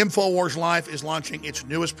 InfoWars Life is launching its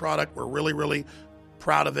newest product. We're really, really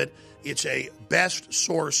proud of it. It's a best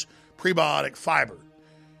source prebiotic fiber,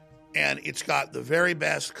 and it's got the very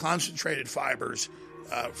best concentrated fibers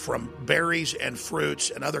from berries and fruits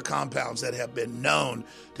and other compounds that have been known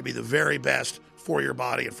to be the very best for your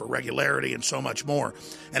body and for regularity and so much more.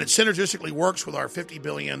 And it synergistically works with our 50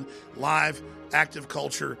 billion live active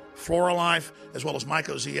culture FloraLife, as well as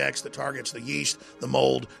MycoZX that targets the yeast, the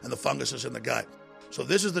mold, and the funguses in the gut. So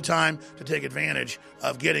this is the time to take advantage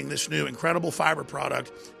of getting this new incredible fiber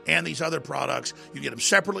product and these other products. You get them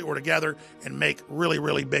separately or together and make really,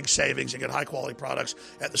 really big savings and get high-quality products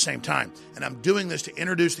at the same time. And I'm doing this to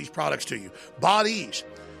introduce these products to you. Bodease,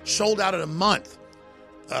 sold out in a month.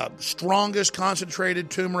 Strongest concentrated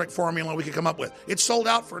turmeric formula we could come up with. It's sold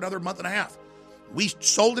out for another month and a half. We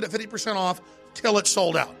sold it at 50% off till it's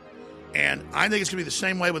sold out. And I think it's going to be the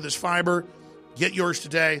same way with this fiber. Get yours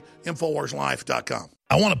today, InfoWarsLife.com.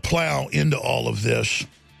 I want to plow into all of this,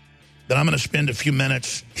 but I'm going to spend a few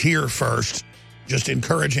minutes here first just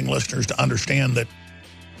encouraging listeners to understand that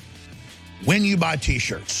when you buy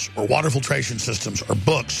T-shirts or water filtration systems or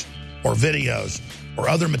books or videos or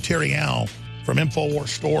other material from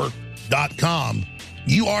InfoWarsStore.com,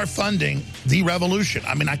 you are funding the revolution.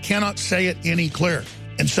 I mean, I cannot say it any clearer.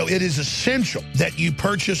 And so it is essential that you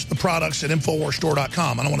purchase the products at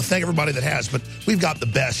InfoWarsStore.com. And I want to thank everybody that has, but we've got the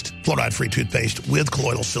best fluoride-free toothpaste with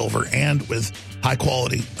colloidal silver and with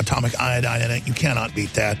high-quality atomic iodine in it. You cannot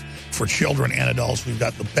beat that. For children and adults, we've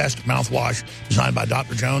got the best mouthwash designed by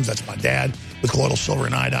Dr. Jones. That's my dad, with colloidal silver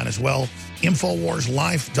and iodine as well.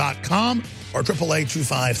 InfoWarsLife.com or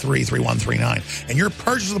 888-253-3139. And your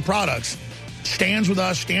purchase of the products stands with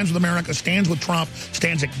us, stands with America, stands with Trump,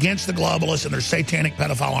 stands against the globalists and their satanic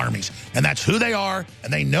pedophile armies. And that's who they are,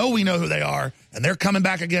 and they know we know who they are, and they're coming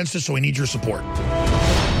back against us, so we need your support.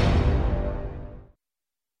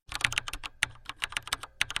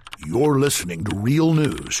 You're listening to Real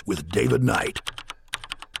News with David Knight.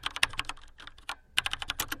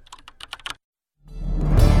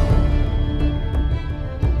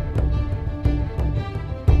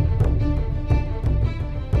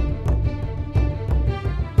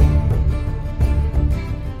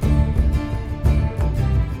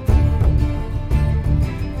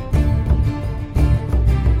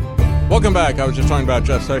 Welcome back. I was just talking about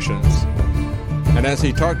Jeff Sessions. And as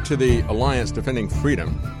he talked to the Alliance Defending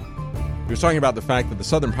Freedom, he was talking about the fact that the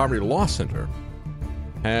Southern Poverty Law Center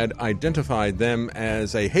had identified them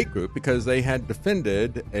as a hate group because they had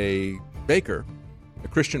defended a baker, a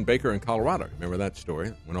Christian baker in Colorado. Remember that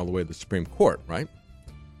story? Went all the way to the Supreme Court, right?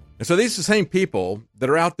 And so these are the same people that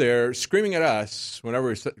are out there screaming at us whenever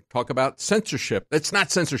we talk about censorship. It's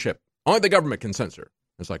not censorship. Only the government can censor.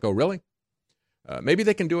 It's like, oh, really? Maybe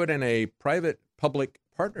they can do it in a private-public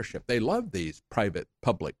partnership. They love these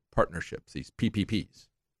private-public partnerships, these PPPs.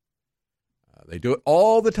 They do it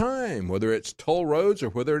all the time, whether it's toll roads or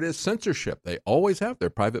whether it is censorship. They always have their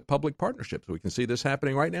private-public partnerships. We can see this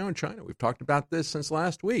happening right now in China. We've talked about this since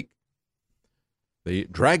last week. The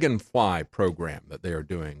Dragonfly program that they are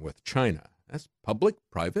doing with China, that's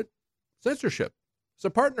public-private censorship. It's a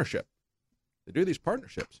partnership. They do these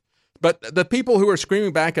partnerships. But the people who are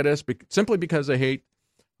screaming back at us simply because they hate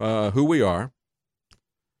who we are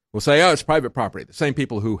will say, oh, it's private property. The same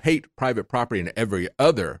people who hate private property and every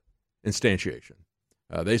other instantiation.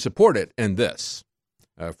 They support it in this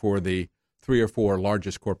for the 3 or 4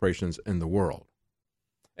 largest corporations in the world.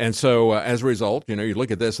 And so as a result, you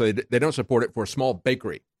look at this, they don't support it for a small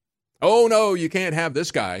bakery. Oh, no, you can't have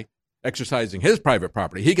this guy exercising his private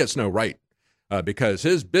property. He gets no right because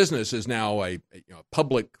his business is now a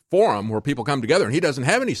public forum where people come together, and he doesn't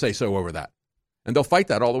have any say-so over that. And they'll fight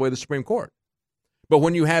that all the way to the Supreme Court. But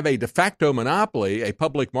when you have a de facto monopoly, a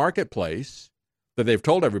public marketplace that they've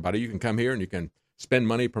told everybody, you can come here and you can spend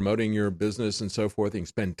money promoting your business and so forth. You can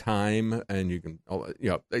spend time, and you can,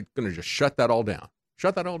 they're going to just shut that all down.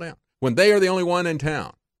 Shut that all down. When they are the only one in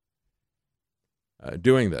town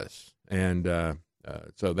doing this. And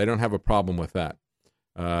so they don't have a problem with that.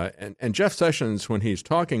 And Jeff Sessions, when he's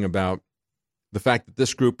talking about the fact that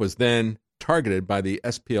this group was then targeted by the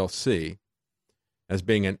SPLC as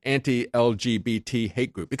being an anti-LGBT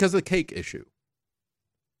hate group because of the cake issue.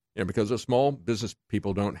 Because the small business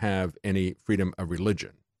people don't have any freedom of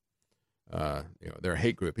religion. They're a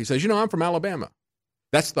hate group. He says, I'm from Alabama.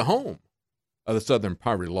 That's the home of the Southern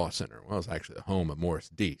Poverty Law Center. Well, it's actually the home of Morris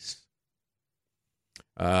Deese.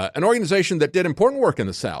 An organization that did important work in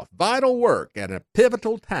the South, vital work at a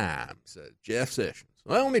pivotal time, says Jeff Sessions.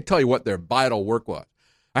 Well, let me tell you what their vital work was.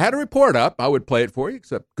 I had a report up. I would play it for you,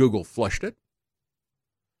 except Google flushed it.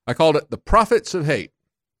 I called it The Prophets of Hate.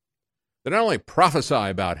 They not only prophesy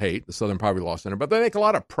about hate, the Southern Poverty Law Center, but they make a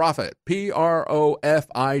lot of profit,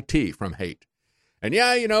 P-R-O-F-I-T, from hate. And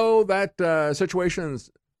that situation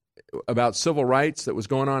about civil rights that was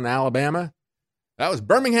going on in Alabama, that was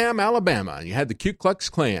Birmingham, Alabama. And you had the Ku Klux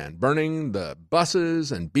Klan burning the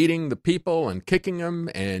buses and beating the people and kicking them.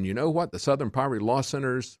 And you know what the Southern Poverty Law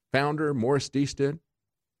Center's founder, Morris Deese, did?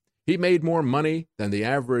 He made more money than the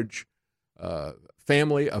average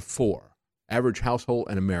family of 4, average household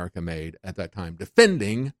in America made at that time,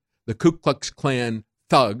 defending the Ku Klux Klan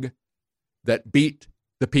thug that beat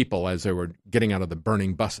the people as they were getting out of the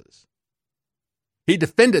burning buses. He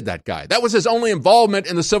defended that guy. That was his only involvement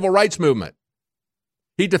in the civil rights movement.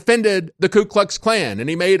 He defended the Ku Klux Klan, and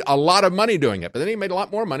he made a lot of money doing it. But then he made a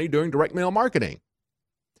lot more money doing direct mail marketing.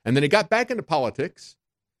 And then he got back into politics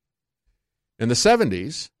in the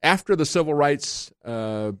 70s after the civil rights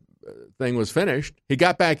thing was finished. He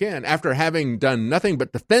got back in after having done nothing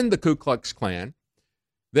but defend the Ku Klux Klan.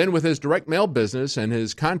 Then with his direct mail business and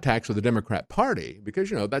his contacts with the Democrat Party,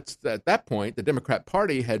 because, that's at that point, the Democrat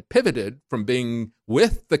Party had pivoted from being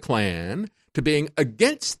with the Klan to being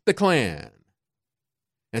against the Klan.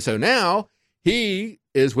 And so now he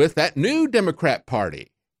is with that new Democrat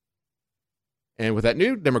Party. And with that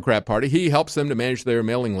new Democrat Party, he helps them to manage their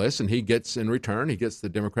mailing list, and he gets the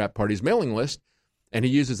Democrat Party's mailing list, and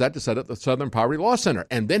he uses that to set up the Southern Poverty Law Center.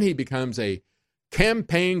 And then he becomes a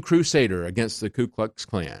campaign crusader against the Ku Klux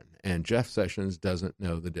Klan. And Jeff Sessions doesn't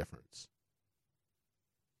know the difference.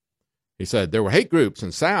 He said, there were hate groups in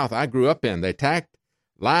the South I grew up in. They attacked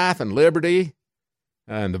life and liberty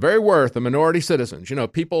and the very worth of minority citizens.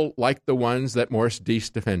 People like the ones that Morris Deese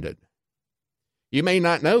defended. You may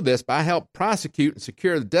not know this, but I helped prosecute and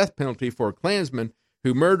secure the death penalty for a Klansman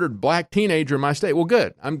who murdered a black teenager in my state. Well,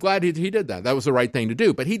 good. I'm glad he did that. That was the right thing to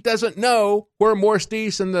do. But he doesn't know where Morris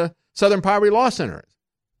Deese and the Southern Poverty Law Center is.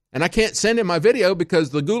 And I can't send him my video because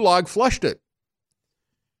the Gulag flushed it.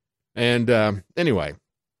 And anyway,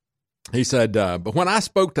 he said, but when I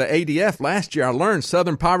spoke to ADF last year, I learned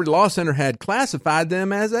Southern Poverty Law Center had classified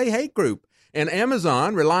them as a hate group. And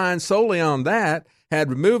Amazon, relying solely on that, had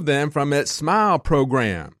removed them from its Smile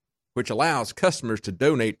program, which allows customers to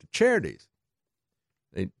donate to charities.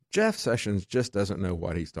 Jeff Sessions just doesn't know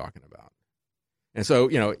what he's talking about. And so,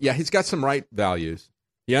 he's got some right values.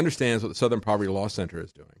 He understands what the Southern Poverty Law Center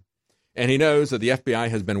is doing. And he knows that the FBI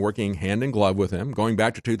has been working hand in glove with him, going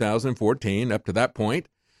back to 2014. Up to that point,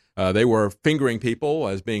 they were fingering people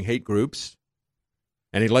as being hate groups.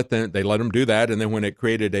 And they let them do that. And then when it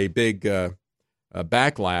created a big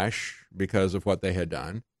backlash because of what they had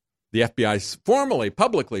done, the FBI formally,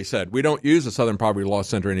 publicly said, we don't use the Southern Poverty Law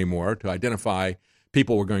Center anymore to identify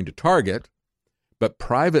people we're going to target, but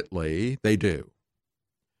privately they do.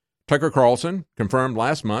 Tucker Carlson confirmed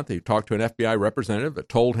last month he talked to an FBI representative that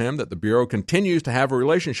told him that the Bureau continues to have a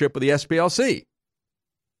relationship with the SPLC.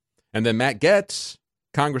 And then Matt Gaetz,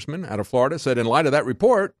 congressman out of Florida, said in light of that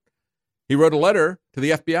report, he wrote a letter to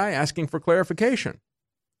the FBI asking for clarification.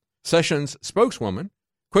 Sessions' spokeswoman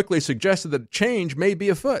quickly suggested that a change may be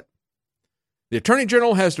afoot. The Attorney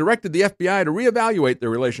General has directed the FBI to reevaluate their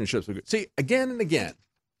relationships with. See, again and again,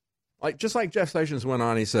 just like Jeff Sessions went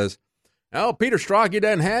on, he says, Peter Strzok, he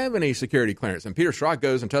doesn't have any security clearance. And Peter Strzok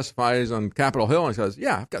goes and testifies on Capitol Hill and says,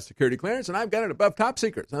 yeah, I've got security clearance and I've got it above top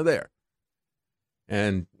secret. It's not there.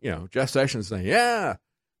 And, Jeff Sessions saying, yeah,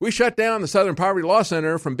 we shut down the Southern Poverty Law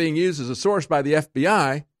Center from being used as a source by the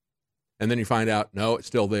FBI. And then you find out, no, it's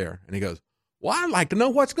still there. And he goes, well, I'd like to know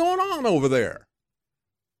what's going on over there.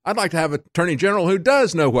 I'd like to have an attorney general who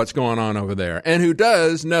does know what's going on over there and who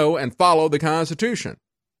does know and follow the Constitution.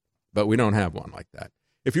 But we don't have one like that.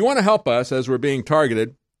 If you want to help us as we're being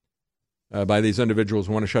targeted by these individuals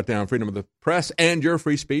who want to shut down freedom of the press and your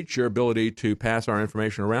free speech, your ability to pass our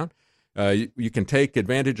information around, you can take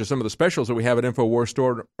advantage of some of the specials that we have at InfoWars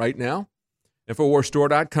Store right now,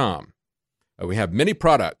 InfoWarsStore.com. We have many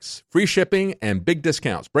products, free shipping, and big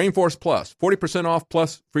discounts. BrainForce Plus, 40% off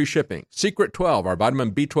plus free shipping. Secret 12, our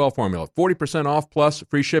vitamin B12 formula, 40% off plus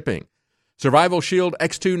free shipping. Survival Shield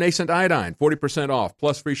X2 Nascent Iodine, 40% off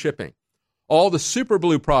plus free shipping. All the Super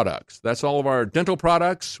Blue products, that's all of our dental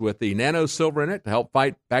products with the nano silver in it to help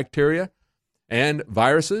fight bacteria and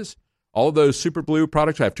viruses. All of those Super Blue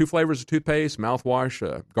products have 2 flavors of toothpaste,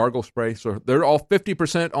 mouthwash, gargle spray. So they're all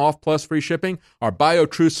 50% off plus free shipping. Our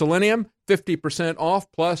BioTrue Selenium, 50%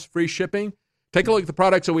 off plus free shipping. Take a look at the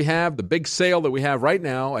products that we have, the big sale that we have right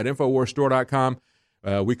now at InfoWarsStore.com.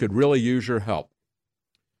 We could really use your help.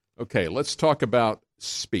 Okay, let's talk about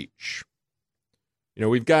speech.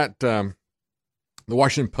 We've got the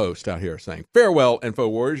Washington Post out here saying, farewell,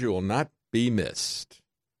 InfoWars, you will not be missed.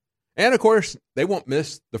 And, of course, they won't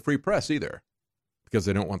miss the free press either because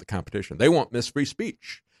they don't want the competition. They won't miss free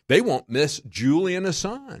speech. They won't miss Julian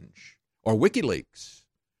Assange or WikiLeaks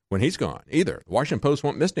when he's gone either. The Washington Post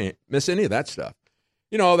won't miss any of that stuff.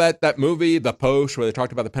 That movie, The Post, where they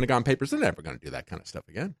talked about the Pentagon Papers, they're never going to do that kind of stuff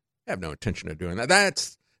again. They have no intention of doing that.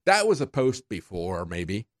 That was a Post before,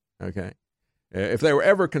 maybe, okay? If they were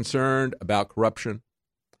ever concerned about corruption,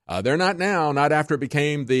 they're not now, not after it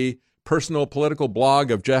became the personal political blog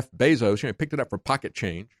of Jeff Bezos. He picked it up for pocket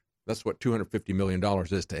change. That's what $250 million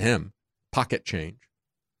is to him, pocket change.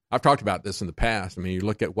 I've talked about this in the past. I mean, you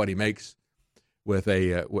look at what he makes with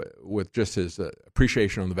just his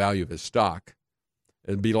appreciation on the value of his stock.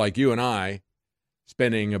 It'd be like you and I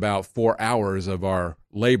spending about 4 hours of our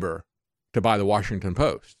labor to buy the Washington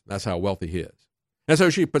Post. That's how wealthy he is. And so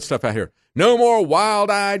she put stuff out here. No more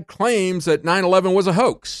wild-eyed claims that 9/11 was a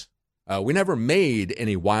hoax. We never made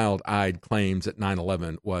any wild-eyed claims that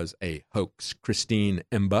 9/11 was a hoax. Christine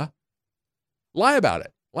Emba. Lie about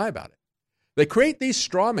it. They create these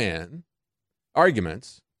straw man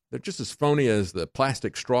arguments. They're just as phony as the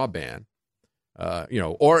plastic straw ban.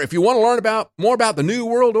 Or if you want to learn more about the New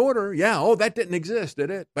World Order, that didn't exist, did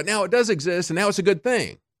it? But now it does exist, and now it's a good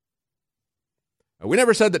thing. We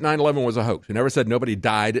never said that 9/11 was a hoax. We never said nobody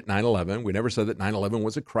died at 9/11. We never said that 9/11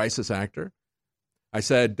 was a crisis actor. I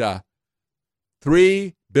said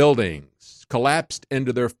 3 buildings collapsed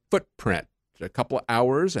into their footprint a couple of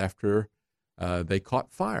hours after they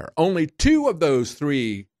caught fire. Only 2 of those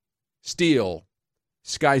 3 steel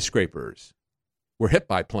skyscrapers were hit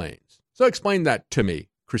by planes. So explain that to me,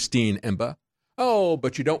 Christine Emba. Oh,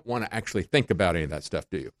 but you don't want to actually think about any of that stuff,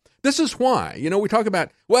 do you? This is why, we talk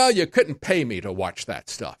about, you couldn't pay me to watch that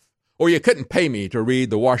stuff. Or you couldn't pay me to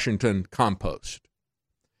read the Washington Compost.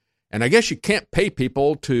 And I guess you can't pay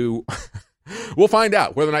people to, we'll find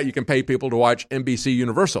out whether or not you can pay people to watch NBC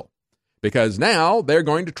Universal. Because now they're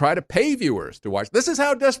going to try to pay viewers to watch. This is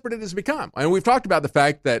how desperate it has become. And we've talked about the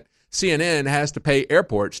fact that CNN has to pay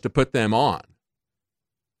airports to put them on.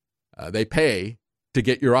 They pay to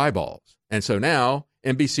get your eyeballs. And so now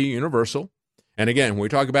NBC Universal, and again, when we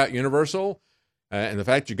talk about Universal and the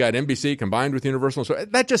fact you got NBC combined with Universal, so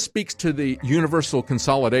that just speaks to the universal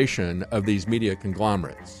consolidation of these media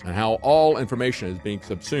conglomerates and how all information is being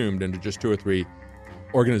subsumed into just 2 or 3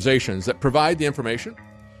 organizations that provide the information,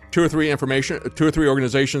 2 or 3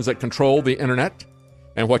 organizations that control the internet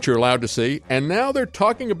and what you're allowed to see. And now they're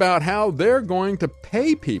talking about how they're going to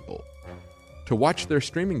pay people to watch their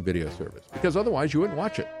streaming video service, because otherwise you wouldn't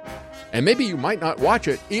watch it. And maybe you might not watch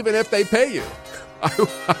it even if they pay you.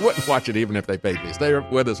 I wouldn't watch it even if they paid me. Stay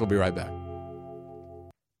with us. We'll be right back.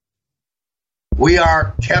 We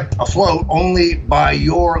are kept afloat only by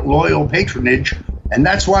your loyal patronage, and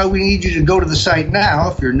that's why we need you to go to the site now.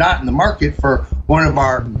 If you're not in the market for one of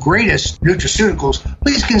our greatest nutraceuticals,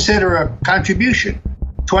 please consider a contribution.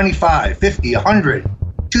 $25, $50, $100,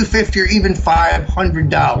 $250, or even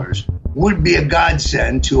 $500 would be a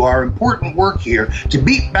godsend to our important work here to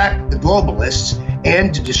beat back the globalists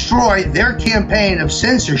and to destroy their campaign of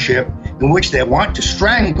censorship in which they want to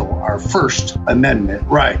strangle our First Amendment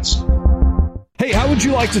rights. Hey, how would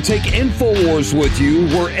you like to take InfoWars with you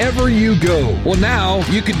wherever you go? Well, now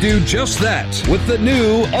you can do just that with the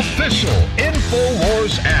new official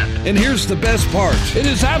InfoWars app. And here's the best part. It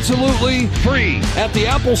is absolutely free. At the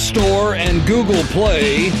Apple Store and Google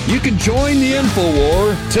Play, you can join the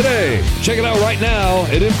InfoWar today. Check it out right now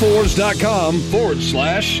at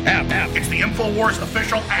InfoWars.com/app. It's the InfoWars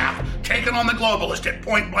official app, taking on the globalist at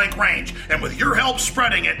point blank range. And with your help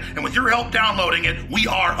spreading it, and with your help downloading it, we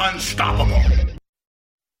are unstoppable.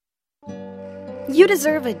 You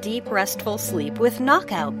deserve a deep, restful sleep with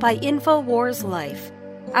Knockout by InfoWars Life.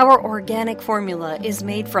 Our organic formula is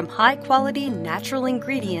made from high-quality natural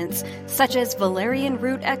ingredients such as valerian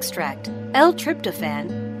root extract,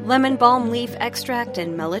 L-tryptophan, lemon balm leaf extract,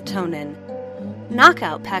 and melatonin.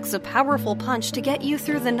 Knockout packs a powerful punch to get you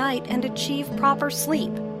through the night and achieve proper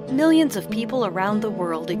sleep. Millions of people around the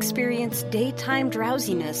world experience daytime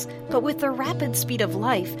drowsiness, but with the rapid speed of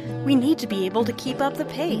life, we need to be able to keep up the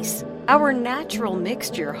pace. Our natural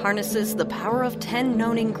mixture harnesses the power of 10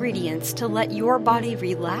 known ingredients to let your body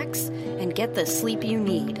relax and get the sleep you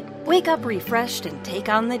need. Wake up refreshed and take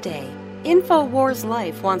on the day. InfoWars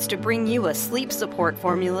Life wants to bring you a sleep support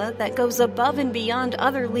formula that goes above and beyond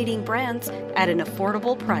other leading brands at an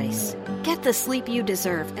affordable price. Get the sleep you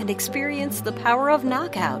deserve and experience the power of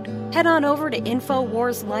Knockout. Head on over to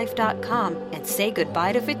InfoWarsLife.com and say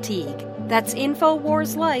goodbye to fatigue. That's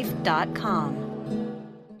InfoWarsLife.com.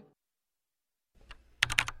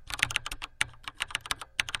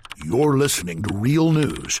 You're listening to Real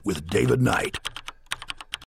News with David Knight.